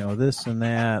and this and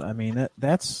that. I mean,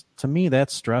 that's to me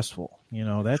that's stressful. I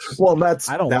don't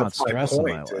want stress in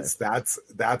my life.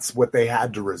 That's what they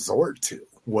had to resort to,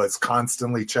 was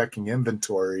constantly checking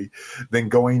inventory, then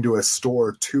going to a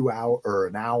store 2 hours or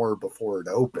an hour before it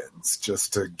opens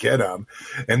just to get them.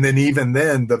 And then even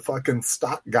then, the fucking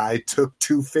stock guy took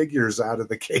 2 figures out of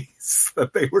the case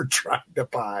that they were trying to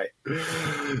buy.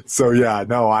 So yeah,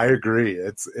 no, I agree.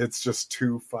 It's just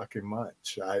too fucking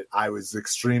much. I was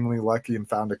extremely lucky and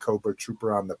found a Cobra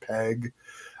Trooper on the peg.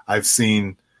 I've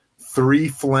seen 3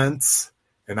 Flints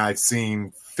and I've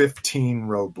seen 15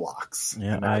 Roadblocks.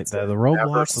 Yeah, the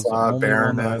Roadblocks was the only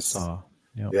one that I saw.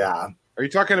 Yep. Yeah. Are you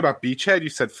talking about Beachhead? You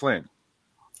said Flint.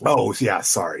 Oh, yeah,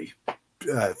 sorry.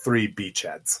 3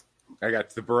 Beachheads. I got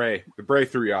the beret. The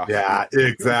beret threw you off. Yeah,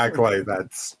 exactly.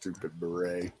 That stupid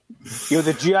beret.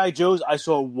 The G.I. Joes, I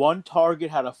saw one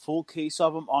Target had a full case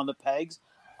of them on the pegs.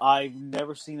 I've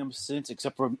never seen them since,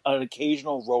 except for an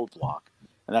occasional Roadblock.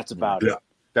 And that's about it.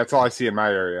 That's all I see in my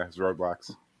area is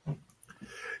Roadblocks.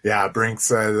 Yeah, Brink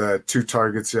said 2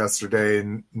 Targets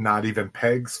yesterday, not even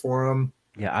pegs for them.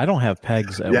 Yeah, I don't have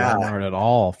pegs at Walmart at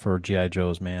all for G.I.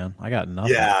 Joes, man. I got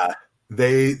nothing. Yeah,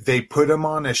 they put them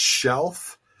on a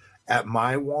shelf at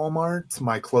my Walmart,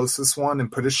 my closest one, and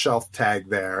put a shelf tag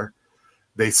there.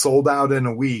 They sold out in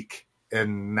a week,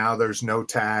 and now there's no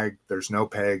tag, there's no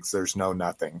pegs, there's no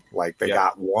nothing. Like they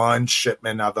got one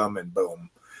shipment of them, and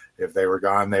boom. If they were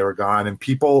gone, they were gone. And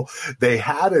people, they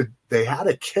had a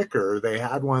kicker. They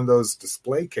had one of those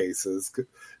display cases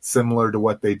similar to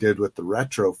what they did with the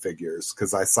retro figures,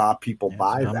 because I saw people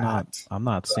buy that. I'm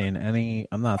not seeing any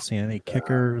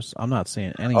kickers. I'm not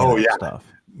seeing any of that stuff.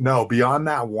 No, beyond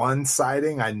that one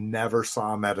sighting, I never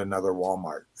saw them at another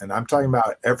Walmart. And I'm talking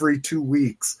about every 2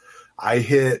 weeks, I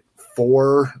hit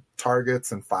 4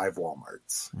 Targets and 5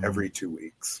 Walmarts every 2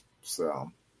 weeks.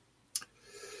 So.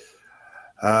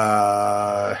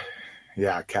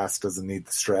 Cass doesn't need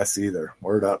the stress either.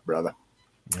 Word up, brother.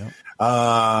 Yep.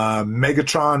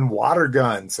 Megatron water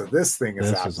gun. So this thing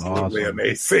is absolutely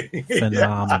amazing.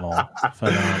 Phenomenal.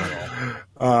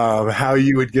 Phenomenal. How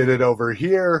you would get it over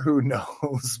here, who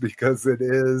knows? Because it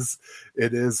is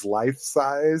life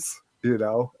size,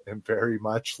 and very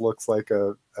much looks like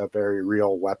a very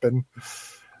real weapon.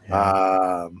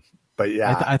 Yeah. But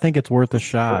yeah, I think it's worth a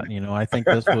shot. I think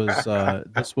this was at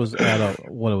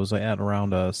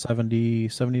around a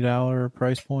 $70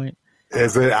 price point.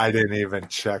 Is it? I didn't even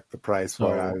check the price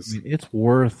for it.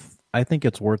 I think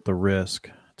it's worth the risk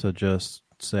to just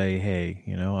say, hey,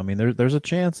 there's a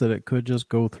chance that it could just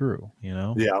go through.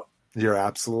 Yeah, you're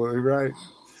absolutely right.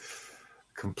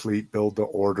 Complete build to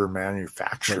order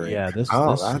manufacturing. But yeah,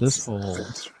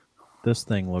 this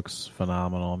thing looks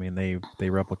phenomenal. I mean, they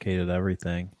replicated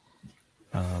everything.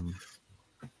 And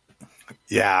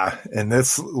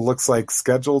this looks like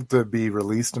scheduled to be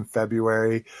released in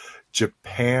February.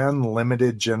 Japan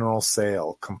limited general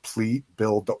sale, complete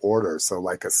build to order. So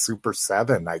like a Super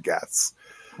 7, I guess,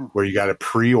 where you got to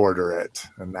pre-order it,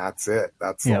 and that's it.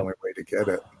 That's the only way to get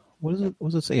it. What is it?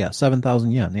 What does it say? Yeah,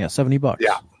 7,000 yen. Yeah, $70.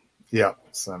 Yeah,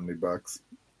 $70.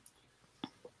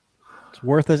 It's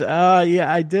worth it.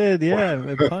 Yeah, I did.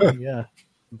 Yeah, funny. Yeah.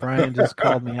 Brian just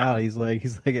called me out. He's like,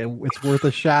 it's worth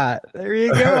a shot. There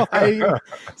you go.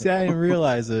 See, I didn't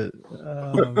realize it.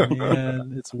 Oh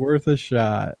man, it's worth a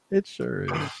shot. It sure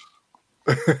is.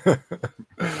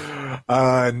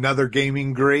 Another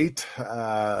gaming great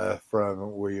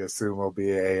from we assume will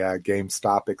be a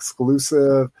GameStop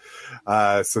exclusive.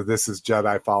 So this is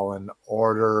Jedi Fallen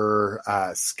Order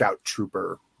Scout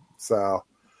Trooper. So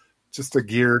just a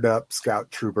geared up Scout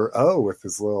Trooper. Oh, with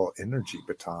his little energy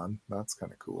baton. That's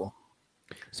kind of cool.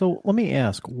 So let me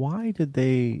ask, why did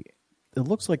they? It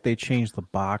looks like they changed the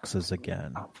boxes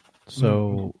again.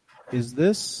 So. Is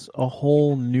this a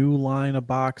whole new line of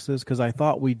boxes? Because I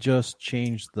thought we just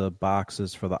changed the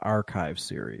boxes for the Archive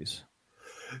series.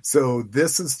 So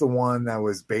this is the one that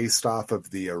was based off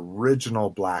of the original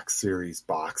Black Series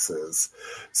boxes.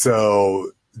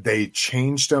 So they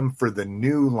changed them for the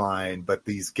new line, but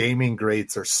these gaming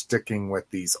greats are sticking with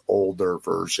these older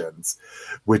versions,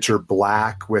 which are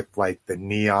black with like the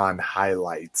neon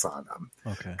highlights on them.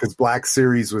 Okay. Because Black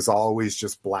Series was always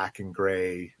just black and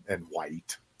gray and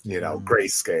white.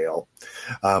 Grayscale.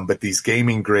 But these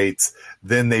gaming greats,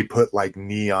 then they put like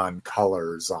neon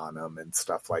colors on them and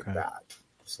stuff like that.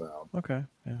 So okay,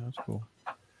 yeah, that's cool.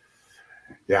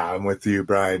 Yeah, I'm with you,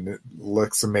 Brian. It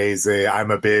looks amazing. I'm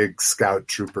a big Scout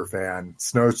Trooper fan.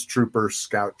 Snow Trooper,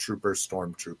 Scout Trooper,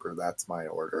 Storm Trooper. That's my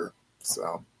order.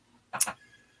 So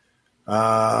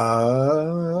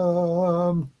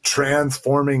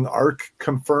transforming arc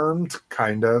confirmed,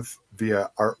 kind of via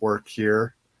artwork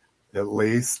here. At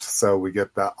least, so we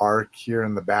get the arc here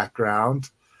in the background.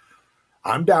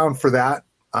 I'm down for that.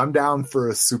 I'm down for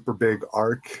a super big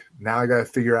arc. Now I got to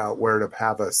figure out where to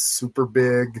have a super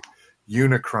big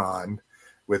Unicron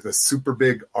with a super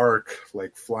big arc,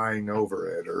 like flying over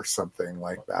it or something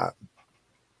like that.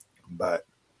 But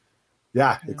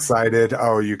yeah, excited.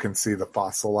 Oh, you can see the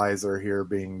fossilizer here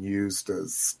being used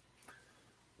as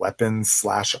weapons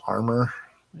 / armor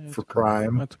for cool.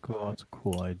 Prime. That's cool. That's a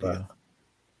cool idea. But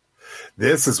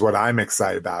this is what I'm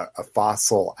excited about, a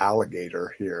fossil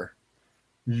alligator here.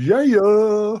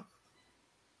 Yeah.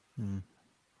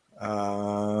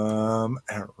 All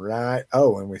right.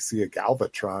 Oh, and we see a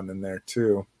Galvatron in there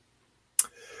too.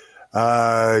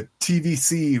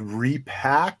 TVC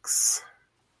repacks.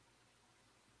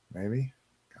 Maybe.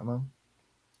 Come on.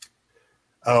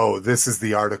 Oh, this is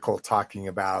the article talking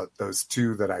about those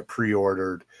two that I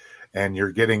pre-ordered, and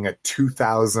you're getting a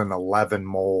 2011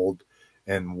 mold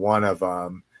in one of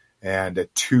them and a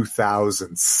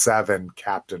 2007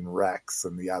 Captain Rex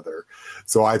in the other.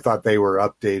 So I thought they were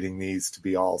updating these to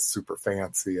be all super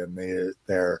fancy, and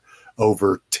they're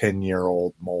over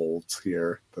 10-year-old molds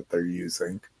here that they're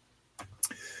using.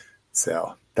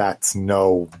 So that's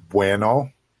no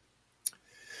bueno.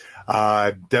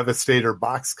 Devastator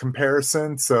box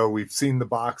comparison. So we've seen the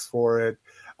box for it.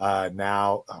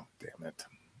 Now, oh, damn it.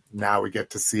 Now we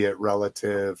get to see it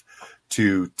relative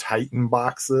to Titan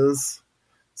boxes.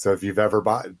 So if you've ever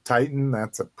bought Titan,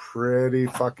 that's a pretty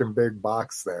fucking big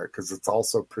box there, because it's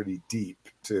also pretty deep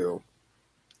too.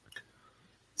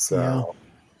 So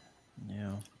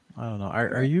yeah. I don't know.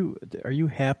 Are you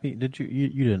happy? Did you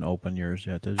didn't open yours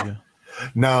yet, did you?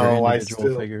 No, I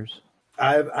still figures.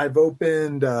 I've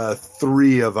opened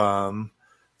 3 of them.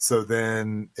 So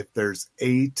then if there's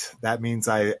 8, that means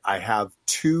I have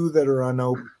 2 that are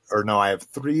unopened. Or no, I have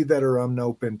 3 that are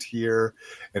unopened here,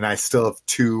 and I still have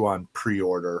 2 on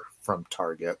pre-order from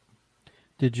Target.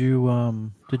 Did you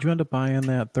end up buying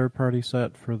that third-party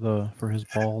set for his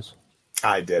balls?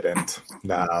 I didn't.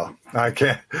 No, I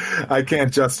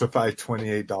can't justify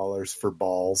 $28 for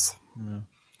balls. Yeah.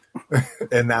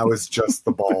 And that was just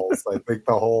the balls. I think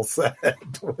the whole set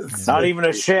was not even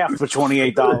a shaft for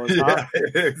 $28. Yeah,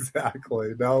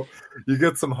 exactly. No, you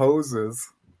get some hoses,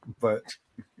 but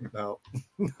no.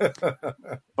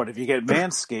 But if you get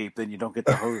Manscaped, then you don't get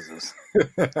the hoses.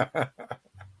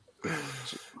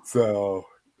 So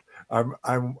I'm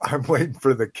waiting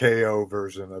for the KO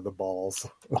version of the balls.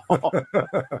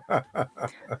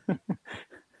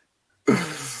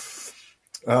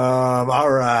 All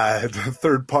right.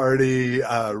 Third party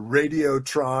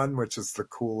Radiotron, which is the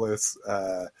coolest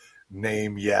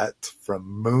name yet, from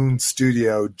Moon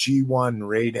Studio, G1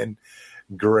 Raiden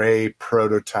Gray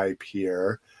prototype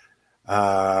here.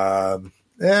 Yeah.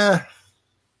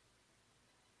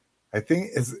 I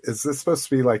think is this supposed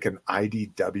to be like an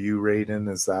IDW Raiden?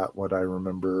 Is that what I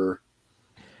remember?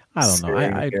 I don't know.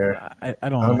 I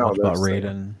don't know much about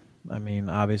Raiden. I mean,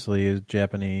 obviously, he's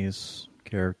Japanese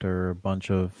character, a bunch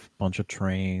of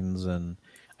trains, and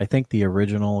I think the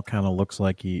original kind of looks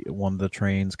like one of the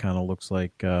trains kind of looks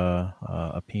like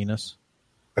a penis.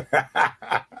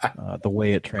 The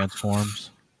way it transforms.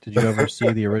 Did you ever see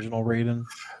the original Raiden?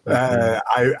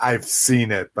 I've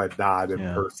seen it, but not in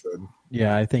person.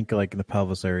 Yeah, I think like in the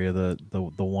pelvis area, the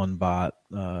one bot,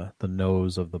 the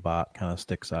nose of the bot kind of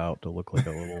sticks out to look like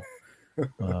a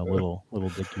little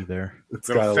dicky there. It's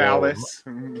little got phallus.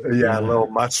 a little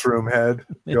mushroom head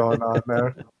going on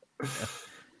there.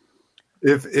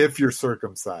 If you're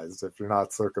circumcised, if you're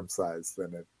not circumcised,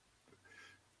 then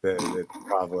it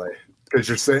probably, because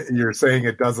you're saying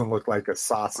it doesn't look like a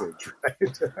sausage,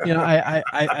 right? You know,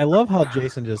 I love how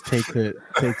Jason just takes it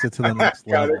to the next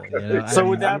level. You know?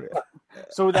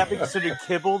 So would that be considered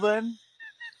kibble then?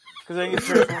 Because I think it's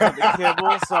sure the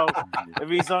kibble. So if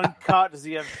he's uncut, does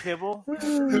he have kibble?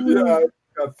 Yeah,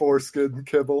 got foreskin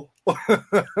kibble.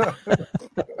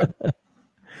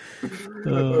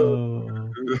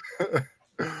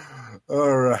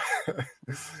 All right.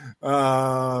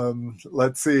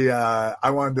 Let's see. I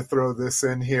wanted to throw this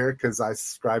in here because I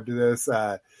subscribe to this.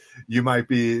 Have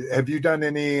you done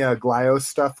any Glio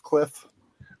stuff, Cliff?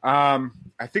 I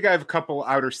think I have a couple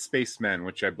Outer Spacemen,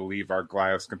 which I believe are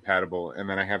Glios compatible, and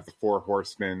then I have the Four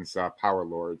Horsemen's Power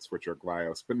Lords, which are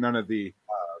Glios, but none of the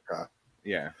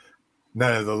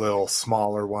none of the little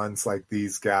smaller ones like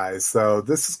these guys. So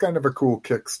this is kind of a cool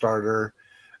Kickstarter,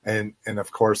 and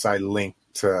of course I linked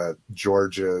to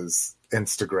George's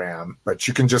Instagram, but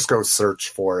you can just go search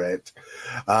for it.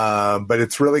 But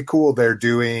it's really cool. They're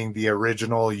doing the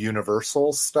original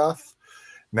Universal stuff.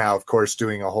 Now, of course,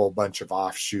 doing a whole bunch of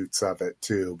offshoots of it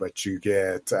too, but you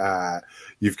get,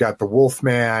 you've got the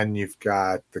Wolfman, you've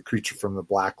got the Creature from the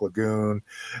Black Lagoon.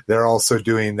 They're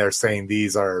saying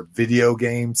these are video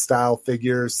game style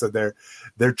figures. So they're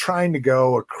trying to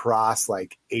go across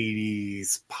like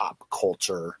 80s pop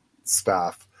culture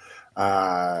stuff.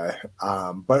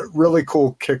 But really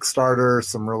cool Kickstarter,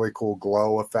 some really cool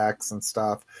glow effects and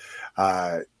stuff.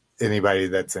 Anybody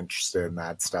that's interested in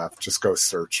that stuff, just go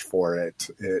search for it.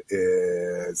 It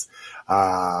is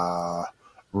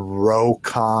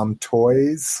Rocom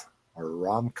Toys or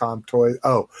Romcom Toys.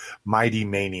 Oh, Mighty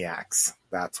Maniacs.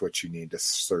 That's what you need to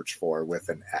search for with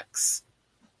an X.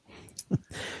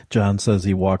 John says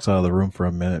he walks out of the room for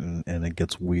a minute and it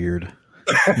gets weird.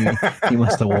 He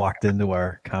must have walked into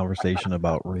our conversation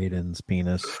about Raiden's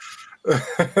penis.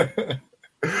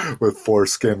 With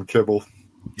foreskin kibble.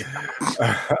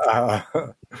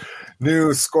 New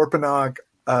Scorponok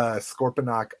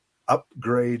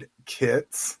upgrade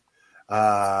kits.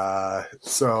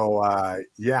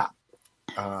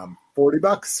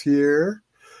 $40 here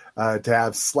to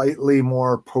have slightly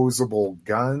more posable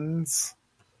guns.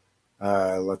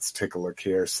 Let's take a look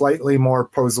here. Slightly more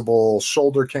posable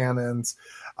shoulder cannons,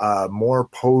 more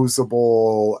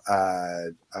posable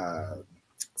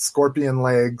scorpion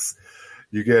legs.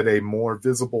 You get a more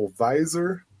visible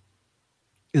visor.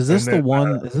 Is this the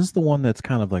one? Is this the one that's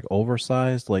kind of like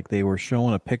oversized? Like they were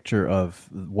showing a picture of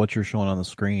what you're showing on the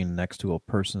screen next to a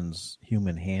person's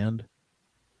human hand.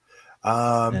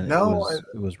 No,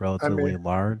 it was relatively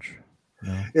large.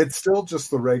 No? It's still just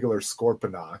the regular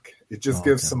Scorponok. It just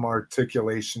gives some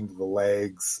articulation to the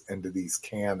legs and to these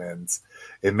cannons.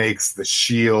 It makes the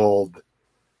shield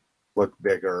look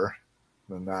bigger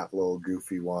than that little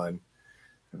goofy one.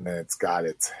 And then it's got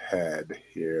its head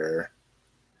here.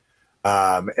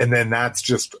 And then that's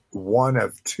just one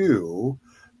of two.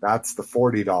 That's the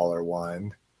 $40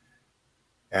 one.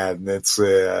 And this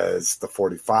is the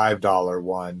 $45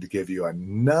 one to give you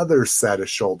another set of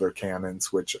shoulder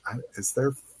cannons, which is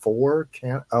there four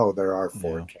there are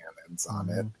four cannons on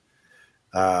it.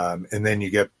 And then you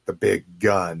get the big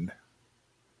gun,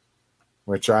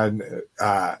 which and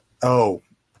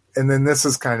then this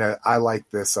is I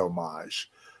like this homage.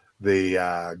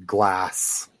 The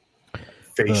glass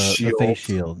face shield. The face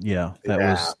shield,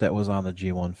 that was on the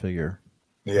G1 figure.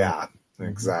 Yeah,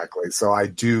 exactly. So I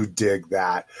do dig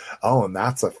that. Oh, and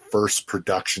that's a first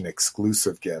production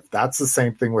exclusive gift. That's the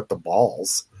same thing with the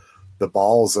balls. The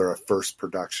balls are a first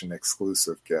production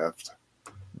exclusive gift.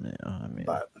 Yeah, I mean,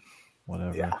 but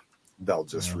whatever. Yeah, they'll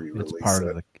just re-release it's part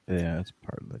of the it's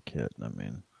part of the kit. I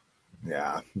mean,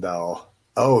 yeah, they'll.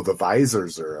 Oh, the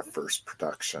visors are a first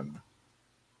production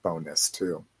bonus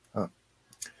too. Huh.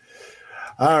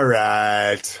 All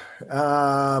right.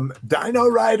 Dino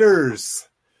Riders.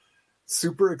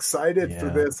 Super excited for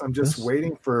this. I'm just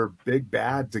waiting for Big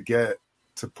Bad to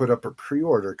put up a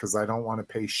pre-order because I don't want to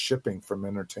pay shipping from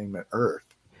Entertainment Earth.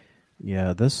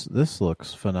 Yeah, this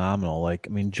looks phenomenal. Like,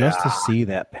 I mean, just to see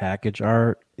that package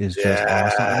art is just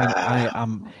awesome. I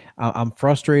mean, I'm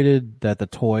frustrated that the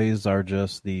toys are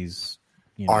just these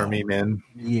army men.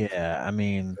 Yeah, I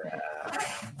mean,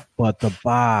 but the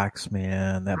box,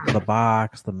 man, the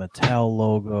box, the Mattel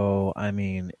logo. I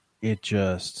mean, it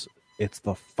it's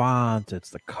the font, it's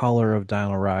the color of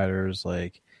Dino Riders,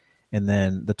 like, and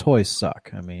then the toys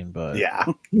suck. I mean, but yeah.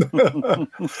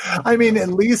 I mean, at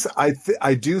least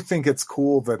I do think it's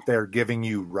cool that they're giving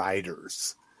you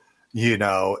riders, you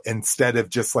know, instead of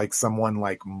just like someone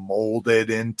like molded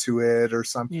into it or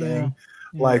something. Yeah.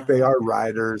 Like they are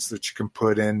riders that you can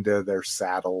put into their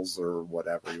saddles or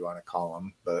whatever you want to call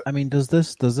them. But I mean, does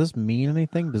this mean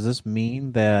anything? Does this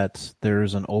mean that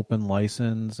there's an open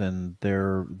license and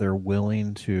they're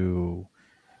willing to,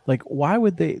 like, why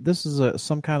would they? This is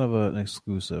some kind of an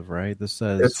exclusive, right? This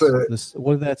says this.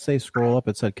 What did that say? Scroll up.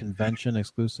 It said convention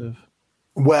exclusive.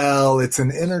 Well, it's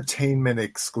an entertainment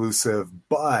exclusive,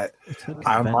 but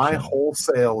on my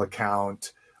wholesale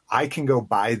account, I can go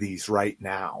buy these right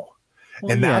now.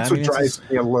 Well, and that's what drives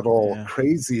me a little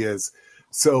crazy is,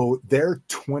 so they're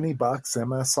 $20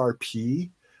 MSRP.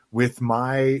 With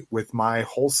my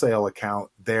wholesale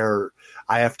account,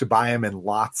 I have to buy them in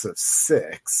lots of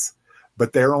 6,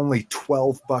 but they're only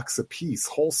 $12 a piece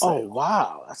wholesale. Oh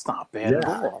wow, that's not bad at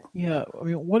all. Yeah, I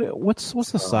mean, what's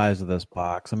the size of this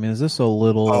box? I mean, is this a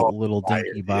little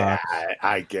dinky box? Yeah,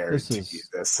 I guarantee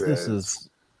this is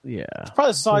it's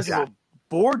probably the size of a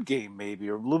board game, maybe,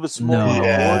 or a little bit smaller. No, board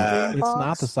game it's box?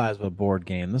 not the size of a board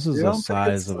game. This is the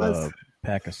size of a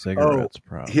pack of cigarettes,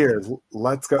 probably. Here,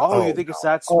 let's go. Oh, you think it's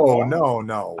that small? Oh,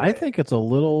 no. I think it's a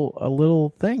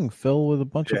little thing filled with a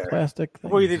bunch of plastic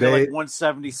things. What do you think? They're like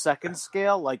 1/72nd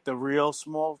scale, like the real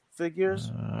small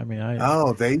figures? I mean,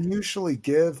 they usually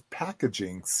give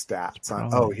packaging stats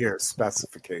on. Here,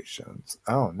 specifications.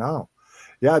 Oh no,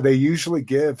 yeah, they usually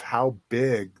give how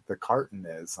big the carton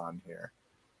is on here.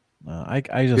 I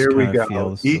just here we go.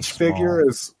 Feel Each figure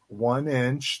is 1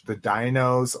 inch. The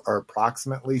dinos are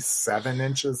approximately 7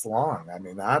 inches long. I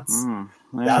mean, that's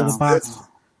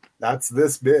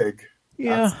this big.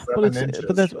 Yeah, but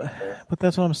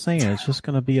that's what I'm saying. It's just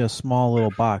going to be a small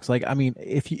little box. Like, I mean,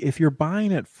 if you're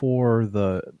buying it for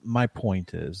my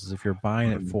point is if you're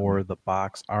buying it for the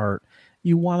box art,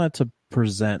 you want it to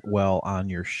present well on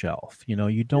your shelf. You know,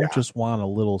 you don't just want a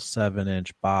little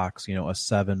 7-inch box. You know, a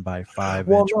 7 by 5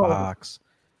 inch box.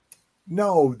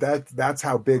 No, that's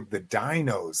how big the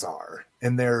dinos are,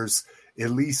 and there's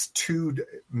at least 2.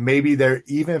 Maybe they're,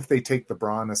 even if they take the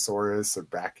Brontosaurus or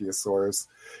Brachiosaurus,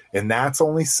 and that's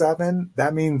only 7.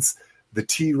 That means the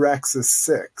T-Rex is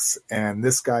 6, and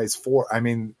this guy's 4. I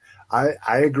mean, I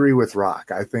agree with Rock.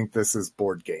 I think this is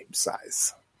board game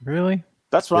size. Really?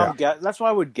 That's what that's what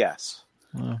I would guess.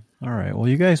 All right. Well,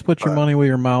 you guys put your money where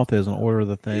your mouth is and order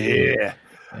the thing. Yeah.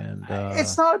 And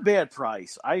it's not a bad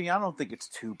price. I don't think it's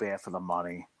too bad for the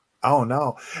money. Oh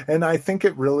no. And I think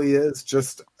it really is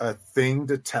just a thing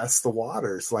to test the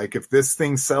waters. Like if this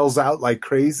thing sells out like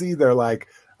crazy, they're like,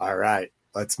 all right,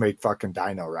 let's make fucking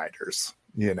Dino Riders.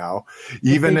 You know,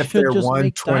 even if they're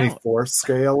 1/24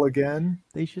 scale again,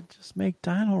 they should just make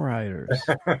Dino Riders.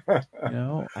 You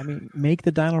know, I mean, make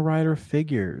the Dino Rider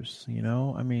figures. You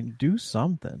know, I mean, do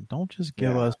something. Don't just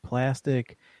give us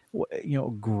plastic. You know,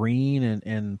 green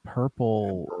and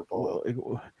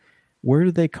purple. Where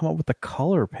did they come up with the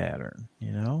color pattern?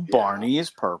 You know, Barney is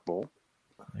purple.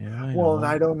 Yeah. Well, and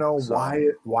I don't know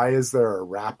why is there a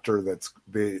raptor that's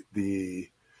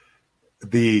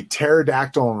the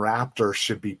pterodactyl and raptor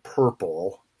should be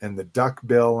purple, and the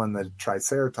duckbill and the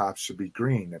triceratops should be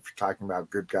green if you're talking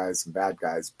about good guys and bad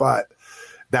guys. But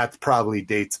that probably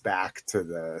dates back to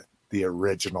the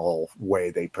original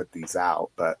way they put these out.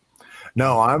 But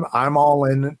no, I'm all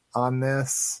in on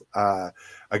this.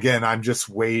 Again, I'm just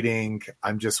waiting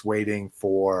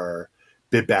for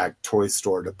Big Bag Toy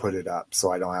Store to put it up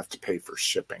so I don't have to pay for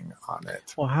shipping on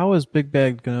it. Well, how is Big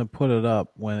Bag going to put it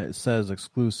up when it says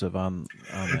exclusive on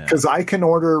that? Because I can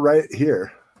order right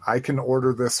here. I can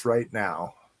order this right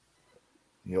now.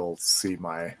 You'll see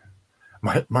my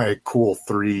cool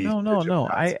 3. No.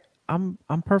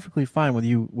 I'm perfectly fine with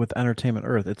you with Entertainment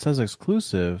Earth. It says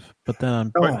exclusive, but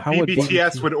then how would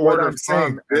BBTS would order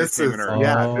from this is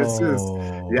Entertainment Earth?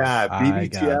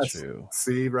 BBTS.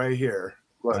 See right here.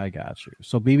 Look, I got you.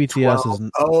 So BBTS 12.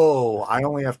 is. Oh, I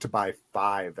only have to buy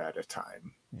 5 at a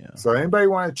time. Yeah. So anybody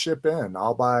want to chip in?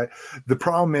 I'll buy. The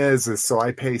problem is so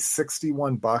I pay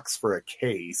 $61 for a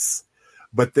case,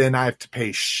 but then I have to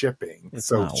pay shipping.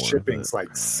 So shipping's like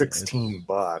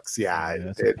 $16. Yeah,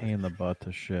 it's a pain in the butt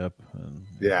to ship.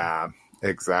 Yeah,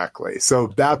 exactly. So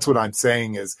that's what I'm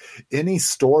saying is any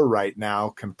store right now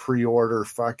can pre-order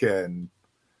fucking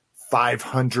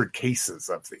 500 cases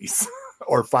of these.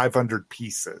 Or 500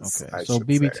 pieces. Okay, so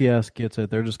BBTS gets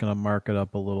it. They're just going to mark it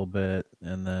up a little bit,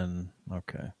 and then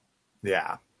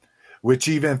yeah. Which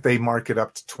even if they mark it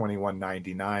up to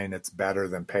 $21.99, it's better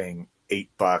than paying $8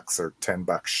 or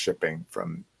 $10 shipping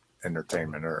from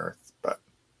Entertainment Earth. But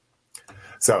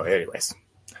so, anyways,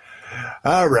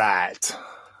 all right.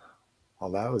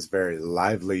 Well, that was very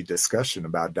lively discussion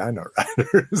about Dino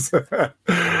Riders.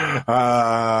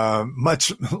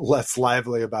 Much less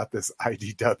lively about this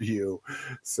IDW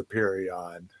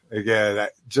Superion. Again,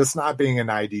 just not being an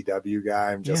IDW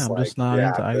guy, I'm just just not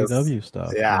into IDW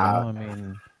stuff. Yeah, I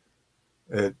mean,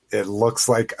 it looks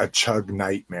like a Chug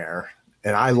nightmare,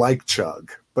 and I like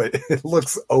Chug, but it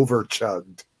looks over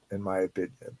chugged in my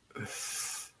opinion.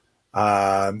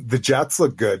 The jets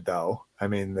look good though. I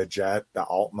mean, the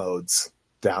alt modes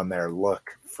down there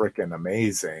look freaking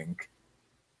amazing.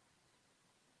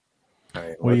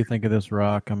 What do you think of this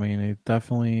rock? I mean, it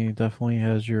definitely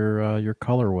has your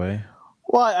colorway.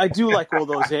 Well, I do like all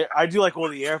those. I do like all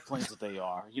the airplanes that they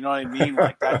are. You know what I mean?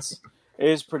 Like it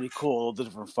is pretty cool. All the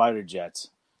different fighter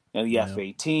jets. You know, the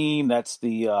F-18. That's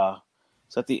the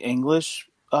is that the English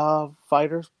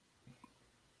fighter?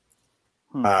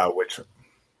 Which one?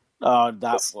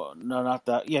 That one. No, not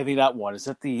that. Yeah, I think that one. Is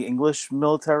that the English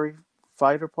military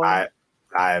fighter plane?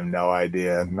 I have no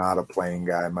idea. Not a plane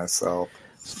guy myself.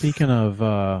 Speaking of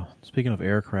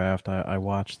aircraft, I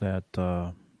watched that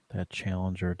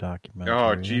Challenger documentary.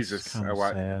 Oh Jesus! Kind of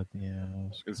sad. Yeah,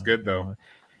 it was good though.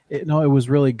 It was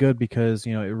really good because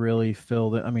it really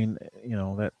filled it. I mean,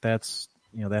 that's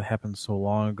that happened so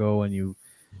long ago, and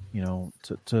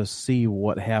to see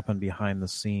what happened behind the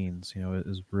scenes,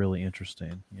 is really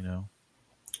interesting.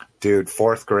 Dude,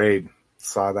 4th grade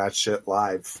saw that shit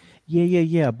live.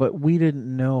 Yeah. But we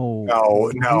didn't know.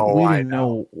 No, we didn't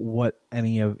know what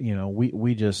any of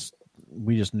we just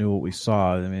knew what we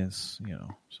saw. I mean,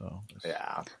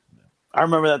 yeah. I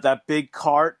remember that big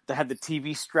cart that had the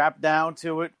TV strapped down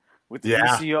to it with the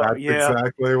VCR. That's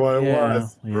exactly what it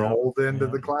was. Yeah. Rolled into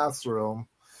the classroom.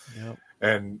 Yep.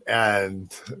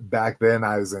 And back then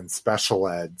I was in special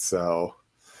ed, so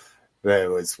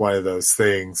it was one of those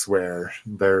things where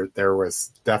there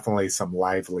was definitely some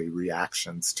lively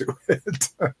reactions to it.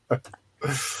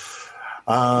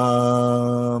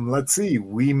 Let's see.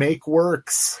 We Make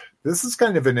Works. This is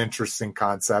kind of an interesting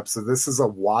concept. So this is a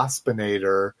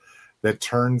Waspinator that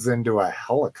turns into a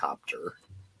helicopter,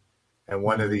 and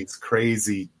one of these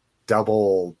crazy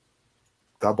double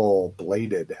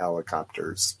bladed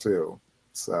helicopters too.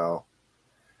 So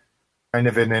kind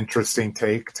of an interesting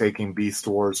take, taking Beast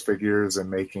Wars figures and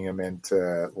making them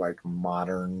into like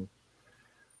modern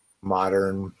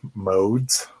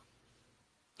modes.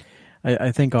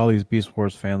 I think all these Beast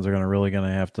Wars fans are really going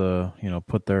to have to,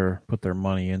 put their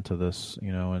money into this,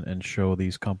 and show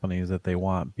these companies that they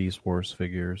want Beast Wars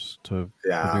figures to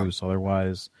produce.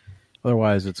 Otherwise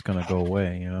it's going to go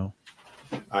away.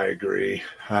 I agree.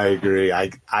 I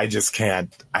just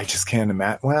can't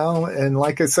imagine. Well, and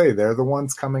like I say, they're the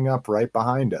ones coming up right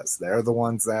behind us. They're the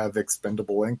ones that have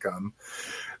expendable income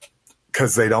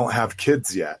because they don't have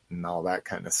kids yet and all that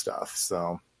kind of stuff.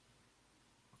 So,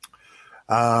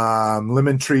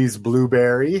 Lemon Tree's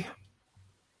Blueberry,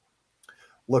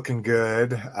 looking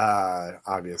good.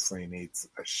 Obviously needs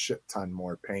a shit ton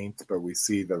more paint, but we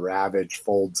see the Ravage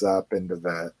folds up into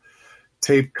the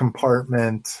tape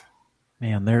compartment.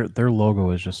 Man, their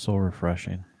logo is just so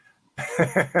refreshing.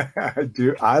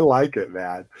 I like it,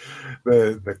 man.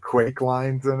 The Quake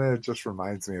lines in it just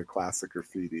reminds me of classic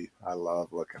graffiti. I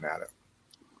love looking at it.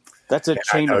 That's a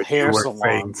chain of hair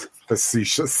salons.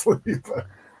 Facetiously, but...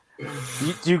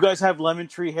 Do you guys have Lemon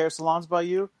Tree hair salons by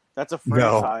you? That's a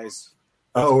franchise.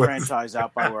 No. That's a franchise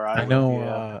out by where I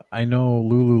live. I know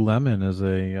Lululemon is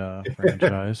a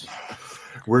franchise.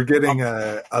 We're getting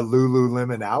a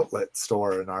Lululemon outlet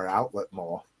store in our outlet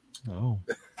mall. Oh.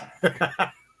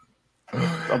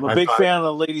 I'm a big fan of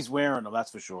the ladies wearing them,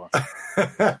 that's for sure.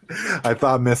 I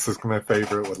thought Mrs. My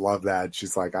favorite would love that.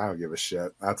 She's like, I don't give a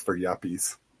shit. That's for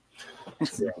yuppies.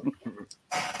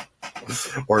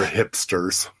 Or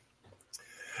hipsters.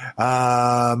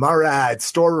 All right,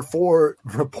 store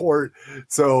report.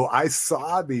 So I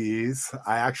saw these.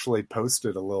 I actually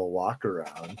posted a little walk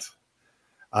around.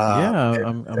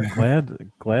 I'm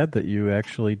glad that you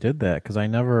actually did that because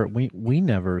we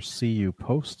never see you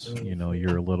post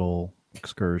your little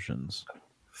excursions.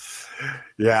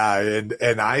 Yeah,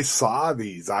 and I saw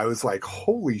these. I was like,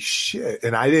 holy shit.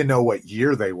 And I didn't know what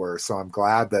year they were, so I'm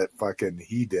glad that fucking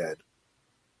he did.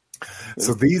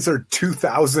 So these are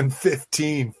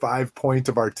 2015 5-point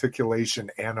of articulation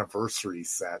anniversary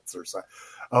sets or so.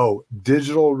 Oh,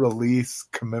 digital release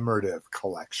commemorative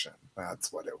collection.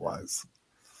 That's what it was.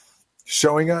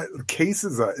 Showing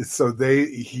cases. So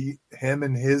him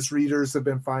and his readers have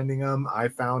been finding them. I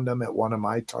found them at one of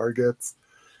my Targets.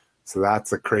 So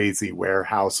that's a crazy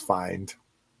warehouse find.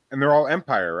 And they're all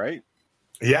Empire, right?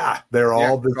 Yeah, they're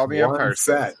all this all the one Empire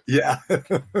set. sets. Yeah.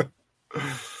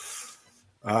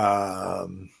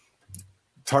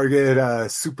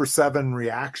 Target Super 7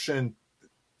 Reaction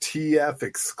TF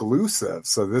exclusive.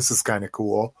 So this is kind of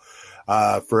cool.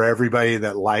 For everybody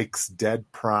that likes Dead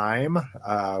Prime,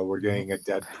 we're getting a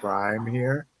Dead Prime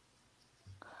here.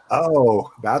 Oh,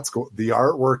 that's cool. The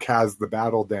artwork has the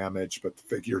battle damage, but the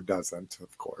figure doesn't,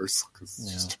 of course, because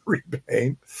it's just a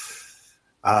repaint.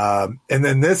 And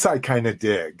then this I kind of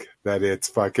dig, that it's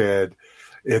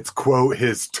quote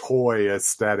his toy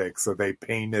aesthetic. So they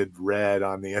painted red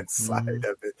on the inside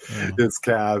of it, his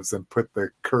calves, and put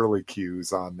the curly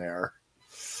cues on there.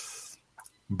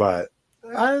 But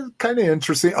kind of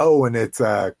interesting. Oh, and it's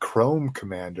a Chrome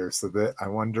Commander, so that I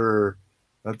wonder.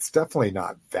 That's definitely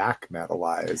not vac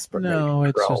metallized, but no,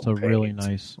 it's just a paint.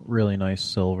 really nice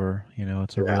silver. You know,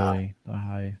 it's a really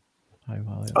high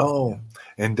value. Oh,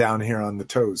 and down here on the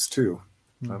toes too.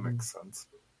 That makes sense.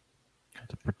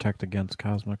 To protect against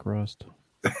cosmic rust.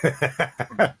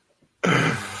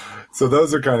 So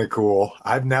those are kind of cool.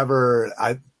 I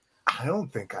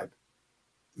don't think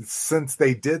since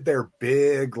they did their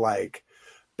big, like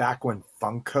back when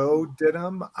Funko did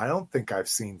them, I don't think I've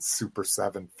seen Super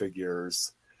 7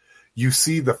 figures. You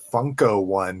see the Funko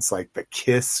ones, like the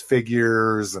Kiss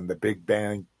figures and the Big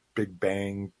Bang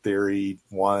Theory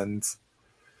ones,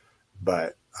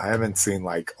 but I haven't seen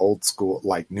like old school,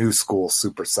 like new school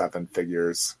Super 7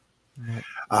 figures.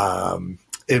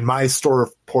 In my store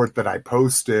report that I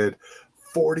posted,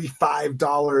 $45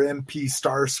 MP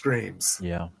Starscreams.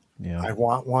 Yeah. I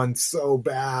want one so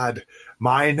bad.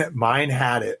 Mine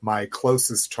had it, my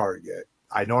closest target.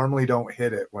 I normally don't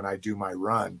hit it when I do my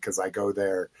run because I go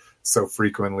there so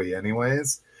frequently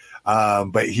anyways.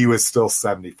 But he was still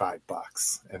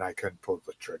 $75 and I couldn't pull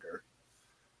the trigger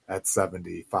at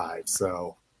 75.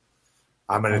 So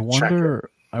I'm going to check it.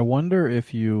 I wonder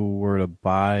if you were to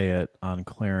buy it on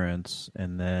clearance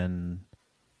and then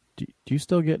do you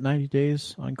still get 90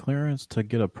 days on clearance to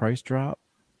get a price drop?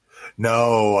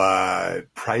 No,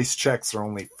 price checks are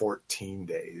only 14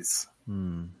 days.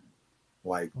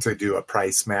 Like to do a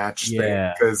price match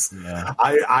thing. Because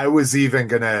I was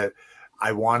even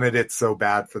I wanted it so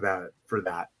bad for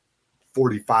that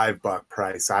 $45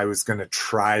 price. I was gonna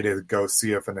try to go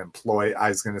see if I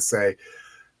was gonna say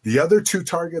the other two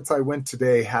targets I went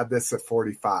today had this at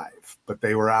 45, but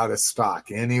they were out of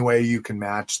stock. Any way you can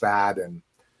match that, and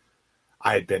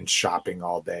I had been shopping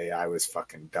all day. I was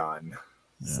fucking done.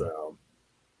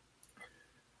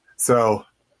 So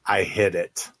I hit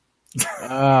it.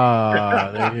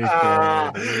 There you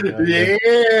go.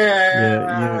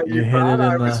 Yeah. You hit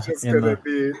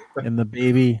it in the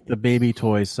baby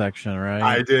toy section, right?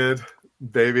 I did.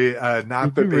 Baby,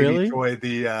 not the baby toy,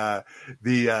 the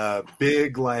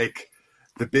big, like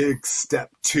the big step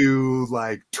 2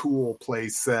 like tool play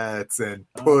sets and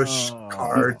push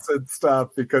carts and stuff,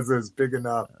 because it was big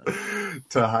enough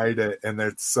to hide it, and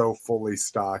it's so fully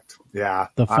stocked. Yeah.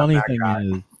 The funny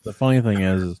thing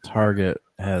is Target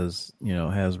has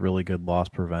really good loss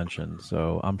prevention.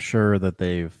 So I'm sure that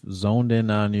they've zoned in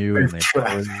on you and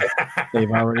they've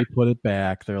already put it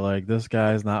back. They're like, this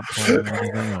guy's not pulling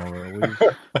anything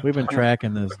over. We've been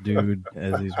tracking this dude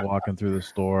as he's walking through the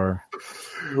store.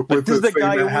 With this the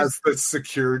guy that has the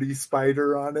security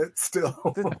spider on it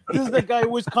still. This is the guy who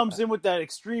always comes in with that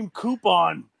extreme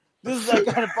coupon. This is that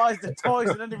guy that buys the toys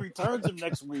and then he returns them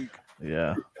next week.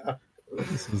 Yeah.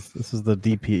 This is the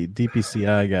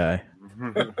DPCI guy.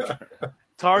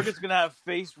 Target's gonna have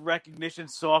face recognition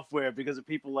software because of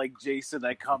people like Jason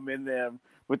that come in there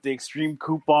with the extreme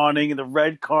couponing and the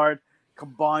red card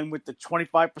combined with the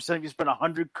 25% if you spend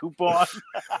 100 coupon.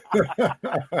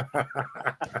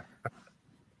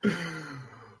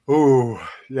 Ooh,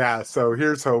 yeah. So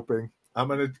here's hoping. I'm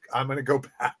gonna go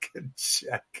back and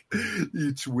check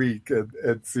each week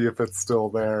and see if it's still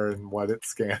there and what it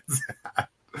scans at.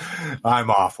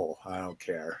 I'm awful. I don't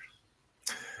care.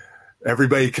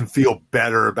 Everybody can feel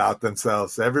better about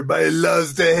themselves. Everybody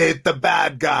loves to hate the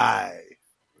bad guy.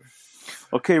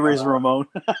 Okay, Razor Ramon.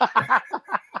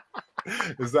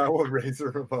 Is that what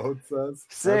Razor Ramon says?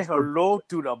 Say hello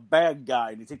to the bad guy.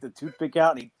 And he take the toothpick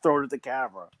out and he throw it at the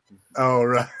camera. Oh,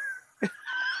 right.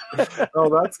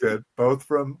 Oh, that's good. Both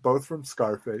from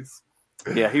Scarface.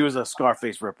 Yeah, he was a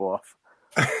Scarface ripoff.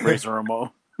 Razor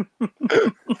Ramon.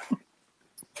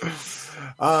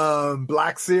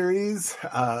 Black Series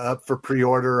up for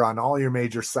pre-order on all your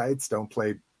major sites. Don't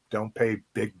pay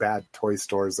Big Bad Toy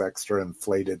Stores extra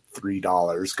inflated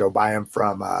 $3. Go buy them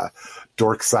from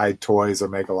Dorkside Toys or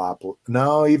Megalopolis.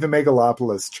 No, even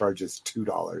Megalopolis charges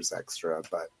 $2 extra.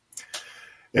 But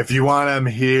If you want them,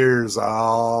 here's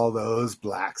all those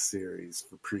Black Series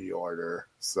for pre-order.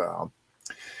 So,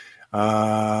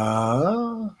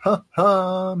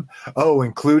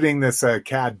 including this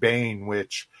Cad Bane,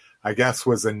 which I guess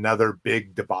was another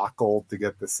big debacle to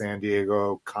get the San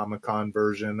Diego Comic-Con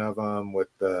version of him with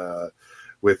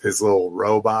his little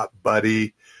robot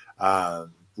buddy.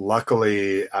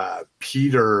 Luckily,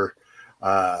 Peter,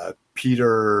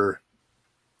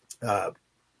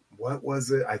 what was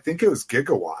it? I think it was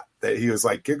Gigawatt that he was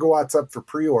like, Gigawatt's up for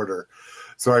pre-order.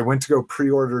 So I went to go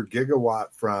pre-order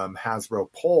Gigawatt from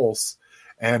Hasbro Pulse,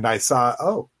 and I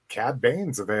saw, Cad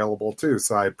Bane's available too.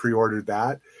 So I pre-ordered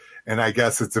that, and I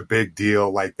guess it's a big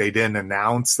deal. Like, they didn't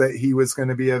announce that he was going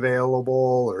to be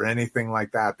available or anything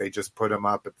like that. They just put him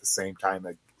up at the same time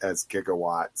as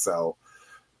Gigawatt. So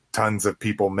tons of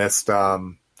people missed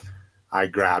him. I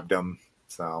grabbed him.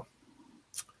 So.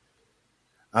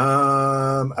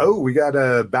 We got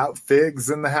About Figs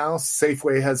in the house.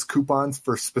 Safeway has coupons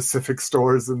for specific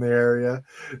stores in the area,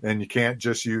 and you can't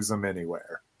just use them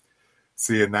anywhere.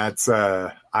 See, and that's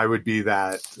I would be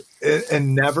that,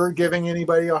 and never giving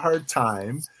anybody a hard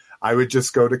time. I would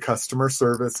just go to customer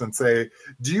service and say,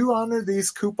 do you honor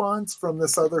these coupons from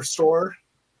this other store?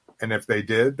 And if they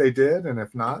did, they did, and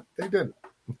if not, they didn't.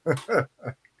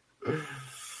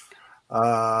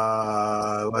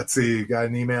 Let's see. Got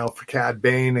an email for Cad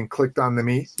Bane and clicked on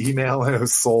the email and it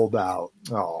was sold out.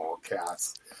 Oh,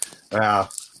 Cass.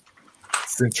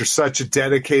 Since you're such a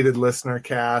dedicated listener,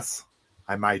 Cass,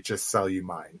 I might just sell you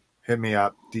mine. Hit me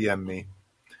up, DM me.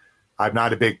 I'm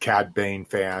not a big Cad Bane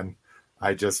fan.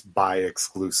 I just buy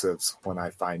exclusives when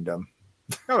I find them.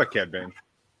 I like Cad Bane.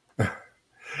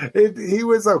 He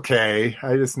was okay.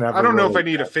 I just never. I don't know if I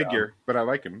need a figure, but I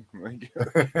like him.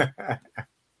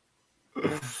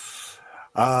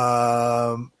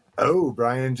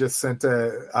 Brian just sent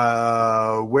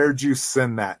where'd you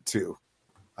send that to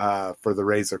for the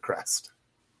Razor Crest?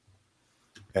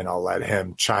 And I'll let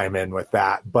him chime in with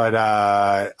that. But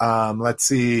let's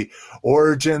see.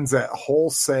 Origins at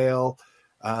wholesale.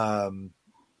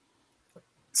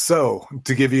 So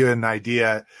to give you an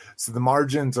idea, so the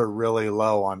margins are really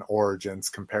low on Origins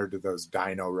compared to those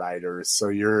Dino Riders.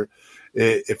 So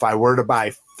if I were to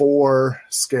buy 4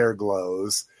 Scare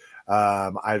Glows,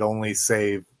 I'd only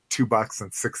save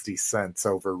 $2.60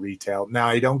 over retail. Now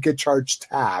I don't get charged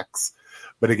tax,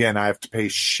 but again, I have to pay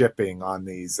shipping on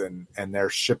these, and their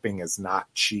shipping is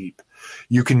not cheap.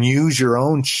 You can use your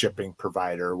own shipping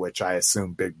provider, which I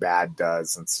assume Big Bad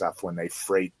does and stuff when they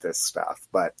freight this stuff.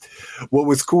 But what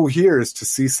was cool here is to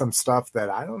see some stuff that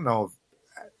I don't know,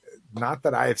 not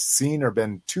that I have seen or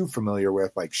been too familiar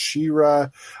with, like She-Ra.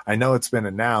 I know it's been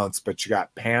announced, but you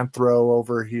got Panthro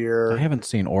over here. I haven't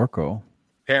seen Orko.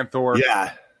 Panther.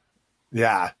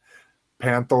 Yeah.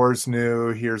 Panther's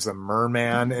new. Here's a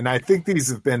Merman. And I think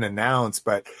these have been announced,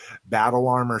 but Battle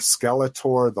Armor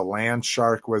Skeletor, the Land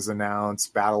Shark was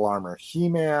announced. Battle Armor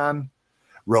He-Man,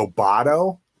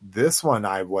 Roboto. This one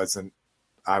I wasn't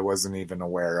even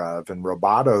aware of. And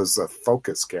Roboto's a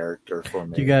focus character for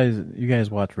me. You guys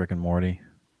watch Rick and Morty?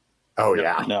 Oh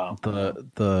yeah. No.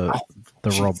 The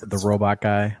robot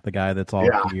guy, the guy that's all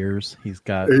ears. He's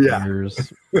got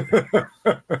ears.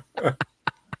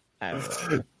 I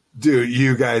don't know. Dude,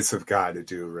 you guys have got to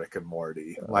do Rick and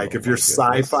Morty. Like, if you're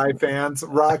sci-fi fans,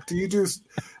 Rock, do you?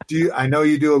 I know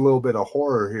you do a little bit of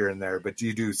horror here and there, but do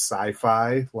you do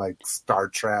sci-fi like Star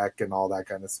Trek and all that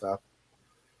kind of stuff?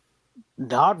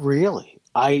 Not really.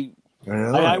 I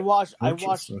watched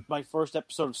my first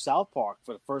episode of South Park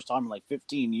for the first time in like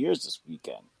 15 years this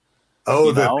weekend.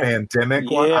 Oh, the pandemic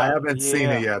one? I haven't seen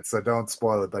it yet, so don't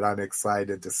spoil it, but I'm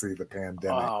excited to see the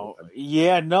pandemic one.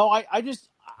 Yeah, no, I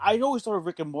always thought of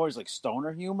Rick and Morty as like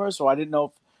stoner humor, so I didn't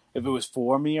know if it was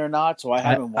for me or not. So I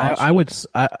haven't watched. I'm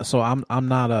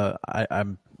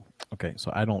okay.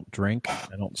 So I don't drink,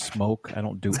 I don't smoke, I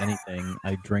don't do anything.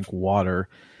 I drink water.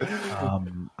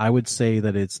 I would say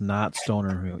that it's not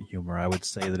stoner humor. I would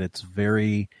say that it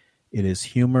is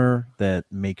humor that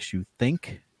makes you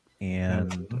think,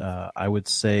 and I would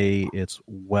say it's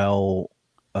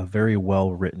a very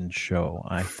well written show.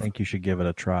 I think you should give it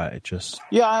a try.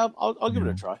 I'll give it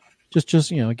a try. Just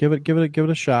give it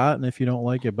a shot, and if you don't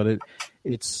like it, but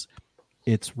it's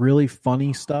really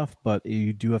funny stuff, but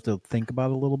you do have to think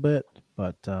about it a little bit.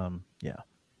 But yeah.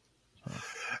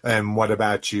 And what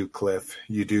about you, Cliff?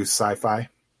 You do sci-fi?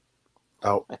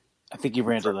 Oh, I think you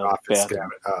ran to the bathroom.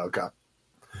 Oh, okay.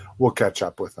 We'll catch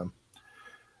up with them.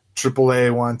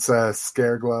 AAA wants a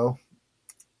Scare Glow.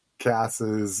 Cass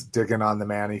is digging on the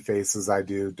Manny faces. I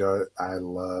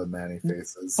love Manny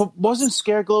faces. But wasn't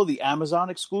Scare Glow the Amazon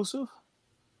exclusive?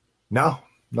 No,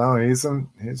 No, he's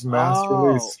mass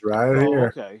release right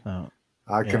here. Okay.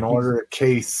 I can order a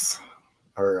case,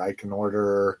 or I can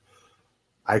order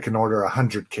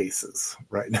 100 cases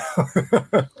right now.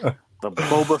 The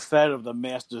Boba Fett of the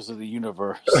Masters of the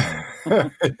Universe.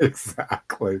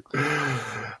 Exactly.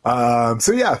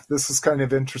 So yeah, this is kind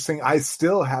of interesting. I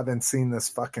still haven't seen this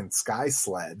fucking Sky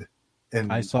Sled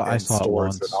I saw it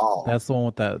once. at all. That's the one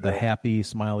with the happy,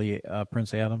 smiley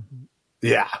Prince Adam.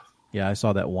 Yeah. Yeah, I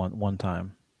saw that one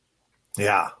time.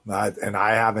 Yeah, and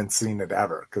I haven't seen it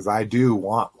ever because I do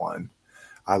want one.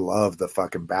 I love the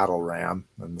fucking battle ram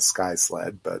and the Sky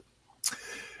Sled, but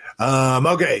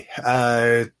okay.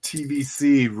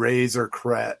 TVC Razor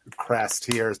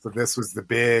Crest here. So this was the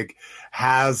big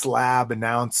HasLab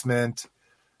announcement.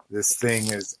 This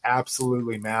thing is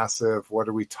absolutely massive. What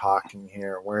are we talking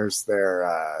here? Where's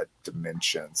their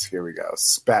dimensions? Here we go.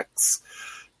 Specs.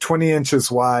 20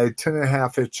 inches wide,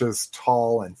 10.5 inches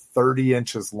tall, and 30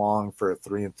 inches long for a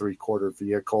 3 3/4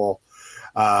 vehicle.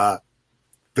 The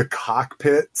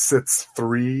cockpit sits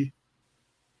 3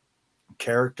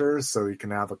 characters, so you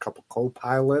can have a couple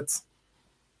co-pilots.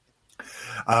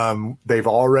 They've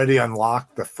already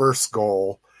unlocked the first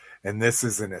goal, and this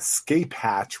is an escape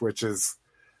hatch, which is,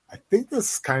 I think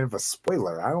this is kind of a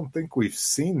spoiler. I don't think we've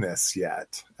seen this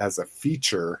yet as a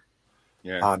feature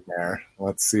on there.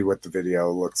 Let's see what the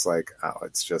video looks like.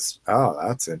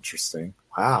 That's interesting.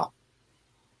 Wow.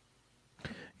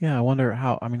 Yeah, I wonder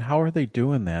how are they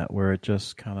doing that where it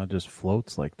just kind of just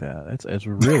floats like that? It's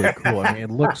really cool. I mean,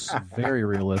 it looks very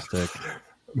realistic.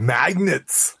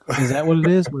 Magnets. Is that what it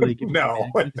is? Where they get No.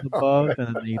 magnets above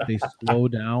and then they slow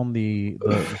down the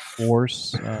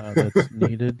force that's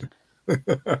needed? It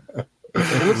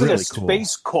looks like a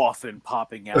space coffin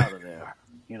popping out of there,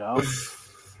 you know?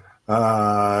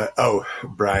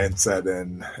 Brian said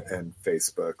in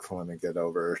Facebook. Let me get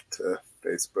over to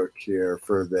Facebook here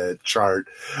for the chart.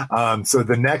 So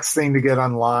the next thing to get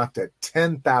unlocked at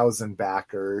 10,000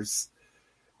 backers,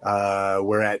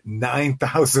 we're at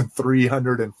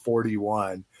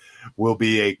 9,341, will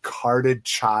be a carded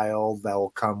child that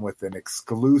will come with an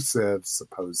exclusive,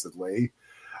 supposedly,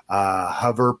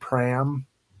 hover pram.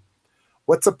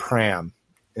 What's a pram?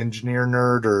 Engineer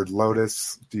nerd or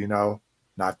Lotus? Do you know?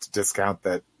 Not to discount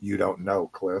that you don't know,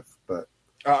 Cliff, but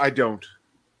I don't.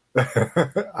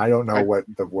 I don't know what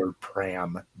the word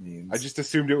pram means. I just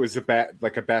assumed it was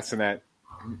like a bassinet.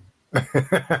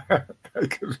 That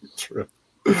could be true.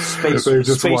 Space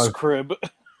crib.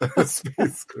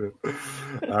 Space crib.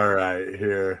 All right,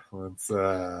 here.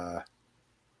 Let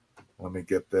me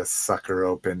get this sucker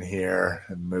open here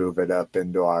and move it up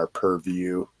into our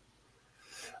purview.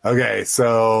 Okay,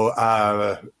 so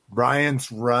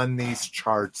Brian's run these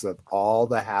charts of all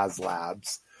the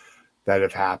HasLabs that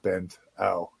have happened.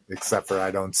 Oh, except for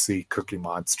I don't see Cookie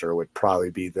Monster would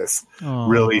probably be this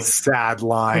really sad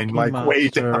line, like way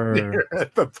down here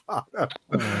at the bottom.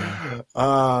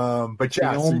 But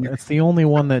yeah, it's the only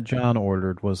one that John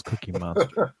ordered was Cookie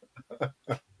Monster.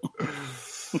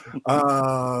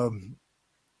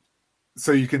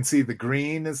 So you can see the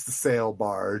green is the sail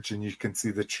barge, and you can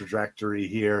see the trajectory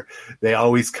here. They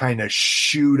always kind of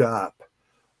shoot up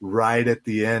right at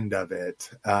the end of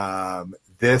it.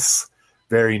 This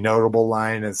very notable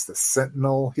line is the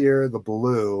Sentinel here, the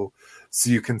blue. So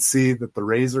you can see that the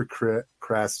Razor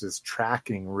Crest is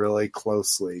tracking really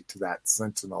closely to that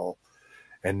Sentinel.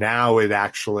 And now it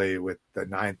actually, with the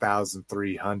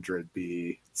 9,300,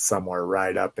 be somewhere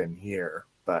right up in here.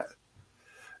 But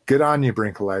good on you,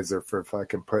 Brinkalizer, for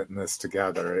fucking putting this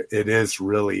together. It is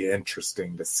really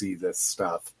interesting to see this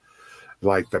stuff,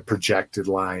 like the projected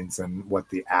lines and what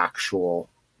the actual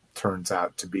turns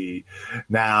out to be.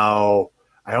 Now,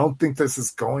 I don't think this is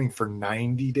going for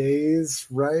 90 days,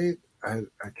 right? I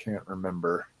can't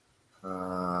remember.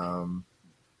 I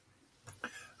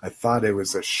thought it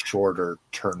was a shorter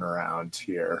turnaround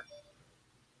here.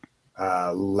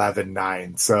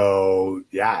 11/9. So,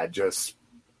 yeah, just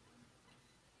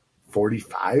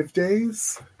 45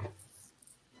 days?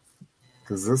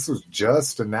 Because this was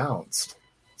just announced.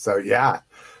 So, yeah,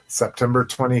 September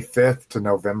 25th to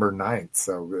November 9th.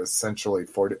 So, essentially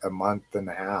a month and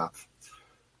a half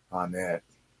on it.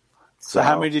 So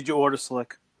how many did you order,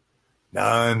 Slick?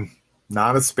 None.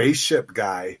 Not a spaceship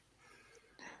guy.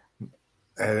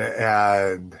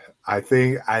 And I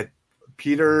think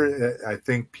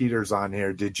Peter's on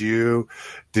here. Did you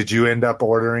end up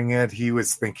ordering it? He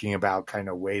was thinking about kind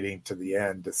of waiting to the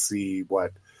end to see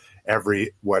what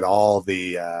all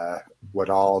the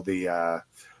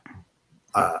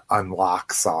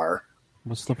unlocks are.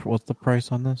 What's the price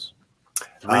on this?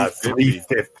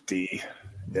 $350.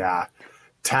 Yeah,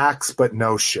 tax but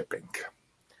no shipping.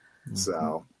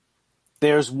 So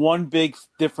there's one big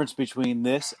difference between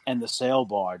this and the sail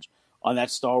barge on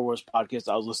that Star Wars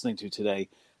podcast I was listening to today.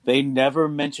 They never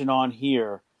mention on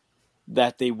here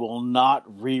that they will not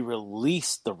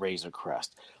re-release the Razor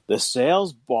Crest. The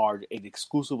sails barge, it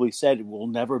exclusively said it will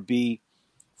never be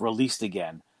released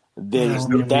again.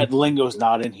 That lingo's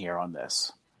not in here on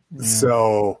this. Yeah.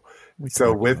 So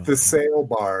with the sail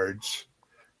barge,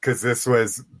 because this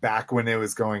was back when it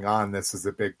was going on, this was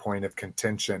a big point of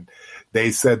contention.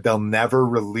 They said they'll never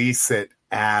release it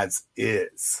as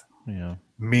is. Yeah.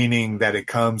 Meaning that it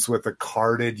comes with a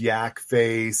carded yak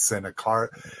face and a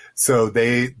card. So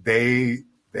they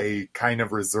kind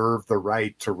of reserve the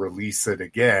right to release it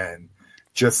again,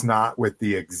 just not with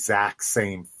the exact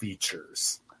same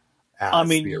features. I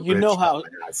mean, you know how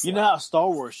Star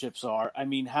Wars ships are. I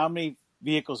mean, how many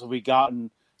vehicles have we gotten?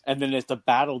 And then it's the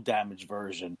battle damage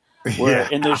version, where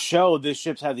in the show, the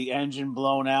ships have the engine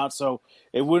blown out, so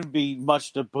it wouldn't be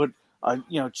much to put,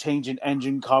 change an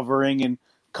engine covering and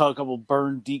cut a couple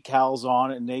burned decals on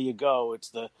it, and there you go. It's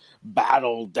the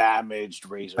battle damaged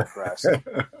Razor Crest.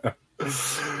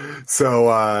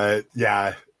 So,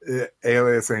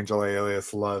 Angel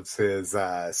Alias loves his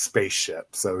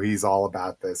spaceship, so he's all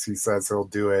about this. He says he'll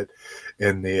do it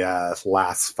in the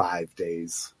last 5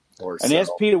 days or so. And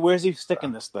ask Peter, where's he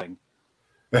sticking this thing?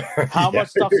 How much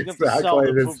stuff is he going to sell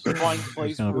to find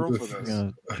place room for this? He's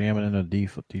going to jam it in a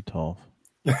D12.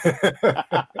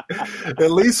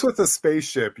 At least with a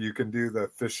spaceship, you can do the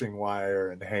fishing wire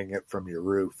and hang it from your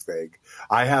roof thing.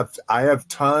 I have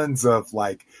tons of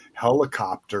like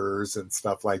helicopters and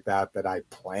stuff like that I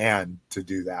planned to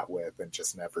do that with and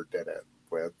just never did it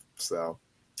with. So,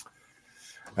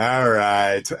 all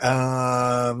right,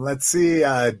 let's see.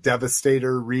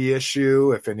 Devastator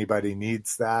reissue. If anybody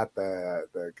needs that,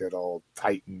 the good old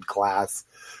Titan class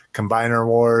Combiner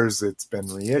Wars. It's been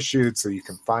reissued, so you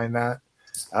can find that.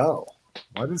 Oh,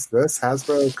 what is this?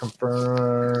 Hasbro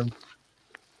confirmed.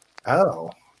 Oh,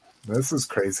 this is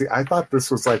crazy. I thought this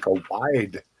was like a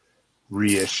wide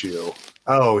reissue.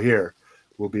 Oh, here.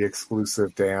 Will be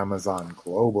exclusive to Amazon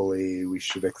globally. We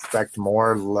should expect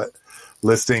more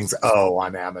listings. Oh,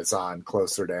 on Amazon,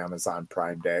 closer to Amazon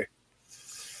Prime Day.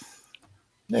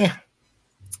 Yeah.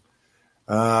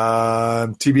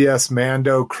 TBS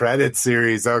Mando credit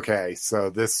series. Okay, so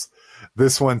this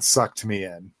one sucked me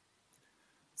in.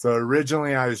 So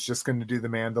originally I was just going to do the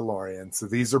Mandalorian. So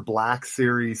these are Black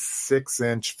Series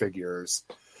 6-inch figures.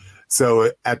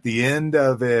 So at the end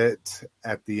of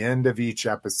each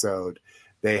episode,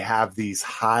 they have these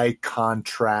high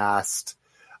contrast,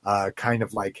 kind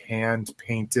of like hand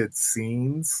painted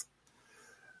scenes.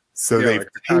 So they've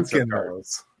taken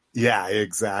those. Yeah,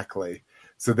 exactly.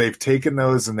 So they've taken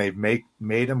those and they've made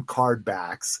them card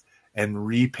backs and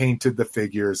repainted the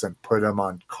figures and put them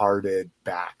on carded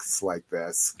backs like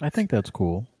this. I think that's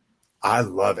cool. I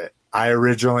love it.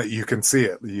 You can see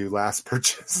it. You last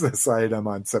purchased this item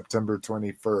on September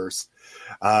 21st.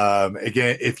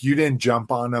 Again, if you didn't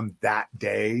jump on them that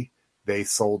day, they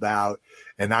sold out.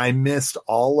 And I missed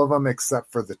all of them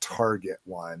except for the Target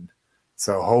one.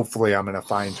 So hopefully I'm going to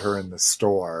find her in the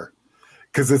store.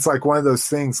 Because it's like one of those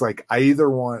things, like I either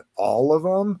want all of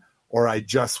them or I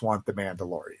just want the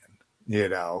Mandalorian.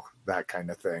 That kind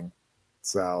of thing.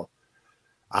 So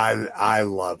I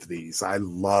love these. I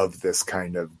love this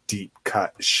kind of deep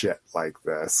cut shit like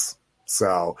this.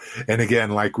 So, and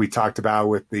again, like we talked about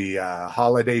with the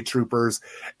Holiday Troopers,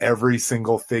 every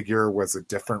single figure was a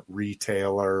different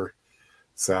retailer.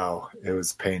 So it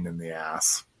was a pain in the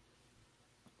ass.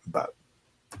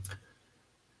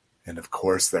 And of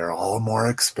course, they're all more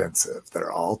expensive.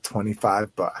 They're all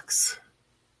 $25.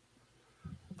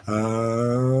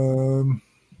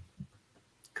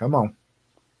 Come on.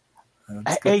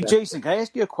 Hey, Jason, can I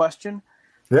ask you a question?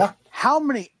 Yeah. How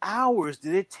many hours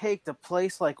did it take to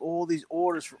place like all these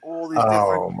orders for all these different...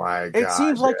 Oh my God. It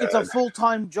seems like it's a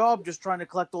full-time job just trying to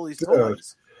collect all these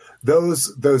toys.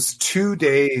 Those 2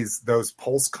 days, those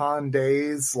PulseCon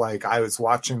days, like I was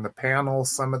watching the panel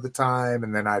some of the time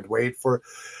and then I'd wait for,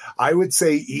 I would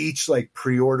say each like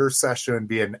pre-order session would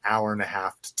be an hour and a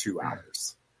half to 2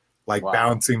 hours. Like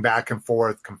bouncing back and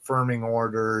forth, confirming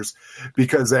orders,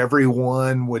 because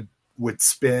everyone would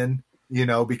spin,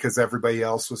 because everybody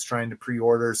else was trying to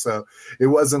pre-order. So it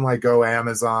wasn't like, go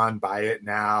Amazon, buy it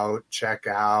now, check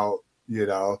out,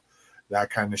 that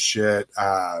kind of shit.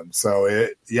 So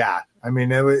it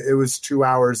was 2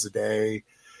 hours a day.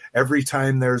 Every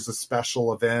time there's a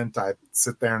special event, I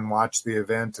sit there and watch the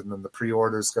event and then the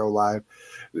pre-orders go live.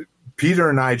 Peter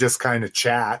and I just kind of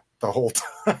chat, the whole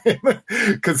time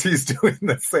because he's doing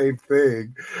the same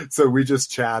thing. So we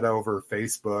just chat over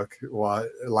Facebook,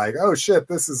 like, oh shit,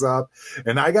 this is up.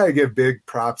 And I got to give big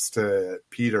props to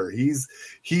Peter.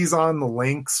 He's on the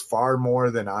links far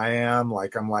more than I am.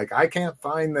 Like, I'm like, I can't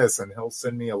find this, and he'll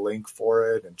send me a link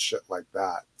for it and shit like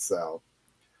that. So,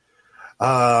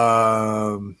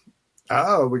 oh,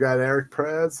 we got Eric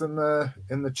Prez in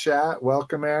the chat.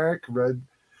 Welcome, Eric.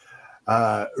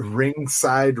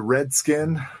 Ringside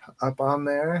Redskin up on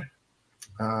there.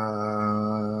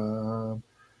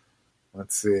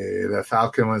 Let's see. The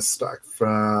Falcon was stuck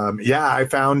from. Yeah, I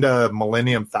found a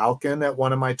Millennium Falcon at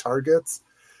one of my targets.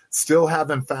 Still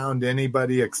haven't found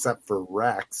anybody except for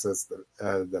Rex as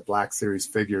the Black Series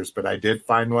figures, but I did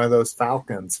find one of those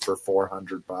Falcons for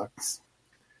 $400.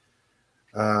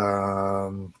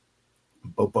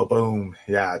 Boom.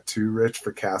 Yeah, too rich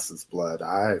for Cass's blood.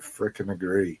 I freaking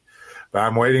agree. But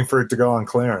I'm waiting for it to go on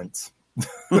clearance.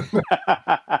 You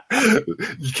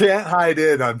can't hide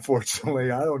it,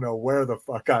 unfortunately. I don't know where the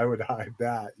fuck I would hide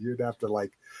that. You'd have to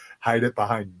like hide it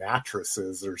behind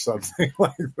mattresses or something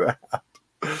like that.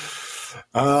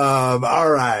 All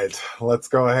right. Let's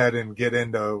go ahead and get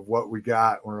into what we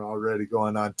got. We're already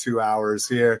going on 2 hours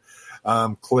here.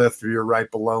 Cliff, you're right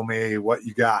below me. What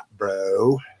you got,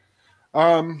 bro?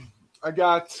 I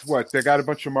got a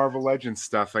bunch of Marvel Legends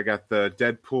stuff. I got the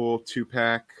Deadpool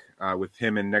 2-pack with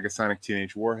him and Negasonic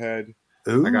Teenage Warhead.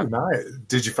 Ooh, nice.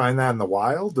 Did you find that in the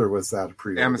wild, or was that a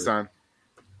pre-order? Amazon.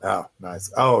 Oh,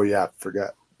 nice. Oh, yeah,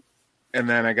 forget. And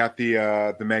then I got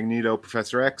the Magneto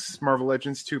Professor X Marvel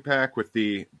Legends 2-pack with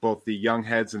both the young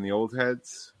heads and the old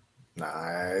heads.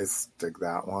 Nice. Dig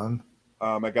that one.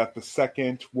 I got the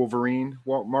second Wolverine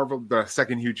the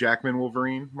second Hugh Jackman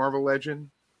Wolverine Marvel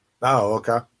Legend. Oh,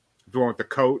 okay. The one with the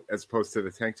coat as opposed to the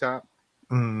tank top.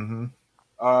 Mm-hmm.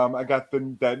 I got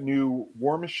that new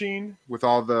War Machine with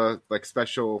all the like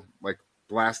special like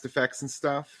blast effects and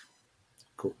stuff.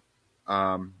 Cool.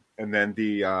 And then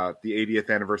the 80th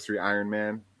anniversary Iron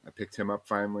Man. I picked him up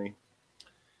finally.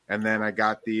 And then I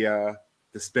got the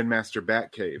Spin Master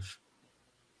Batcave.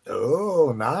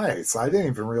 Oh, nice! I didn't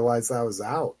even realize that was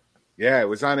out. Yeah, it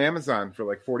was on Amazon for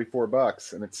like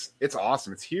 $44, and it's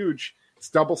awesome. It's huge. It's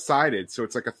double-sided, so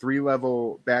it's like a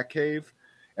 3-level Batcave,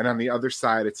 and on the other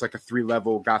side, it's like a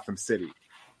 3-level Gotham City.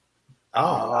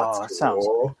 Oh, that sounds.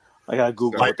 I gotta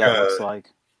Google like what that looks like.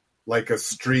 Like a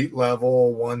street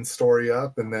level, one story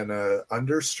up, and then a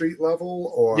under street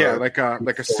level, or yeah, like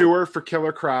a sewer for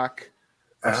Killer Croc,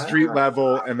 a street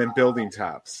level, and then building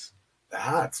tops.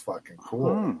 That's fucking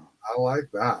cool. I like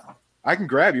that. I can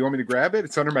grab. You want me to grab it?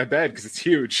 It's under my bed because it's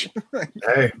huge.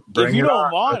 Hey, if you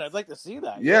don't mind, I'd like to see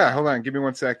that. Yeah, hold on. Give me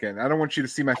 1 second. I don't want you to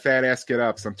see my fat ass get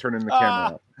up, so I'm turning the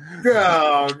camera up.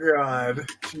 Oh, God.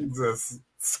 Jesus.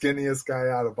 Skinniest guy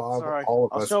out of all of us.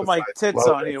 I'll show my tits Lotus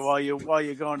on you while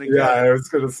you're going to get. Yeah, I was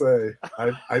going to say.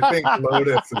 I think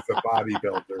Lotus is a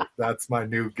bodybuilder. That's my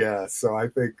new guess. So I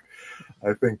think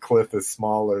Cliff is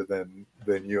smaller than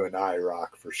you and I,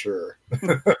 Rock, for sure.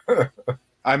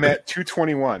 I'm at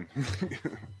 221.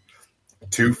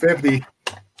 250.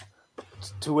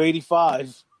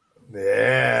 285.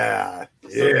 Yeah,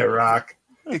 Rock.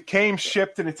 It came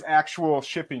shipped in its actual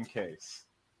shipping case.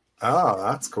 Oh,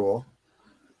 that's cool.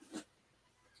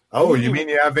 Oh, you mean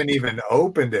you haven't even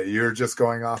opened it? You're just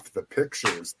going off the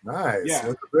pictures. Nice. Yeah.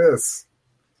 Look at this.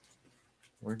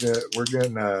 We're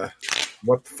getting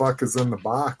what the fuck is in the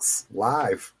box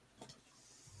live.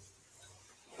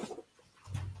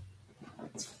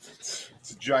 It's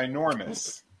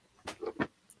ginormous.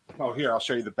 Oh, here, I'll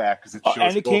show you the back because it shows.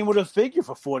 And it came with a figure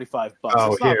for $45.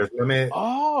 Oh, here,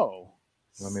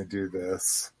 let me do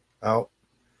this. Oh,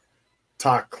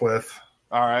 talk, Cliff.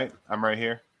 All right, I'm right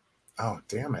here. Oh,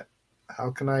 damn it. How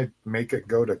can I make it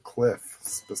go to Cliff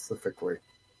specifically?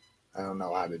 I don't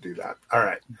know how to do that. All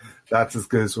right. That's as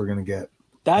good as we're going to get.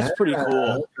 That's pretty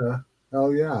cool.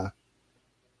 Oh, yeah.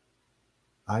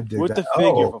 I did with that. The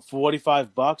figure for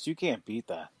 $45, you can't beat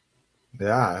that.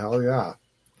 Yeah, hell yeah.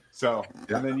 So,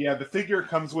 and then, the figure it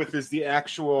comes with is the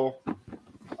actual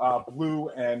blue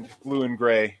and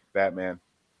gray Batman.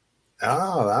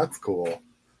 Oh, that's cool.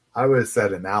 I would have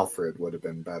said an Alfred would have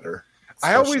been better.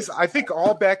 I think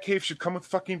all Batcave should come with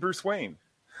fucking Bruce Wayne.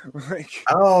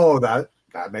 That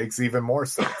makes even more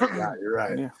sense. Yeah, you're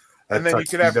right. Yeah. And then you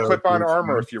could have clip-on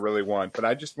armor if you really want. But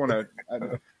I just want to.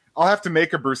 I'll have to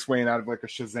make a Bruce Wayne out of like a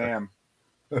Shazam.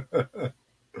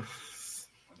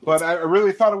 But I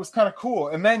really thought it was kind of cool.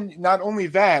 And then not only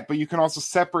that, but you can also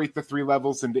separate the 3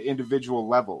 levels into individual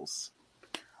levels.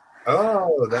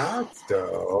 Oh, that's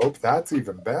dope. That's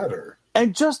even better.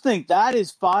 And just think, that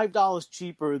is $5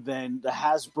 cheaper than the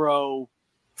Hasbro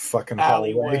fucking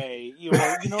hallway. alleyway, you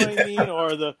know what I mean,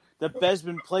 or the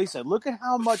Besman playset. Look at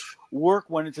how much work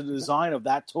went into the design of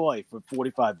that toy for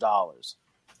 $45.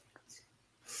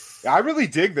 I really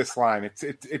dig this line.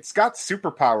 It's got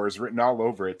superpowers written all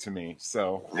over it to me.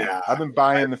 So Yeah. I've been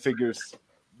buying the figures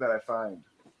that I find.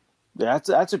 Yeah,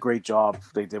 that's a great job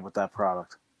they did with that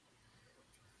product.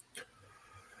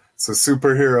 So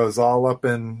superheroes all up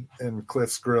in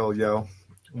Cliff's grill, yo.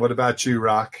 What about you,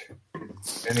 Rock?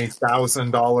 Any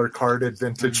 $1,000 carded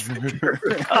vintage figure?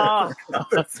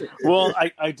 Well,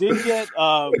 I did get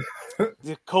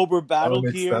the Cobra Battle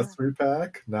Gear accessory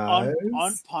pack. Nice.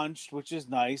 unpunched, which is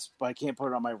nice, but I can't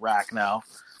put it on my rack now.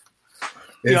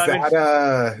 Is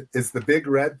is the big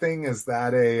red thing? Is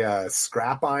that a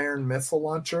scrap iron missile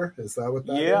launcher? Is that what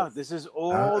that is? Yeah, this is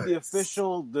all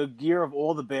the gear of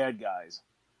all the bad guys.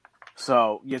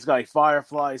 So it's got like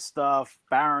Firefly stuff,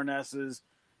 Baronesses,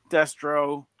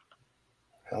 Destro,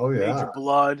 Hell yeah, Major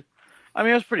Blood. I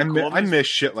mean, it was pretty cool. I miss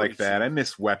shit like that. I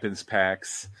miss weapons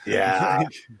packs. Yeah,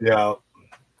 yeah.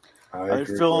 I'm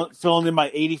filling in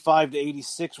my 85 to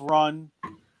 86 run.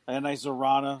 I had a nice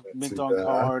Zorana mint on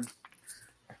card.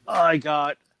 I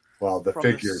got the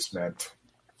figures meant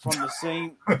from the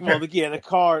same. Well, the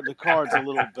card's a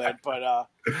little bit, but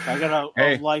I got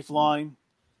a Lifeline.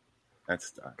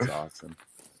 That's awesome.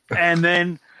 And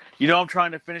then I'm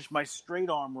trying to finish my straight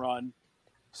arm run.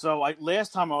 So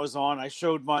last time I was on, I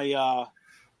showed my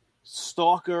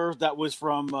Stalker that was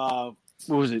from what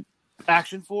was it?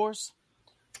 Action Force.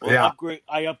 Well, yeah.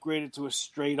 I upgraded to a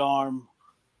straight arm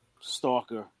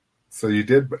Stalker. So you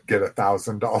did get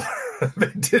 $1,000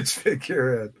 vintage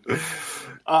figure in.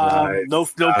 Nice. No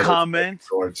comment.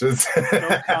 Gorgeous.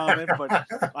 No comment, but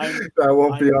that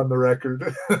won't be on the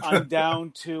record. I'm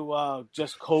down to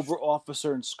just Cobra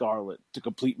Officer and Scarlet to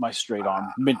complete my straight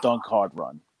arm mint on card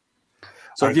run.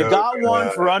 So if you got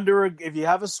one for if you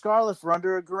have a Scarlet for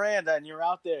under $1,000 and you're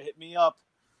out there, hit me up.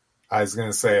 I was going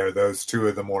to say, are those two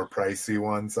of the more pricey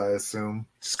ones, I assume?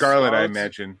 Scarlet, I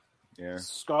imagine. Yeah.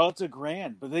 Scarlet's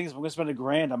 $1,000. But the thing is, if I'm going to spend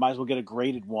 $1,000, I might as well get a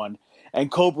graded one. And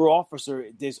Cobra Officer,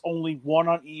 there's only one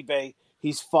on eBay.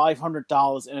 He's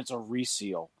 $500, and it's a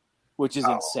reseal, which is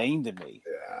insane to me.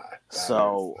 Yeah. That's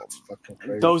fucking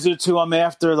crazy. Those are the two I'm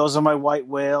after. Those are my white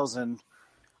whales. And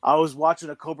I was watching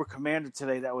a Cobra Commander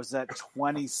today that was at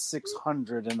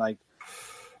 $2,600, and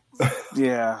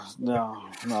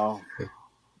no.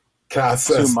 Cass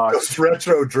Too says, much. those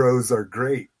retro drones are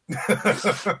great.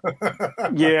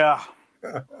 Yeah.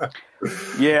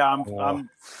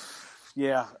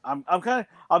 I'm kind of,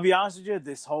 I'll be honest with you,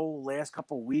 this whole last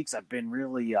couple of weeks, I've been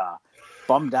really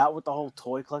bummed out with the whole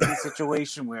toy collecting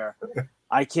situation where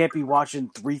I can't be watching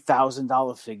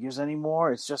 $3,000 figures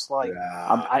anymore. It's just like,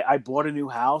 I bought a new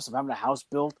house. I'm having a house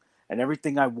built, and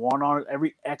everything I want on it,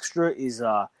 every extra is,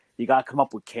 you got to come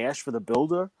up with cash for the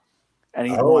builder. And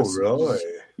he wants, really?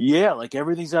 Yeah, like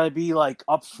everything's got to be like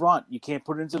up front. You can't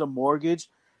put it into the mortgage.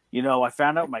 I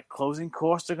found out my closing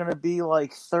costs are going to be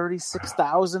like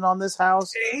 $36,000 on this house.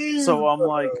 Damn. So I'm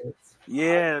like,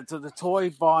 so the toy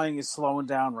buying is slowing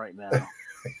down right now.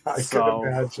 I can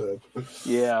imagine.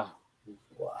 Yeah.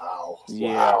 Wow.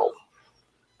 Yeah. Wow.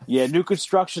 Yeah, new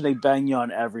construction, they bang you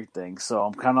on everything. So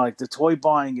I'm kind of like, the toy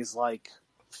buying is like,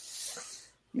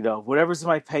 whatever's in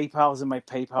my PayPal is in my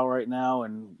PayPal right now,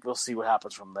 and we'll see what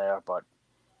happens from there. But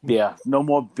yeah, no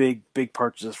more big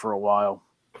purchases for a while.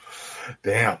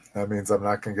 Damn, that means I'm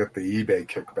not going to get the eBay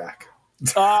kickback.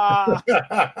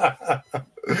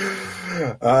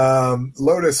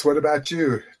 Lotus, what about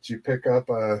you? Did you pick up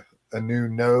a new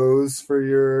nose for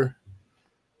your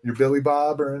Billy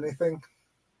Bob or anything?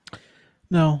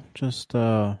 No, just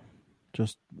had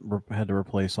to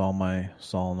replace all my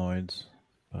solenoids.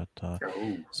 But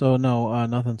so no,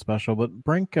 nothing special. But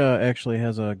Brink actually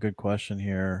has a good question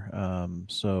here.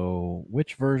 So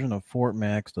which version of Fort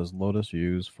Max does Lotus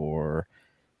use for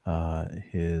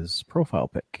his profile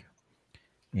pic?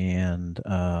 And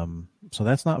so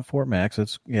that's not Fort Max.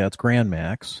 It's Grand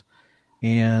Max.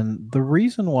 And the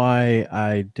reason why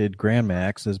I did Grand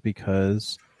Max is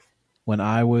because when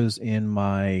I was in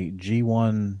my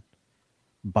G1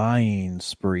 buying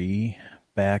spree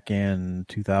back in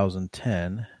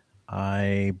 2010,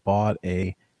 I bought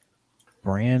a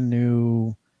brand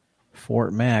new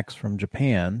Fort Max from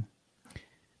Japan.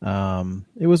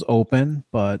 It was open,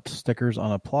 but stickers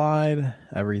unapplied.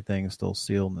 Everything's still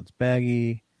sealed and it's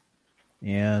baggy.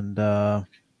 And I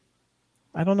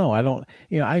don't know.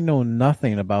 I know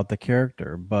nothing about the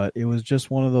character, but it was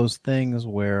just one of those things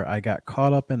where I got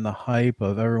caught up in the hype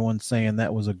of everyone saying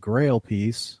that was a Grail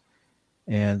piece.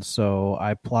 And so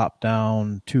I plopped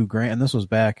down $2,000, and this was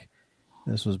back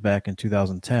This was back in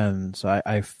 2010, so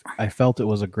I felt it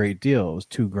was a great deal. It was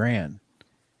 $2,000,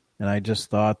 and I just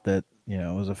thought that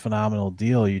it was a phenomenal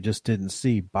deal. You just didn't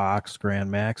see box Grand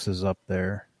Maxes up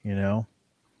there, and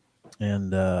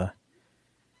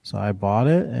so I bought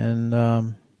it, and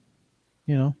that's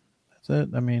it.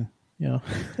 I mean, it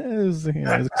was,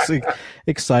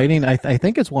 exciting. I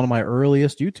think it's one of my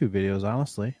earliest YouTube videos.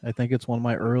 Honestly, I think it's one of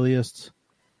my earliest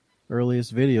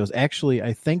videos. Actually,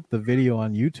 I think the video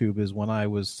on YouTube is when I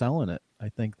was selling it. I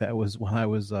think that was when I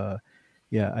was, I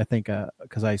think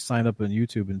because I signed up on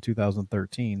YouTube in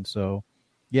 2013. So,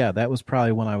 yeah, that was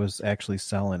probably when I was actually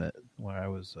selling it. Where I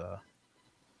was,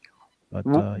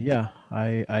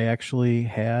 I actually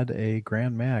had a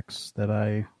Grand Max that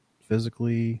I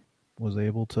physically was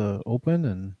able to open,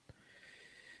 and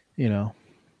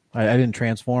I didn't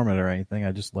transform it or anything.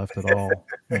 I just left it all,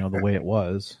 the way it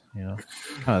was. I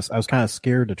was kind of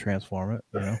scared to transform it.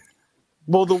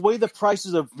 Well, the way the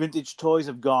prices of vintage toys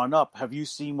have gone up, have you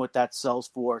seen what that sells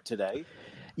for today?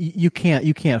 You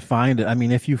can't find it. I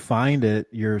mean, if you find it,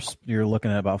 you're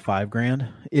looking at about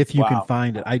 $5,000. If you can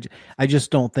find it, I just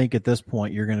don't think at this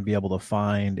point you're going to be able to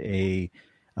find a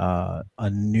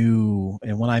new.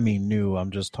 And when I mean new,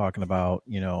 I'm just talking about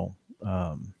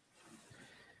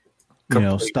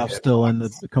stuff still in the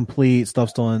complete stuff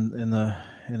still in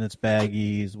its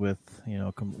baggies with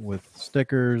with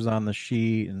stickers on the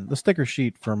sheet, and the sticker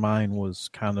sheet for mine was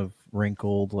kind of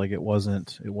wrinkled, like it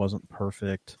wasn't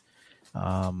perfect,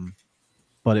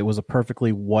 but it was a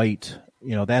perfectly white.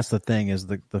 That's the thing, is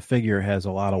the figure has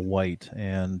a lot of white,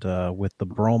 and with the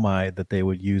bromide that they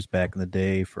would use back in the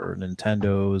day for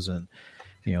Nintendos and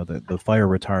the fire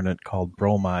retardant called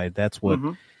bromide, that's what.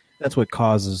 Mm-hmm. That's what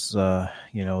causes,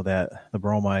 that the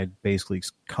bromide basically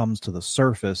comes to the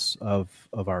surface of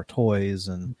our toys,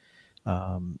 and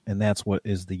that's what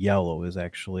is the yellow, is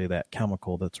actually that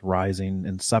chemical that's rising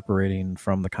and separating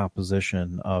from the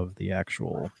composition of the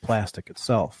actual plastic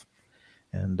itself,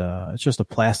 and it's just a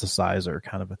plasticizer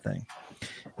kind of a thing.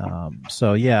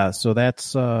 So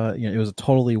that's it was a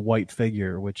totally white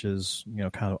figure, which is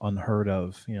kind of unheard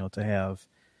of, to have.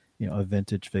 A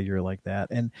vintage figure like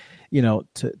that, and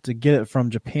to get it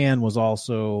from Japan was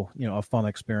also a fun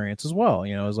experience as well.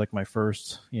 It was like my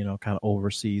first kind of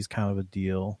overseas kind of a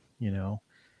deal. But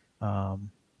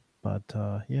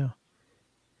so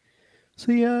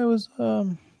yeah, it was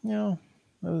it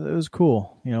was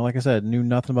cool. Like I said, knew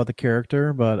nothing about the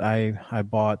character, but I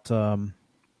bought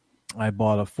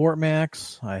a Fort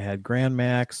Max, I had Grand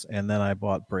Max, and then I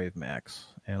bought Brave Max.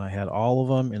 And I had all of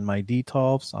them in my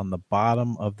Detolfs on the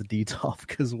bottom of the Detolf,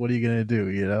 because what are you going to do,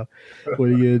 What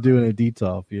are you going to do in a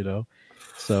Detolf,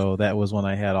 So that was when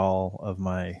I had all of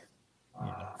my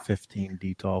 15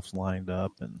 Detolfs lined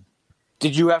up. And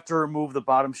did you have to remove the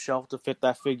bottom shelf to fit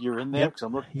that figure in there?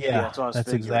 Yep.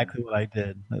 That's exactly what I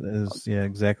did. That is,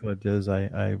 exactly what it is.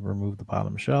 I removed the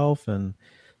bottom shelf and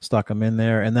stuck them in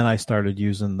there, and then I started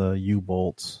using the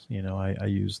U-bolts. I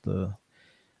used the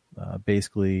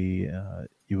basically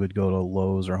you would go to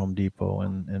Lowe's or Home Depot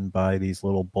and buy these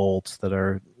little bolts that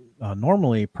are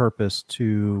normally purposed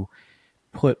to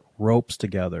put ropes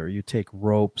together. You take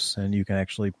ropes and you can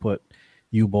actually put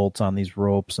U-bolts on these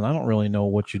ropes, and I don't really know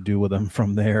what you do with them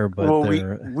from there, but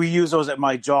we use those at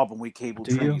my job when we cable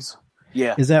trees.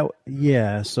 Yeah. Is that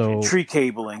so tree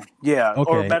cabling? Yeah.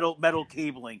 Okay. Or metal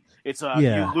cabling. It's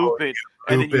you loop it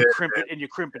and then you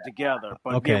crimp it together.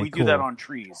 But we do that on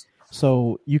trees.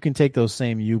 So you can take those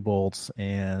same U-bolts,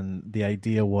 and the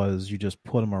idea was you just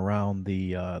put them around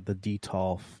the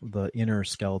Detolf, the inner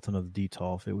skeleton of the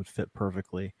Detolf. It would fit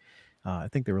perfectly. I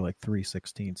think they were like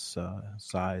 3/16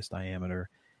 size diameter,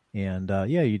 and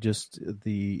you just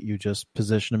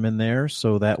position them in there,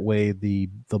 so that way the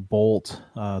bolt,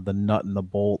 the nut and the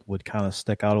bolt would kind of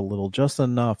stick out a little, just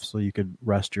enough so you could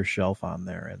rest your shelf on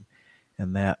there,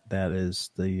 and that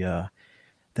is the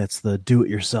that's the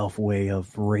do-it-yourself way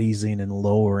of raising and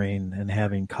lowering and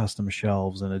having custom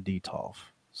shelves in a Detolf.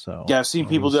 So yeah, I've seen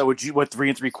people do that with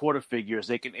 3 3/4 figures.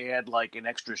 They can add like an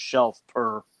extra shelf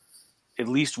per, at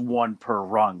least one per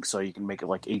rung, so you can make it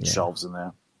like 8 shelves in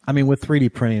there. I mean, with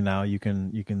 3D printing now, you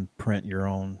can print your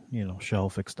own,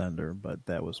 shelf extender, but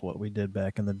that was what we did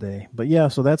back in the day. But yeah,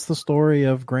 so that's the story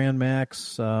of Grand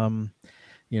Max.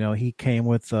 He came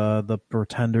with the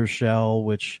Pretender shell,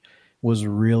 which was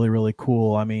really, really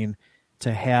cool. I mean,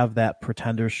 to have that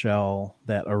Pretender shell,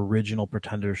 that original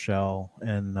Pretender shell,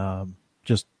 and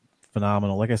just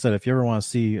phenomenal. Like I said, if you ever want to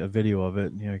see a video of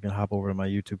it, you can hop over to my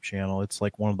YouTube channel. It's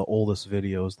like one of the oldest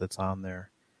videos that's on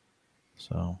there.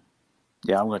 So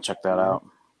yeah, I'm going to check that out.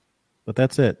 But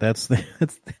that's it. I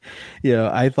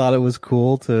thought it was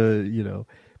cool to,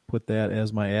 put that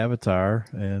as my avatar,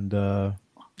 and I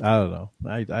don't know.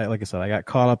 I like I said, I got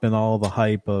caught up in all the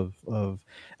hype of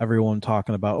everyone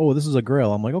talking about, oh, this is a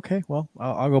Grail. I'm like, okay, well,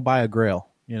 I'll go buy a Grail.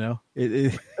 You know,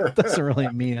 it doesn't really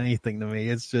mean anything to me.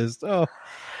 It's just, oh,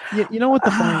 you know what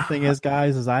the funny thing is,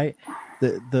 guys, is the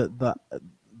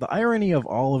irony of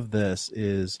all of this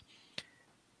is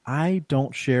I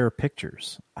don't share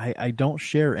pictures. I don't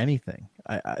share anything.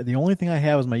 The only thing I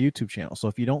have is my YouTube channel. So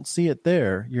if you don't see it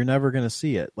there, you're never going to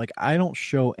see it. Like, I don't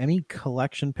show any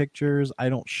collection pictures. I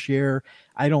don't share.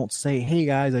 I don't say, hey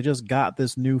guys, I just got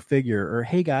this new figure, or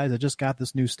hey guys, I just got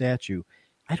this new statue.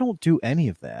 I don't do any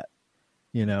of that,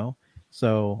 you know?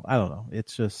 So I don't know.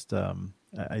 It's just,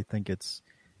 I think it's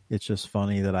just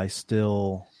funny that I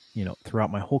still, you know,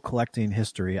 throughout my whole collecting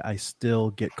history, I still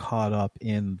get caught up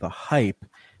in the hype,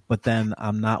 but then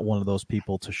I'm not one of those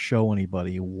people to show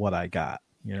anybody what I got,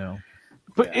 you know?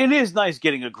 But it is nice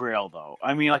getting a Grail, though.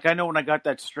 I mean, like, I know when I got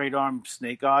that straight arm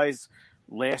Snake Eyes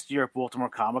last year at Baltimore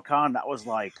Comic Con, that was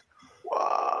like,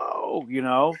 whoa, you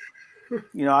know?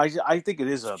 I think it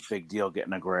is a big deal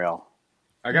getting a Grail.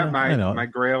 I got my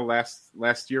Grail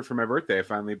last year for my birthday. I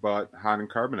finally bought Han and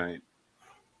Carbonite.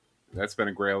 That's been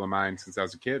a Grail of mine since I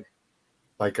was a kid.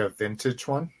 Like a vintage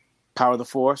one? Power of the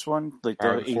Force one? Like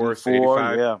Power the of the Force, 84,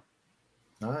 85. yeah.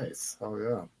 Nice. Oh,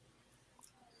 yeah.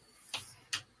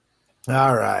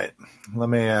 All right. Let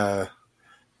me, I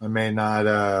may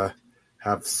not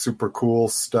have super cool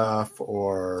stuff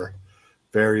or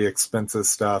very expensive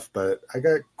stuff, but I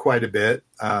got quite a bit.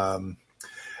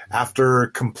 After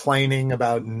complaining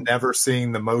about never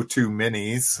seeing the Motu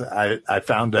minis, I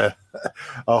found a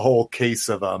whole case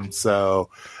of them. So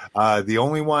the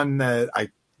only one that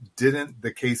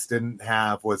the case didn't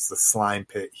have was the Slime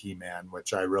Pit He-Man,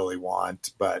 which I really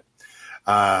want. But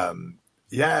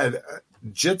yeah,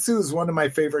 Jitsu is one of my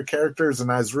favorite characters,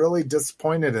 and I was really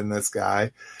disappointed in this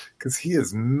guy because he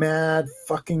is mad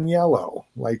fucking yellow.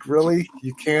 Like, really?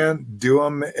 You can't do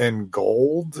him in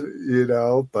gold, you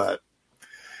know? But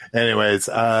anyways,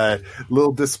 a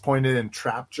little disappointed in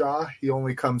Trapjaw. He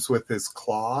only comes with his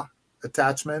claw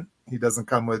attachment. He doesn't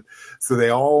come with, so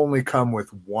they all only come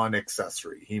with one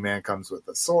accessory. He-Man comes with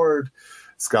a sword,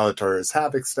 Skeletor is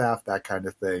Havoc Staff, that kind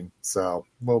of thing. So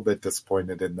a little bit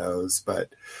disappointed in those, but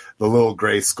the little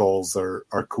gray skulls are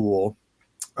cool.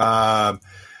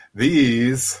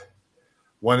 These,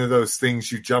 one of those things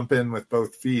you jump in with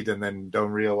both feet and then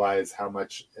don't realize how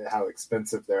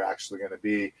expensive they're actually going to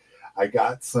be. I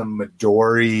got some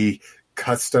Midori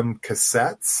custom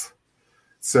cassettes.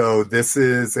 So this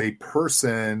is a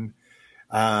person,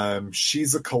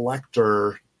 she's a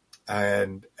collector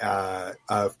and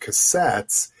of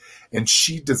cassettes, and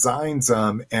she designs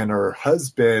them, and her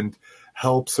husband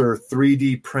helps her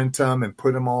 3D print them and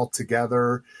put them all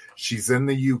together. She's in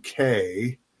the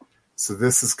UK, so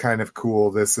this is kind of cool.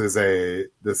 This is a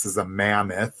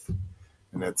mammoth,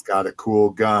 and it's got a cool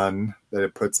gun that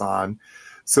it puts on.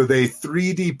 So they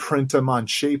 3D print them on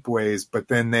Shapeways, but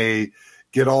then they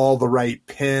get all the right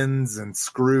pins and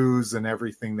screws and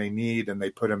everything they need, and they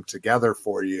put them together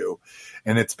for you.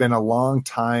 And it's been a long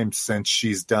time since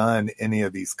she's done any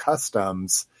of these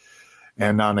customs.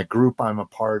 And on a group I'm a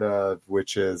part of,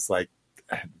 which is like,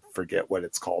 I forget what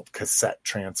it's called, Cassette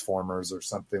Transformers or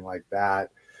something like that,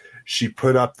 she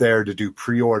put up there to do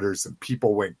pre-orders, and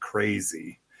people went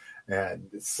crazy. And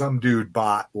some dude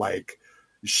bought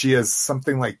she has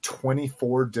something like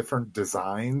 24 different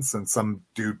designs, and some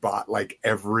dude bought like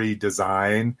every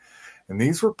design. And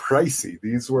these were pricey.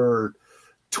 These were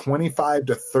 $25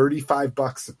 to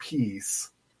 $35 a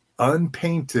piece,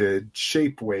 unpainted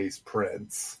Shapeways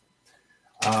prints.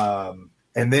 And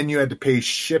then you had to pay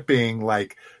shipping,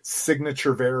 like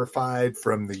signature verified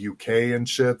from the UK and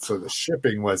shit. So the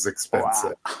shipping was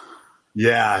expensive. Wow.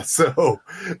 Yeah, so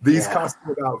these cost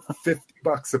about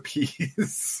 $50 a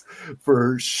piece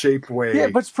for Shapeways. Yeah,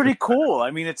 but it's pretty cool.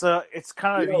 I mean, it's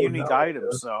kind of a unique item.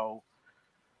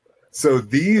 So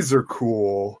these are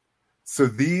cool. So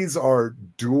these are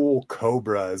dual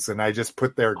Cobras, and I just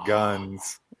put their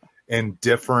guns in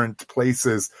different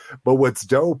places. But what's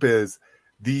dope is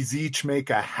these each make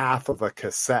a half of a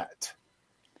cassette.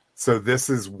 So this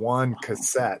is one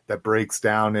cassette that breaks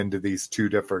down into these two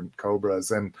different Cobras.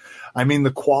 And I mean,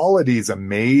 the quality is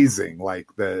amazing.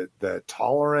 Like the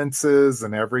tolerances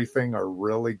and everything are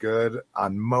really good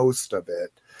on most of it.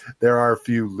 There are a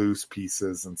few loose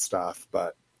pieces and stuff,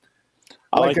 but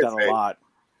I like that a lot.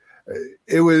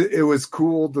 It was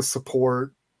cool to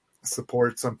support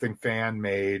something fan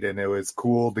made, and it was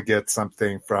cool to get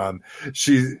something from,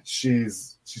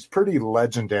 she's pretty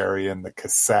legendary in the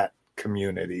cassette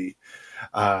community.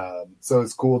 So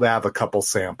it's cool to have a couple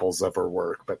samples of her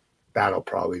work, but that'll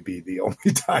probably be the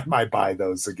only time I buy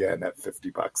those again at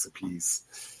 $50 a piece.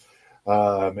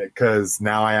 Because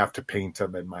now I have to paint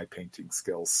them and my painting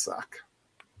skills suck.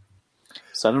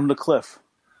 Send them to Cliff.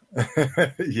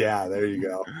 Yeah, there you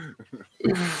go.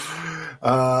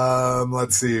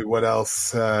 Let's see what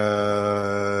else.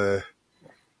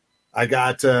 I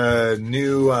got a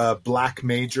new Black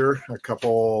Major, a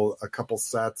couple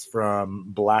sets from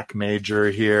Black Major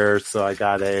here. So I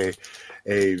got a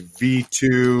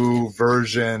V2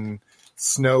 version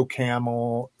snow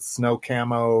camo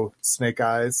Snake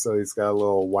Eyes. So he's got a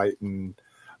little white and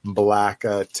black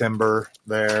timber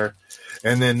there.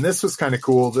 And then this was kind of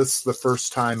cool. This is the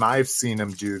first time I've seen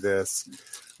him do this,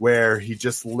 where he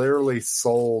just literally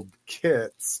sold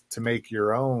kits to make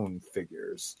your own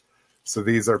figures. So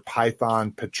these are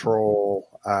Python Patrol,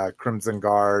 Crimson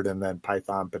Guard, and then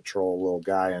Python Patrol, little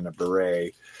guy in a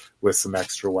beret with some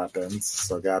extra weapons.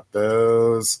 So got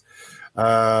those.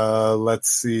 Let's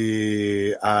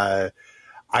see. I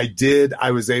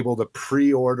was able to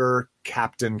pre-order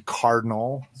Captain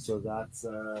Cardinal. So that's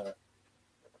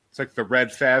it's like the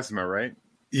red Phasma, right?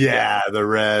 Yeah, the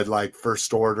red, like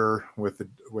First Order with a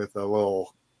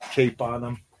little cape on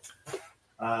him.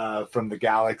 From the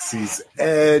Galaxy's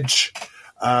Edge.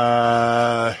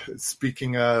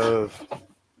 Speaking of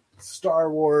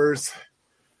Star Wars,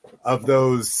 of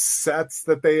those sets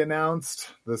that they announced,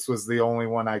 this was the only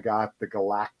one I got, the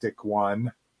Galactic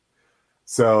one.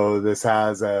 So this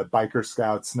has a Biker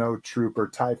Scout, Snow Trooper,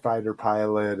 TIE Fighter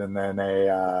pilot, and then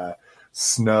a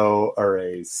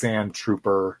Sand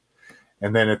Trooper.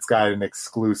 And then it's got an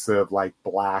exclusive, like,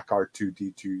 black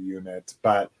R2-D2 unit.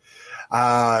 But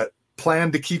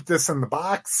plan to keep this in the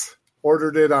box.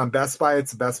 Ordered it on Best Buy.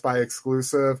 It's a Best Buy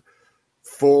exclusive.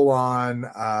 Full-on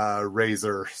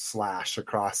razor slash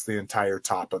across the entire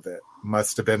top of it.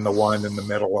 Must have been the one in the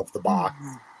middle of the box.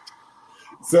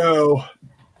 So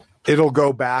it'll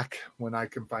go back when I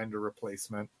can find a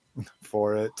replacement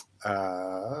for it.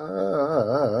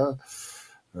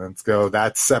 Let's go.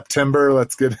 That's September.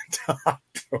 Let's get into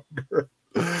October.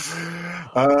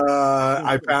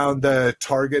 I found the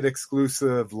Target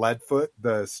exclusive Leadfoot,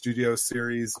 the Studio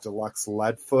Series Deluxe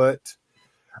Leadfoot.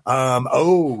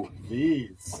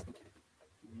 These.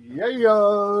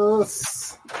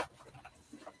 Yes.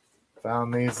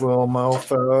 Found these little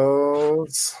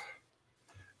mofos.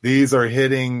 These are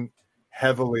hitting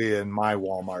heavily in my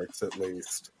Walmarts, at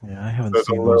least. Yeah, I haven't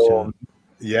seen those yet.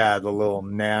 Yeah, the little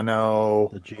Nano.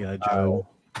 The G.I. Joe.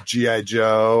 G.I.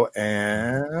 Joe,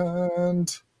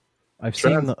 and I've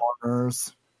seen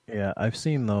Transformers. Yeah, I've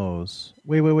seen those.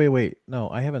 Wait. No,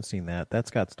 I haven't seen that.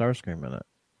 That's got Starscream in it.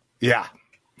 Yeah.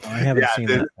 I haven't seen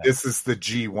that. This is the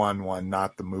G1 one,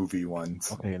 not the movie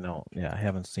ones. Okay, no. Yeah, I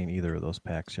haven't seen either of those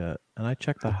packs yet. And I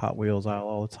check the Hot Wheels aisle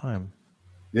all the time.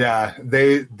 Yeah,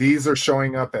 these are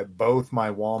showing up at both my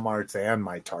Walmarts and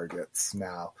my Targets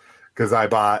now, because I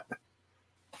bought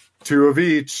 2 of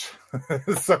each,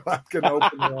 so I can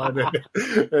open one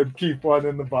and keep one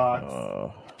in the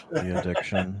box. The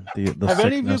addiction, the Have sickness.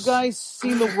 any of you guys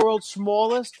seen The World's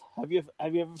Smallest? Have you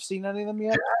ever seen any of them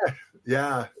yet?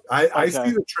 Yeah. I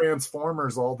see the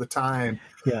Transformers all the time.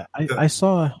 Yeah, I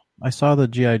saw the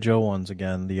G.I. Joe ones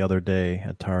again the other day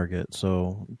at Target.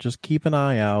 So just keep an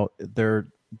eye out.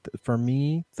 For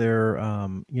me, they're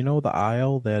the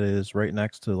aisle that is right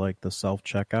next to like the self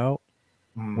checkout.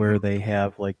 Where they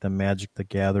have like the Magic the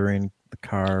Gathering, the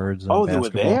cards, and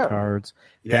basketball cards.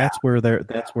 Yeah. That's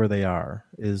where they are.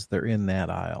 They're in that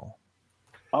aisle.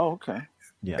 Oh, okay.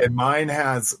 Yeah. And mine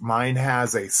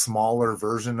has a smaller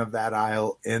version of that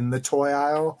aisle in the toy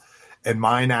aisle, and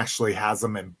mine actually has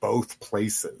them in both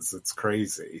places. It's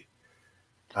crazy.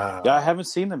 I haven't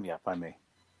seen them yet by me.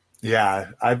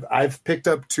 Yeah, I've picked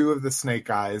up 2 of the Snake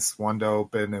Eyes, one to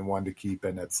open and one to keep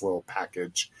in its little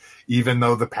package, even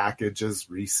though the package is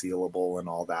resealable and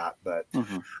all that. But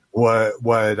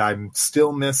what I'm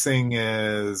still missing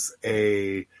is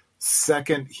a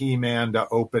second He-Man to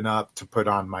open up to put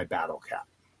on my Battle Cat.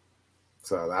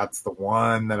 So that's the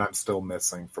one that I'm still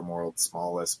missing from World's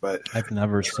Smallest. But I've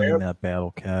never seen that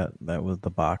Battle Cat. That was the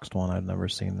boxed one. I've never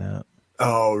seen that.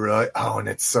 Oh, really? Oh, and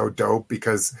it's so dope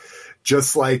because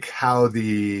just like how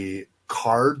the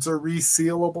cards are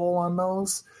resealable on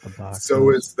those, so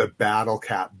is the Battle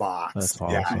Cat box. That's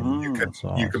awesome.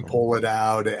 Yeah, you can pull it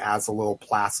out. It has a little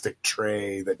plastic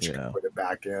tray that you can put it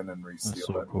back in and reseal That's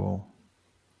so it. Cool.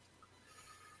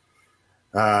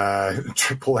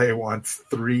 AAA wants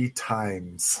 3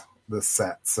 times the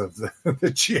sets of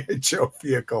the G.I. Joe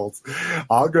vehicles.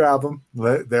 I'll grab them.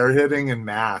 They're hitting in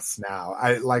mass now.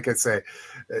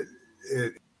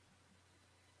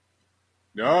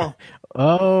 No.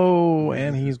 Oh,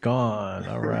 and he's gone.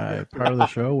 All right. Part of the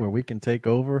show where we can take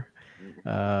over.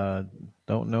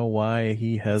 Don't know why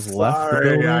he has left the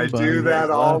building. I do that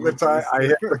all the left. time. I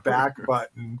hit the back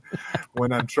button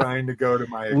when I'm trying to go to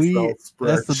my Excel spreadsheet.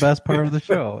 That's the best part of the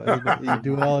show. You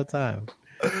do it all the time.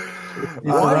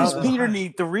 Why does Peter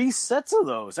need 3 sets of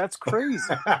those? That's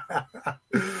crazy.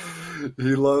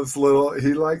 He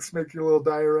likes making little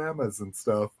dioramas and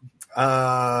stuff.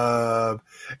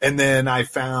 And then I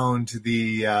found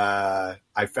the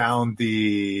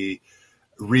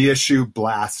reissue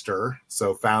blaster.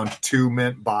 So found 2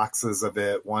 mint boxes of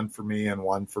it, one for me and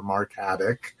one for Mark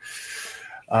Haddock.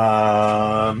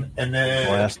 And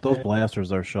then those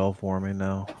blasters are shelf warming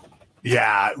now.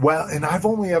 Yeah, well, and I've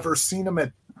only ever seen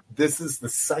them this is the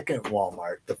second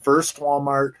Walmart. The first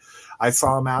Walmart, I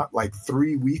saw them out like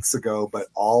 3 weeks ago, but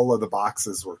all of the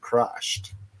boxes were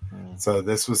crushed. So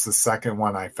this was the second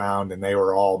one I found, and they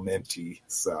were all minty.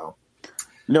 So,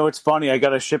 it's funny. I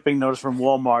got a shipping notice from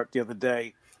Walmart the other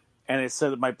day, and it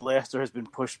said that my blaster has been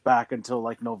pushed back until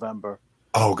like November.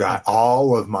 Oh God,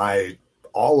 all of my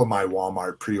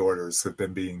Walmart pre-orders have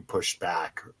been being pushed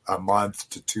back a month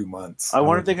to 2 months. I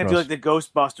wonder if they can do like the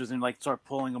Ghostbusters and like start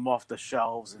pulling them off the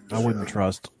shelves. And I wouldn't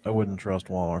trust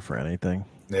Walmart for anything.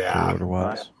 Yeah.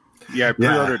 Pre-order-wise. Yeah, I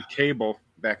pre-ordered cable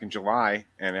back in July,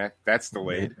 and that's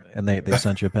delayed. And they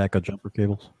sent you a pack of jumper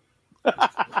cables?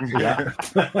 Yeah.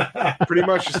 Pretty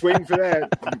much just waiting for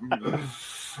that.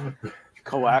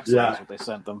 Coaxial is what they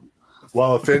sent them.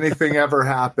 Well, if anything ever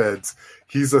happens,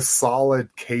 he's a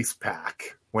solid case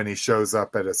pack when he shows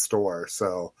up at a store.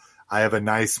 So I have a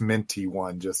nice minty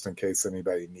one just in case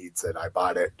anybody needs it. I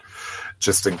bought it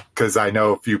just because I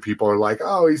know a few people are like,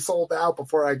 oh, he sold out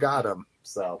before I got him.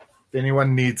 So if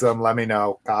anyone needs them, let me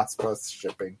know. Cost plus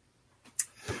shipping.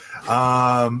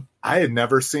 I had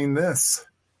never seen this.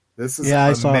 This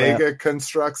is Mega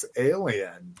Constructs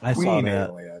Alien. Queen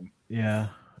Alien. Yeah,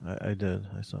 I did.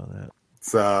 I saw that.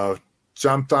 So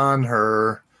jumped on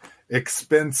her.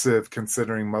 Expensive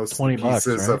considering most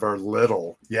pieces of are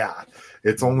little. Yeah,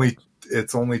 it's only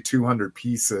 200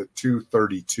 pieces,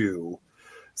 232.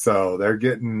 So they're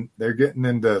getting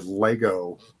into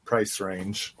Lego price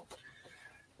range.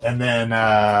 And then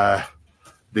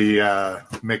the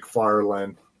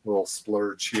McFarlane little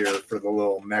splurge here for the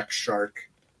little mech shark.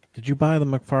 Did you buy the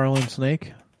McFarlane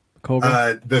snake?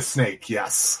 Cobra? The snake,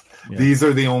 yes. Yeah. These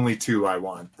are the only 2 I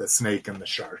want, the snake and the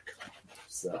shark.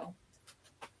 So,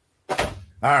 all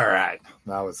right.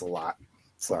 That was a lot.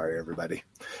 Sorry, everybody.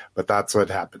 But that's what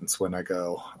happens when I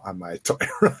go on my toy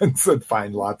runs and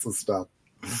find lots of stuff.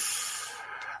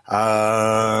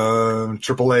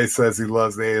 AAA says he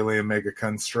loves the Alien Mega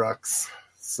Constructs.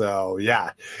 So,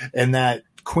 yeah. And that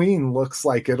Queen looks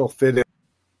like it'll fit in.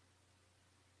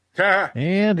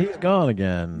 And he's gone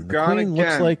again.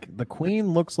 The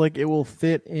Queen looks like it will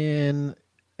fit in,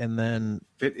 and then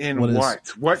fit in what?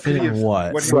 What could he have?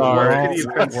 What? What could he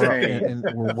have been saying?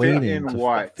 We're waiting. Fit in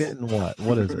what? Fit in what?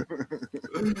 What is it?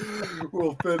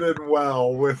 Will fit in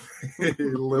well with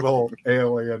little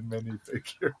alien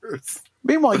minifigures.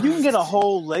 Meanwhile, you can get a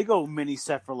whole Lego mini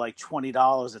set for like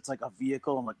 $20. It's like a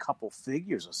vehicle and a couple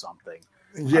figures or something.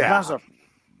 Yeah.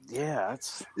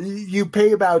 You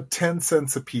pay about 10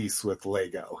 cents a piece with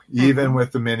Lego, even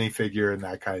with the minifigure and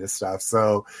that kind of stuff.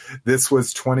 So this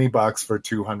was $20 for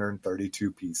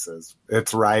 232 pieces.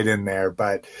 It's right in there,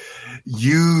 but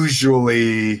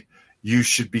usually you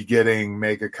should be getting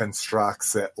Mega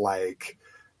Constructs at like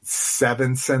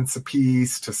 7 cents a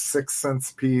piece to 6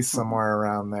 cents a piece, somewhere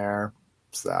around there.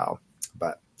 So,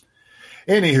 but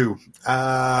anywho,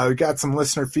 we got some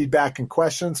listener feedback and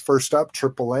questions. First up,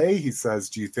 AAA. He says,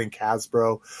 do you think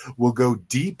Hasbro will go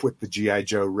deep with the G.I.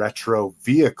 Joe retro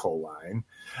vehicle line?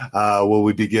 Will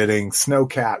we be getting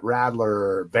Snowcat,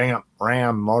 Rattler, Vamp,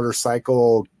 Ram,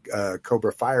 Motorcycle,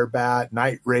 Cobra Firebat,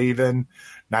 Night Raven?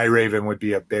 Night Raven would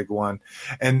be a big one.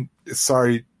 And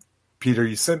sorry, Peter,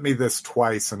 you sent me this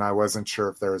twice, and I wasn't sure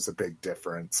if there was a big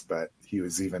difference, but he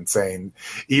was even saying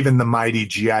even the mighty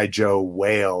G.I. Joe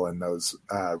whale in those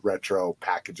retro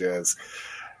packages.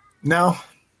 No,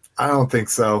 I don't think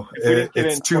so.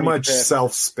 It's too much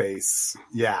self space.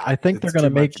 Yeah. I think they're going to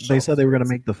make, they said they were going to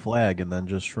make the flag and then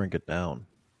just shrink it down.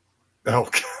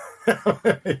 Okay.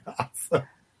 Awesome.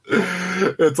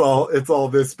 It's all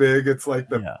this big. It's like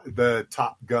the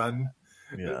Top Gun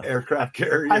aircraft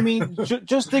carrier. I mean,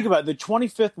 just think about it. The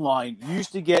 25th line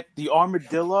used to get the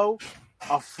armadillo,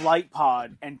 a flight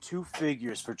pod, and 2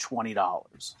 figures for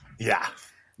 $20. Yeah.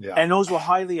 And those were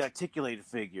highly articulated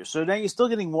figures. So now you're still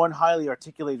getting one highly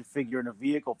articulated figure in a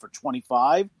vehicle for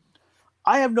 $25.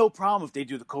 I have no problem if they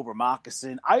do the Cobra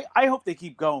Moccasin. I hope they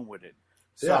keep going with it.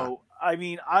 So, I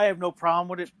mean, I have no problem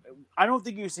with it. I don't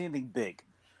think you see anything big.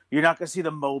 You're not going to see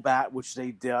the Mobat, which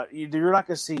they did. You're not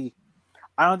going to see.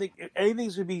 I don't think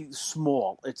anything's going to be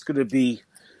small. It's going to be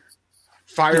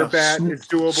Firebat is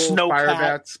doable. Snowcat.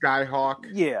 Firebat, Skyhawk.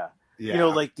 Yeah. Yeah. You know,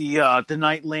 like the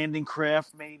night landing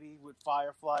craft maybe with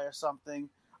Firefly or something.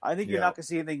 I think you're not going to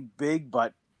see anything big,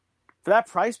 but for that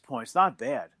price point, it's not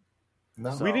bad.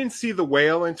 No. We didn't see the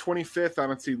whale in 25th. I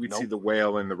don't see we'd see the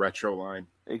whale in the retro line.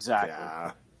 Exactly.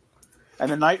 Yeah. And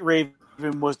the Night Raven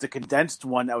was the condensed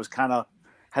one that was kind of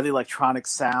had the electronic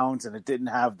sounds, and it didn't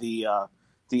have the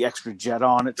extra jet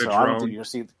on it. The so drone. I don't think you'll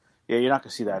see. Yeah, you're not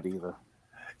going to see that either.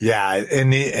 Yeah,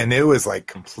 and it was like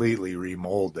completely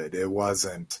remolded. It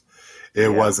wasn't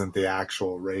the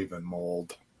actual Raven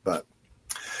mold, but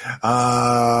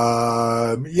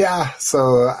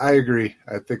so I agree.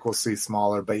 I think we'll see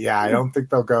smaller, but I don't think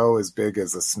they'll go as big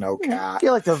as a Snowcat. Yeah,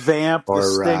 like the Vamp, the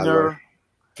Stinger,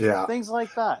 things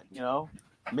like that. You know,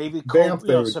 maybe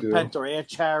Serpentor Air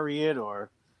Chariot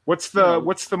or what's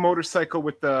the motorcycle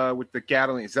with the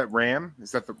Gatling? Is that Ram?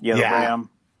 Is that the the Ram?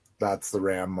 That's the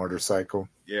Ram motorcycle.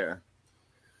 Yeah.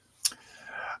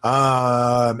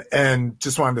 And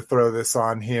just wanted to throw this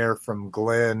on here from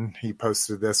Glenn. He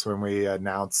posted this when we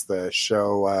announced the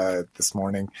show this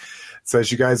morning. It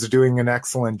says, you guys are doing an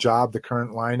excellent job. The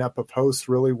current lineup of hosts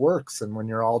really works. And when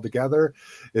you're all together,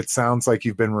 it sounds like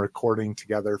you've been recording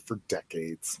together for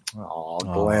decades. Oh,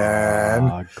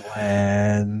 Glenn.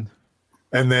 Glenn.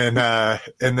 And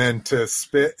then to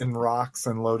spit in Rocks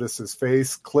and Lotus's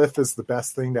face, Cliff is the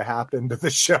best thing to happen to the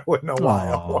show in a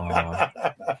while.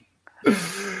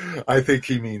 I think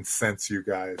he means sense, you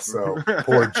guys. So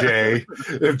poor Jay.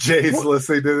 If Jay's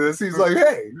listening to this, he's like,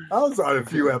 hey, I was on a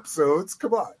few episodes.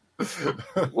 Come on.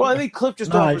 Well, I think Cliff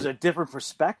just offers a different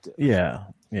perspective. Yeah.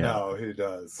 No, he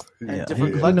does.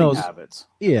 Different collecting habits.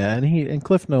 Yeah, and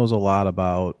Cliff knows a lot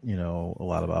about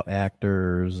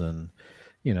actors and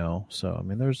so I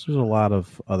mean there's a lot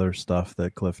of other stuff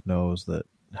that Cliff knows that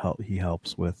he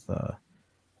helps with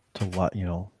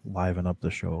to liven up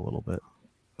the show a little bit.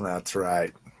 That's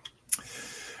right.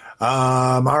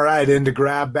 All right, into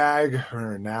grab bag.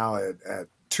 We're now at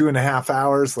 2.5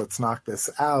 hours. Let's knock this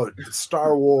out.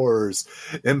 Star Wars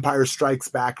Empire Strikes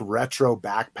Back retro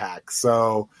backpack.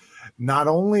 So not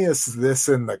only is this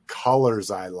in the colors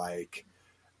I like,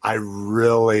 I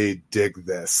really dig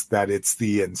this, that it's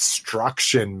the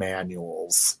instruction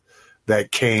manuals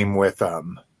that came with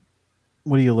them.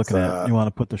 What are you looking at? You want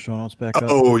to put the show notes back up?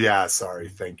 Oh, yeah. Sorry.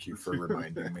 Thank you for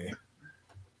reminding me.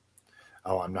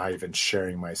 Oh, I'm not even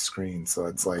sharing my screen. So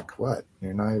it's like, what?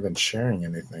 You're not even sharing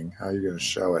anything. How are you going to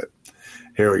show it?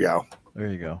 Here we go.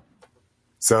 There you go.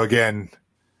 So again,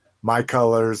 my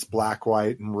colors, black,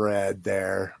 white, and red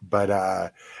there.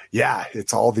 But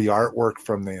it's all the artwork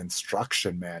from the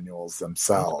instruction manuals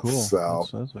themselves. That's cool.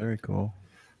 So that's very cool.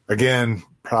 Again,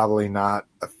 probably not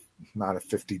a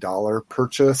 $50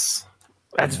 purchase.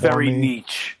 That's very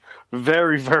niche.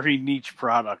 Very, very niche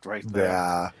product right there.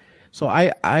 Yeah. So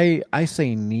I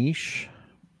say niche.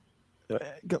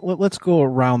 Let's go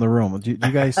around the room. Do you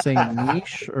guys say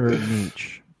niche or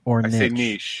niche or niche? I say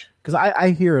niche. Because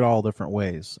I hear it all different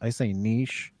ways. I say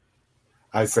niche.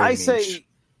 I say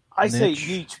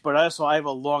niche, but also I have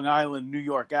a Long Island, New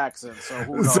York accent, so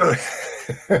who knows?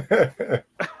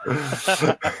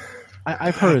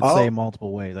 I've heard it say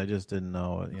multiple ways. I just didn't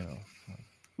know it,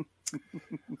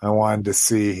 I wanted to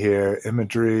see here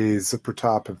imagery, zipper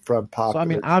top and front pop. So I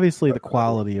mean, obviously, the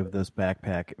quality of this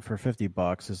backpack for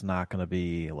 $50 is not going to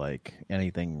be like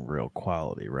anything real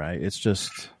quality, right? It's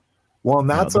just and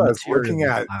that's what I was looking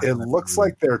at. It looks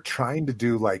like they're trying to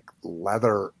do like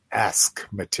leather-esque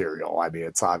material. I mean,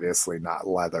 it's obviously not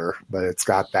leather, but it's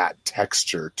got that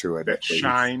texture to it.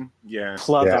 Shine, yeah,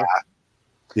 pleather,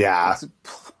 yeah.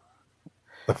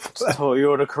 It's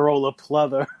Toyota Corolla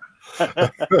pleather.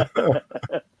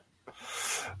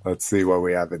 Let's see what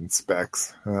we have in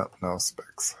specs. No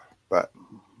specs, but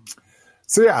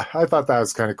so I thought that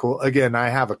was kind of cool. Again, I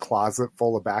have a closet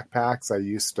full of backpacks. I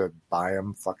used to buy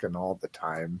them fucking all the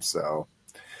time, so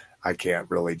I can't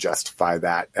really justify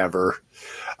that ever.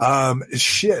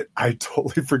 Shit, I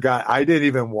totally forgot. I didn't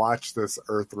even watch this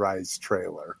Earthrise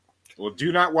trailer. Well,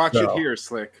 do not watch it here,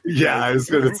 Slick. Yeah, I was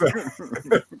going to say.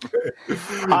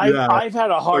 I've had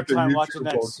a hard time watching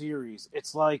that series.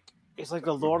 It's like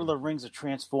the Lord of the Rings of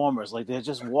Transformers. Like they're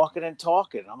just walking and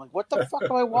talking. I'm like, what the fuck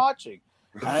am I watching?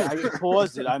 And I just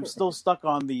paused it. I'm still stuck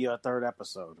on the third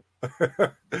episode.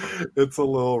 It's a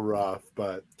little rough,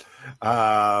 but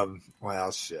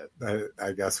well, shit.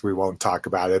 I guess we won't talk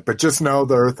about it. But just know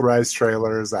the Earthrise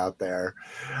trailer is out there.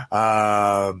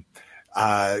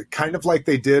 kind of like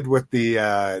they did with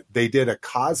they did a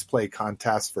cosplay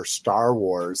contest for Star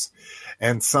Wars,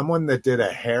 and someone that did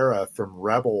a Hera from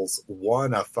Rebels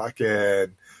won a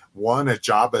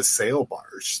Jabba sail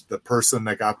barge, the person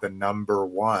that got the number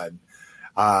one.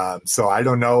 So I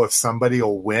don't know if somebody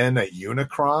will win a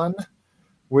Unicron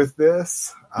with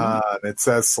this. It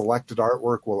says selected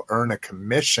artwork will earn a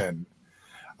commission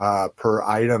per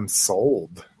item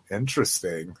sold.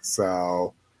 Interesting.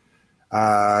 So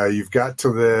you've got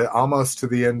to almost to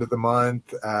the end of the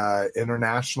month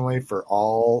internationally for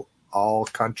all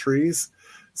countries.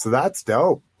 So that's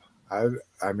dope.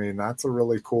 I mean, that's a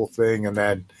really cool thing. And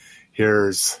then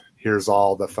here's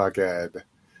all the fucking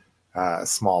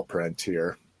small print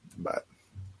here. But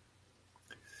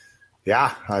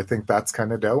yeah, I think that's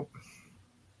kind of dope.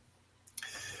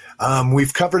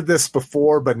 We've covered this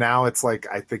before, but now it's like,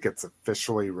 I think it's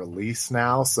officially released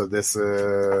now. So this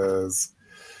is,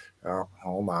 oh,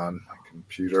 hold on, my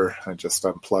computer. I just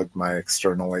unplugged my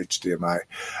external HDMI.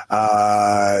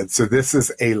 So this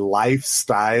is a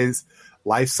life-size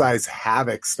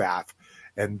Havoc staff.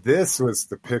 And this was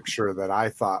the picture that I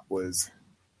thought was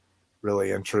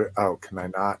really interesting. Oh, can I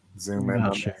not zoom in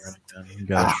on this? You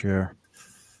gotta share.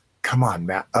 Come on,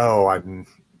 Matt. Oh,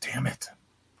 damn it.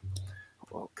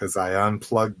 Because I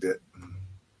unplugged it.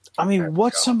 I mean,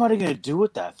 what's somebody going to do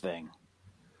with that thing?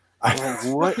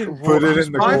 Put it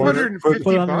in the corner. Put it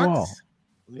on your wall.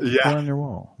 Yeah. Put it on your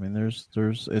wall. I mean, there's.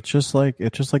 It's just like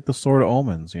the Sword of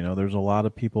Omens. You know, there's a lot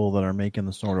of people that are making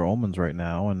the Sword of Omens right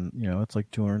now, and you know, it's like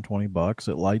 $220.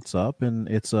 It lights up, and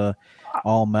it's a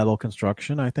all metal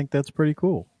construction. I think that's pretty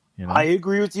cool. You know? I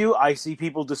agree with you. I see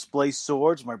people display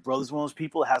swords. My brother's one of those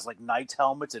people that has like knight's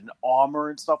helmets and armor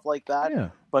and stuff like that.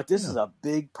 Yeah. But this is a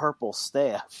big purple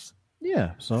staff.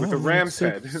 Yeah, so with a ram's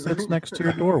head, sits next to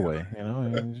your doorway. You know,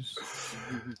 and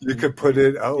you could put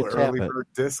it. Early bird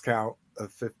discount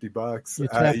of $50. You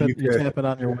tap it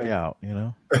on your way out. You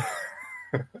know,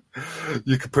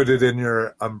 you could put it in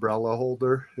your umbrella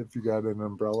holder if you got an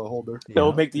umbrella holder. That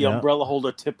would make the umbrella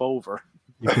holder tip over.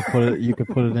 You could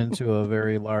put it into a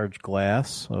very large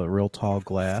glass, a real tall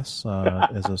glass,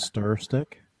 as a stir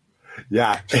stick.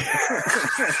 Yeah.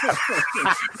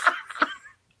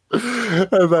 I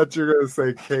thought you were going to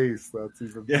say case. That's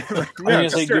even better. I'm going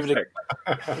to say give it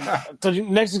so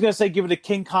next is going to say give it a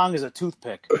King Kong as a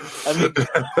toothpick. I mean,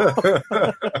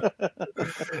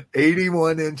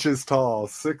 81 inches tall,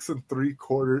 6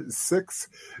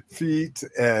 feet,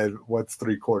 and what's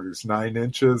 3/4? 9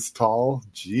 inches tall.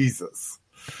 Jesus.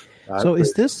 So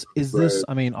is this?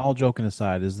 I mean, all joking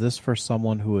aside, is this for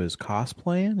someone who is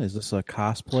cosplaying? Is this a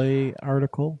cosplay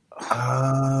article?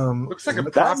 Looks like a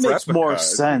prop that makes replica. more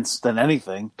sense than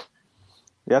anything.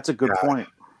 That's a good point.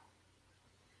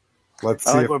 Let's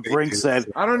see. I like what Brink said.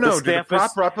 I don't know. Do the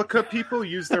prop replica people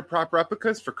use their prop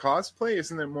replicas for cosplay?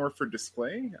 Isn't it more for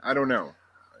display? I don't know.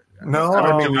 No,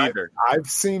 I mean, I've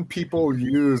seen people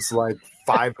use like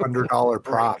 $500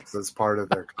 props as part of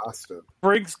their costume.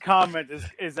 Brink's comment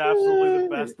is absolutely the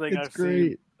best thing I've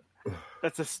seen.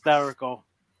 That's hysterical.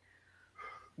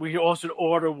 We all should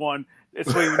order one.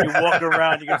 It's when you walk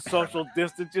around, you can social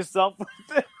distance yourself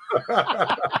with it.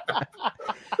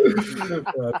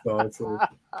 That's awesome.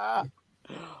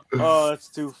 Oh, that's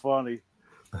too funny.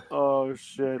 Oh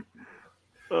shit.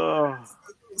 Oh.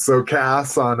 So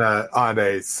Cass, on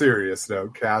a serious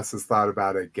note, Cass has thought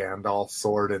about a Gandalf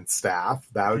sword and staff.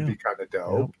 That would be kind of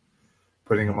dope. Yep.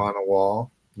 Putting them on a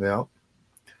wall. Yeah.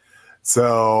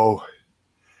 So,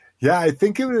 yeah, I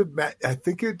think it would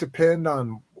depend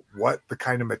on what the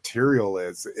kind of material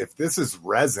is. If this is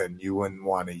resin, you wouldn't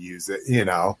want to use it. You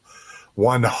know,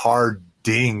 one hard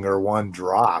ding or one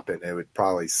drop, and it would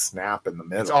probably snap in the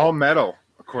middle. It's all metal,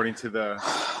 according to the.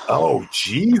 Oh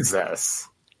Jesus.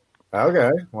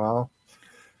 Okay, well.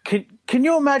 Can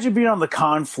you imagine being on the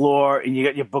con floor and you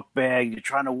got your book bag, you're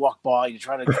trying to walk by, you're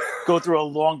trying to go through a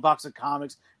long box of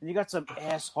comics, and you got some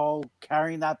asshole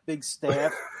carrying that big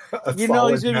staff. You know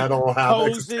he's going to be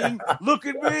posing, look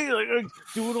at me, like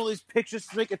doing all these pictures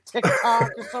to make a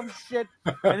TikTok or some shit.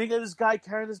 And you got this guy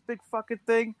carrying this big fucking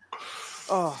thing.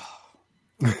 Oh.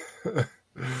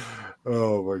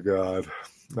 Oh my God.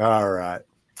 All right.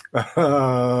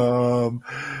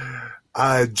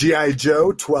 G.I.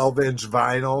 Joe 12-inch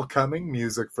vinyl coming.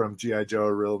 Music from G.I. Joe,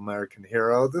 A Real American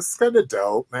Hero. This is kind of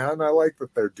dope, man. I like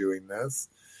that they're doing this.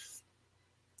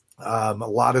 A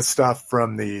lot of stuff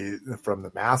from the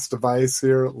mass device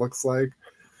here, it looks like.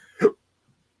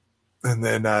 And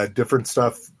then different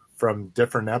stuff from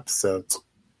different episodes.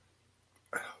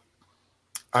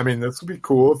 I mean, this would be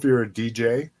cool if you're a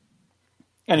DJ.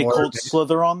 Any Cold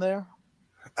Slither on there?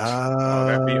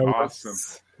 That'd be awesome.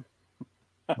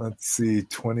 Let's see,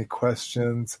 20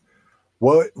 questions.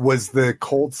 What was the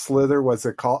cold slither? Was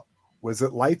it called? Was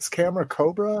it Lights Camera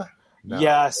Cobra? No.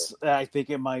 Yes, I think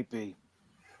it might be.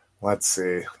 Let's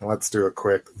see. Let's do a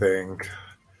quick thing.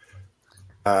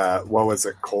 What was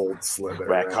it? Cold slither.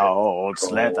 We're right? cold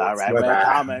slither, and we're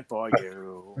coming for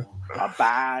you. A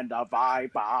band of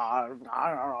vipers.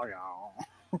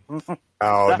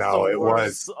 Oh no, it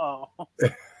was.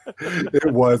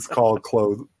 It was called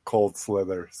Cold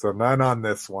Slither. So none on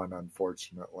this one,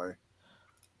 unfortunately.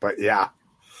 But yeah,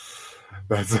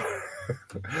 that's.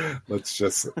 let's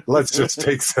just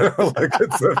take a look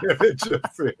at some images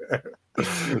here.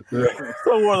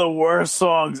 One of the worst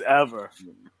songs ever.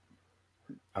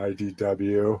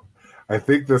 IDW. I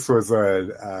think this was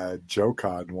a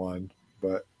Joe-Con one,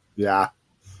 but yeah.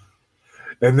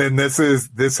 And then this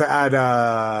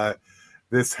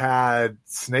had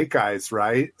Snake Eyes,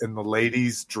 right? In the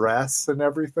lady's dress and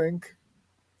everything.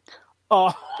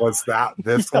 Oh, was that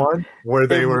this one where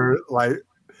they were like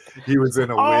he was in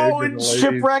a wig? Oh, and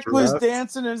Shipwreck was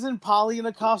dancing. And isn't Polly in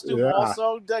a costume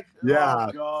also? Yeah.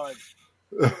 Oh God.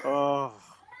 Oh.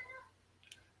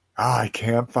 I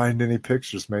can't find any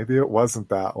pictures. Maybe it wasn't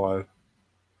that one.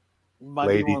 Might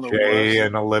Lady J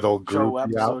and a little group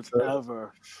episodes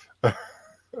ever.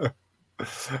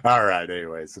 All right.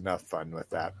 Anyways, enough fun with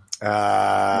that.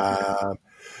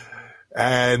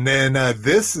 And then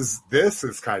this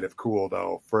is kind of cool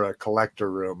though for a collector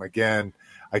room. Again,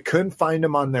 I couldn't find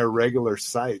them on their regular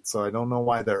site, so I don't know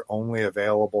why they're only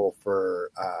available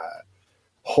for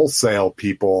wholesale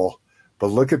people. But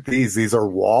look at these. These are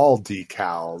wall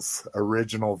decals.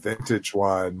 Original vintage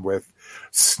one with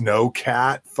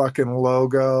Snowcat fucking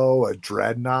logo, a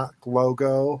Dreadnought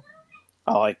logo.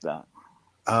 I like that.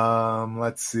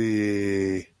 Let's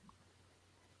see.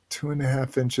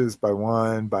 2.5 inches by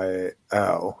 1 by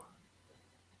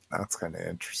that's kind of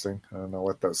interesting. I don't know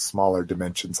what those smaller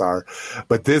dimensions are,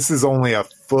 but this is only 1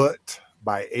 foot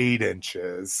by 8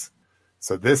 inches.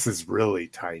 So this is really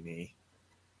tiny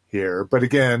here. But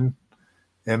again,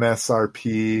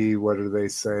 MSRP, what do they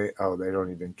say? Oh, they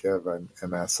don't even give an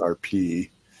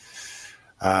MSRP.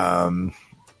 And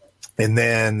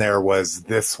then there was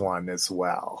this one as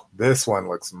well. This one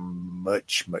looks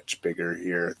much, much bigger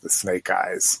here, the Snake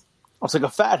Eyes. Oh, it's like a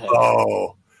fathead.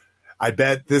 Oh, I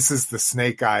bet this is the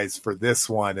Snake Eyes for this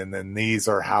one, and then these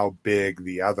are how big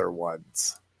the other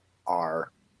ones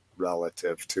are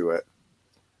relative to it.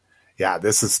 Yeah,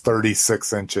 this is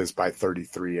 36 inches by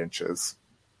 33 inches.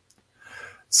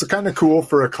 So kind of cool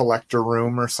for a collector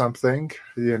room or something,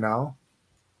 you know?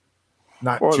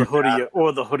 Not or too the hood bad.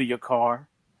 or the hood of your car.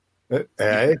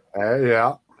 Hey,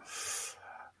 yeah.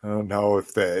 I don't know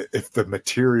if the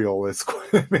material is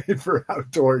made for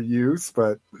outdoor use,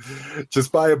 but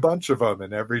just buy a bunch of them,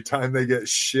 and every time they get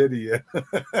shitty,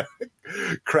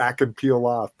 crack and peel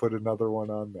off, put another one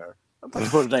on there. I'm going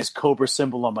to put a nice Cobra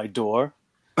symbol on my door.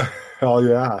 Hell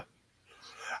yeah.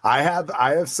 I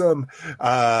have some.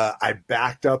 I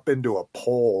backed up into a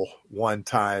pole one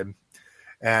time,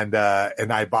 and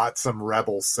I bought some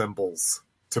Rebel symbols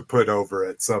to put over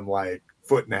it. Some like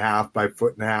 1.5 by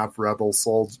 1.5 Rebel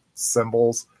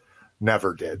symbols.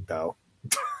 Never did though.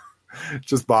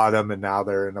 Just bought them, and now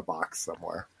they're in a box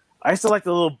somewhere. I used to like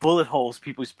the little bullet holes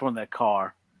people used to put in their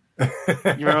car. You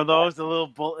remember those? The little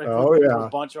bullet. Oh yeah, a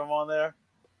bunch of them on there.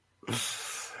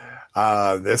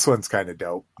 This one's kind of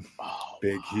dope. Oh,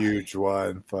 big, huge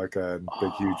one. Fucking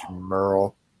big, huge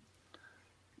Merle.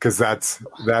 Because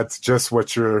that's just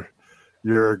what your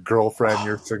girlfriend,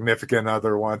 your significant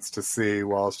other wants to see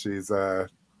while she's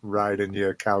riding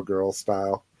you cowgirl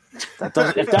style. If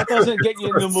that doesn't get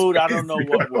you in the mood, I don't know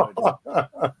what would.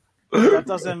 If that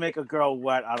doesn't make a girl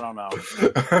wet, I don't know.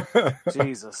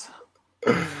 Jesus.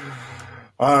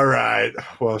 All right.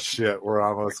 Well, shit. We're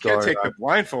almost going. Can't take the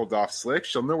blindfold off, Slick.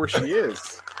 She'll know where she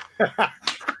is.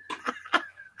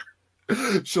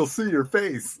 She'll see your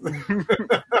face. Then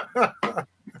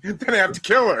I have to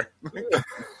kill her.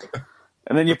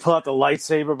 And then you pull out the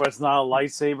lightsaber, but it's not a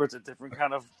lightsaber. It's a different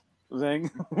kind of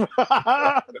thing.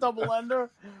 Double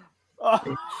ender.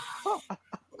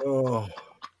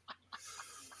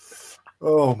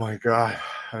 Oh my God.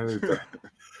 I need to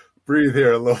breathe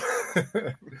here a little.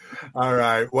 All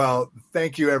right. Well,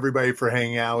 thank you everybody for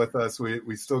hanging out with us.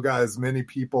 We still got as many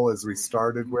people as we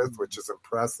started with, which is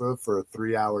impressive for a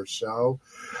 3-hour show.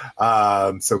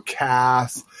 So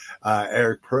Cass,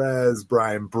 Eric Perez,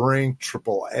 Brian Brink,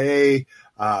 Triple A,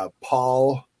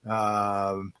 Paul.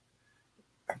 I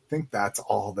think that's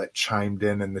all that chimed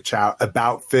in the chat.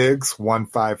 About Figs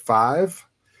 155.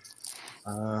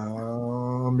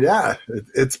 Yeah,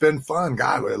 it's been fun.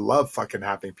 God, I love fucking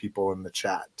having people in the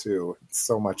chat too. It's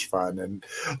so much fun, and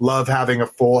love having a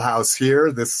full house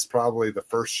here. This is probably the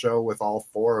first show with all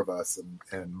four of us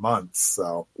in months.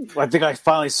 So I think I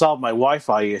finally solved my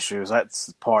Wi-Fi issues.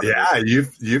 That's part of it. Yeah,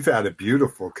 you've had a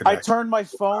beautiful connection. I turned my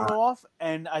phone off,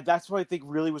 and that's what I think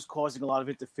really was causing a lot of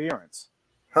interference.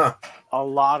 Huh? A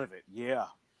lot of it, yeah.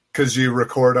 Because you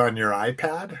record on your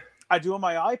iPad? I do on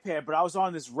my iPad, but I was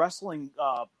on this wrestling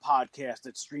podcast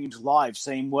that streams live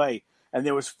same way, and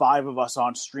there was 5 of us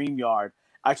on StreamYard.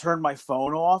 I turned my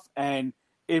phone off, and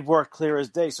it worked clear as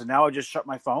day, so now I just shut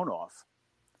my phone off.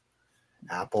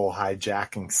 Apple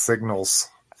hijacking signals.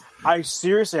 I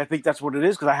think that's what it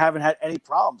is, because I haven't had any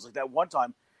problems. Like that one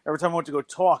time, every time I went to go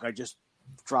talk, I just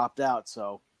dropped out,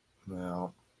 so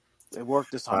no. It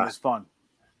worked this time. It was fun.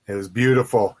 It was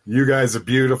beautiful. You guys are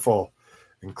beautiful.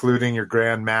 Including your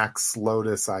Grand Max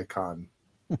Lotus icon.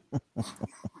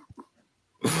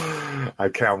 I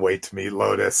can't wait to meet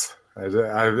Lotus.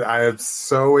 I am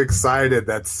so excited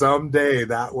that someday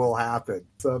that will happen.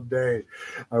 Someday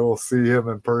I will see him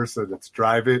in person.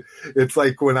 It's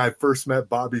like when I first met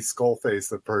Bobby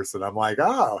Skullface in person. I'm like,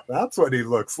 oh, that's what he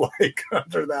looks like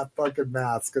under that fucking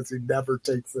mask, because he never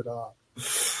takes it off.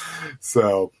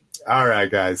 So, all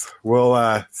right, guys.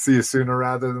 We'll see you sooner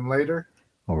rather than later.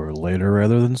 Or later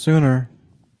rather than sooner.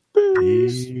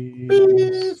 Peace.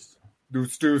 Peace.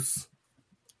 Deuce, deuce.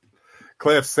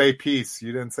 Cliff, say peace.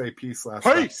 You didn't say peace last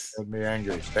time. Peace. Made me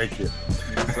angry. Thank you.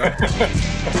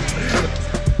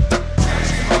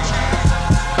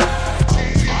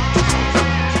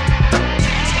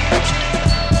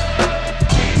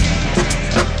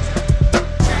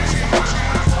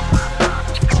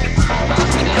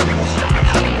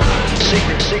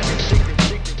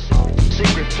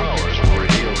 Secret powers were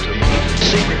revealed to me.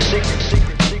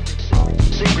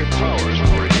 Secret powers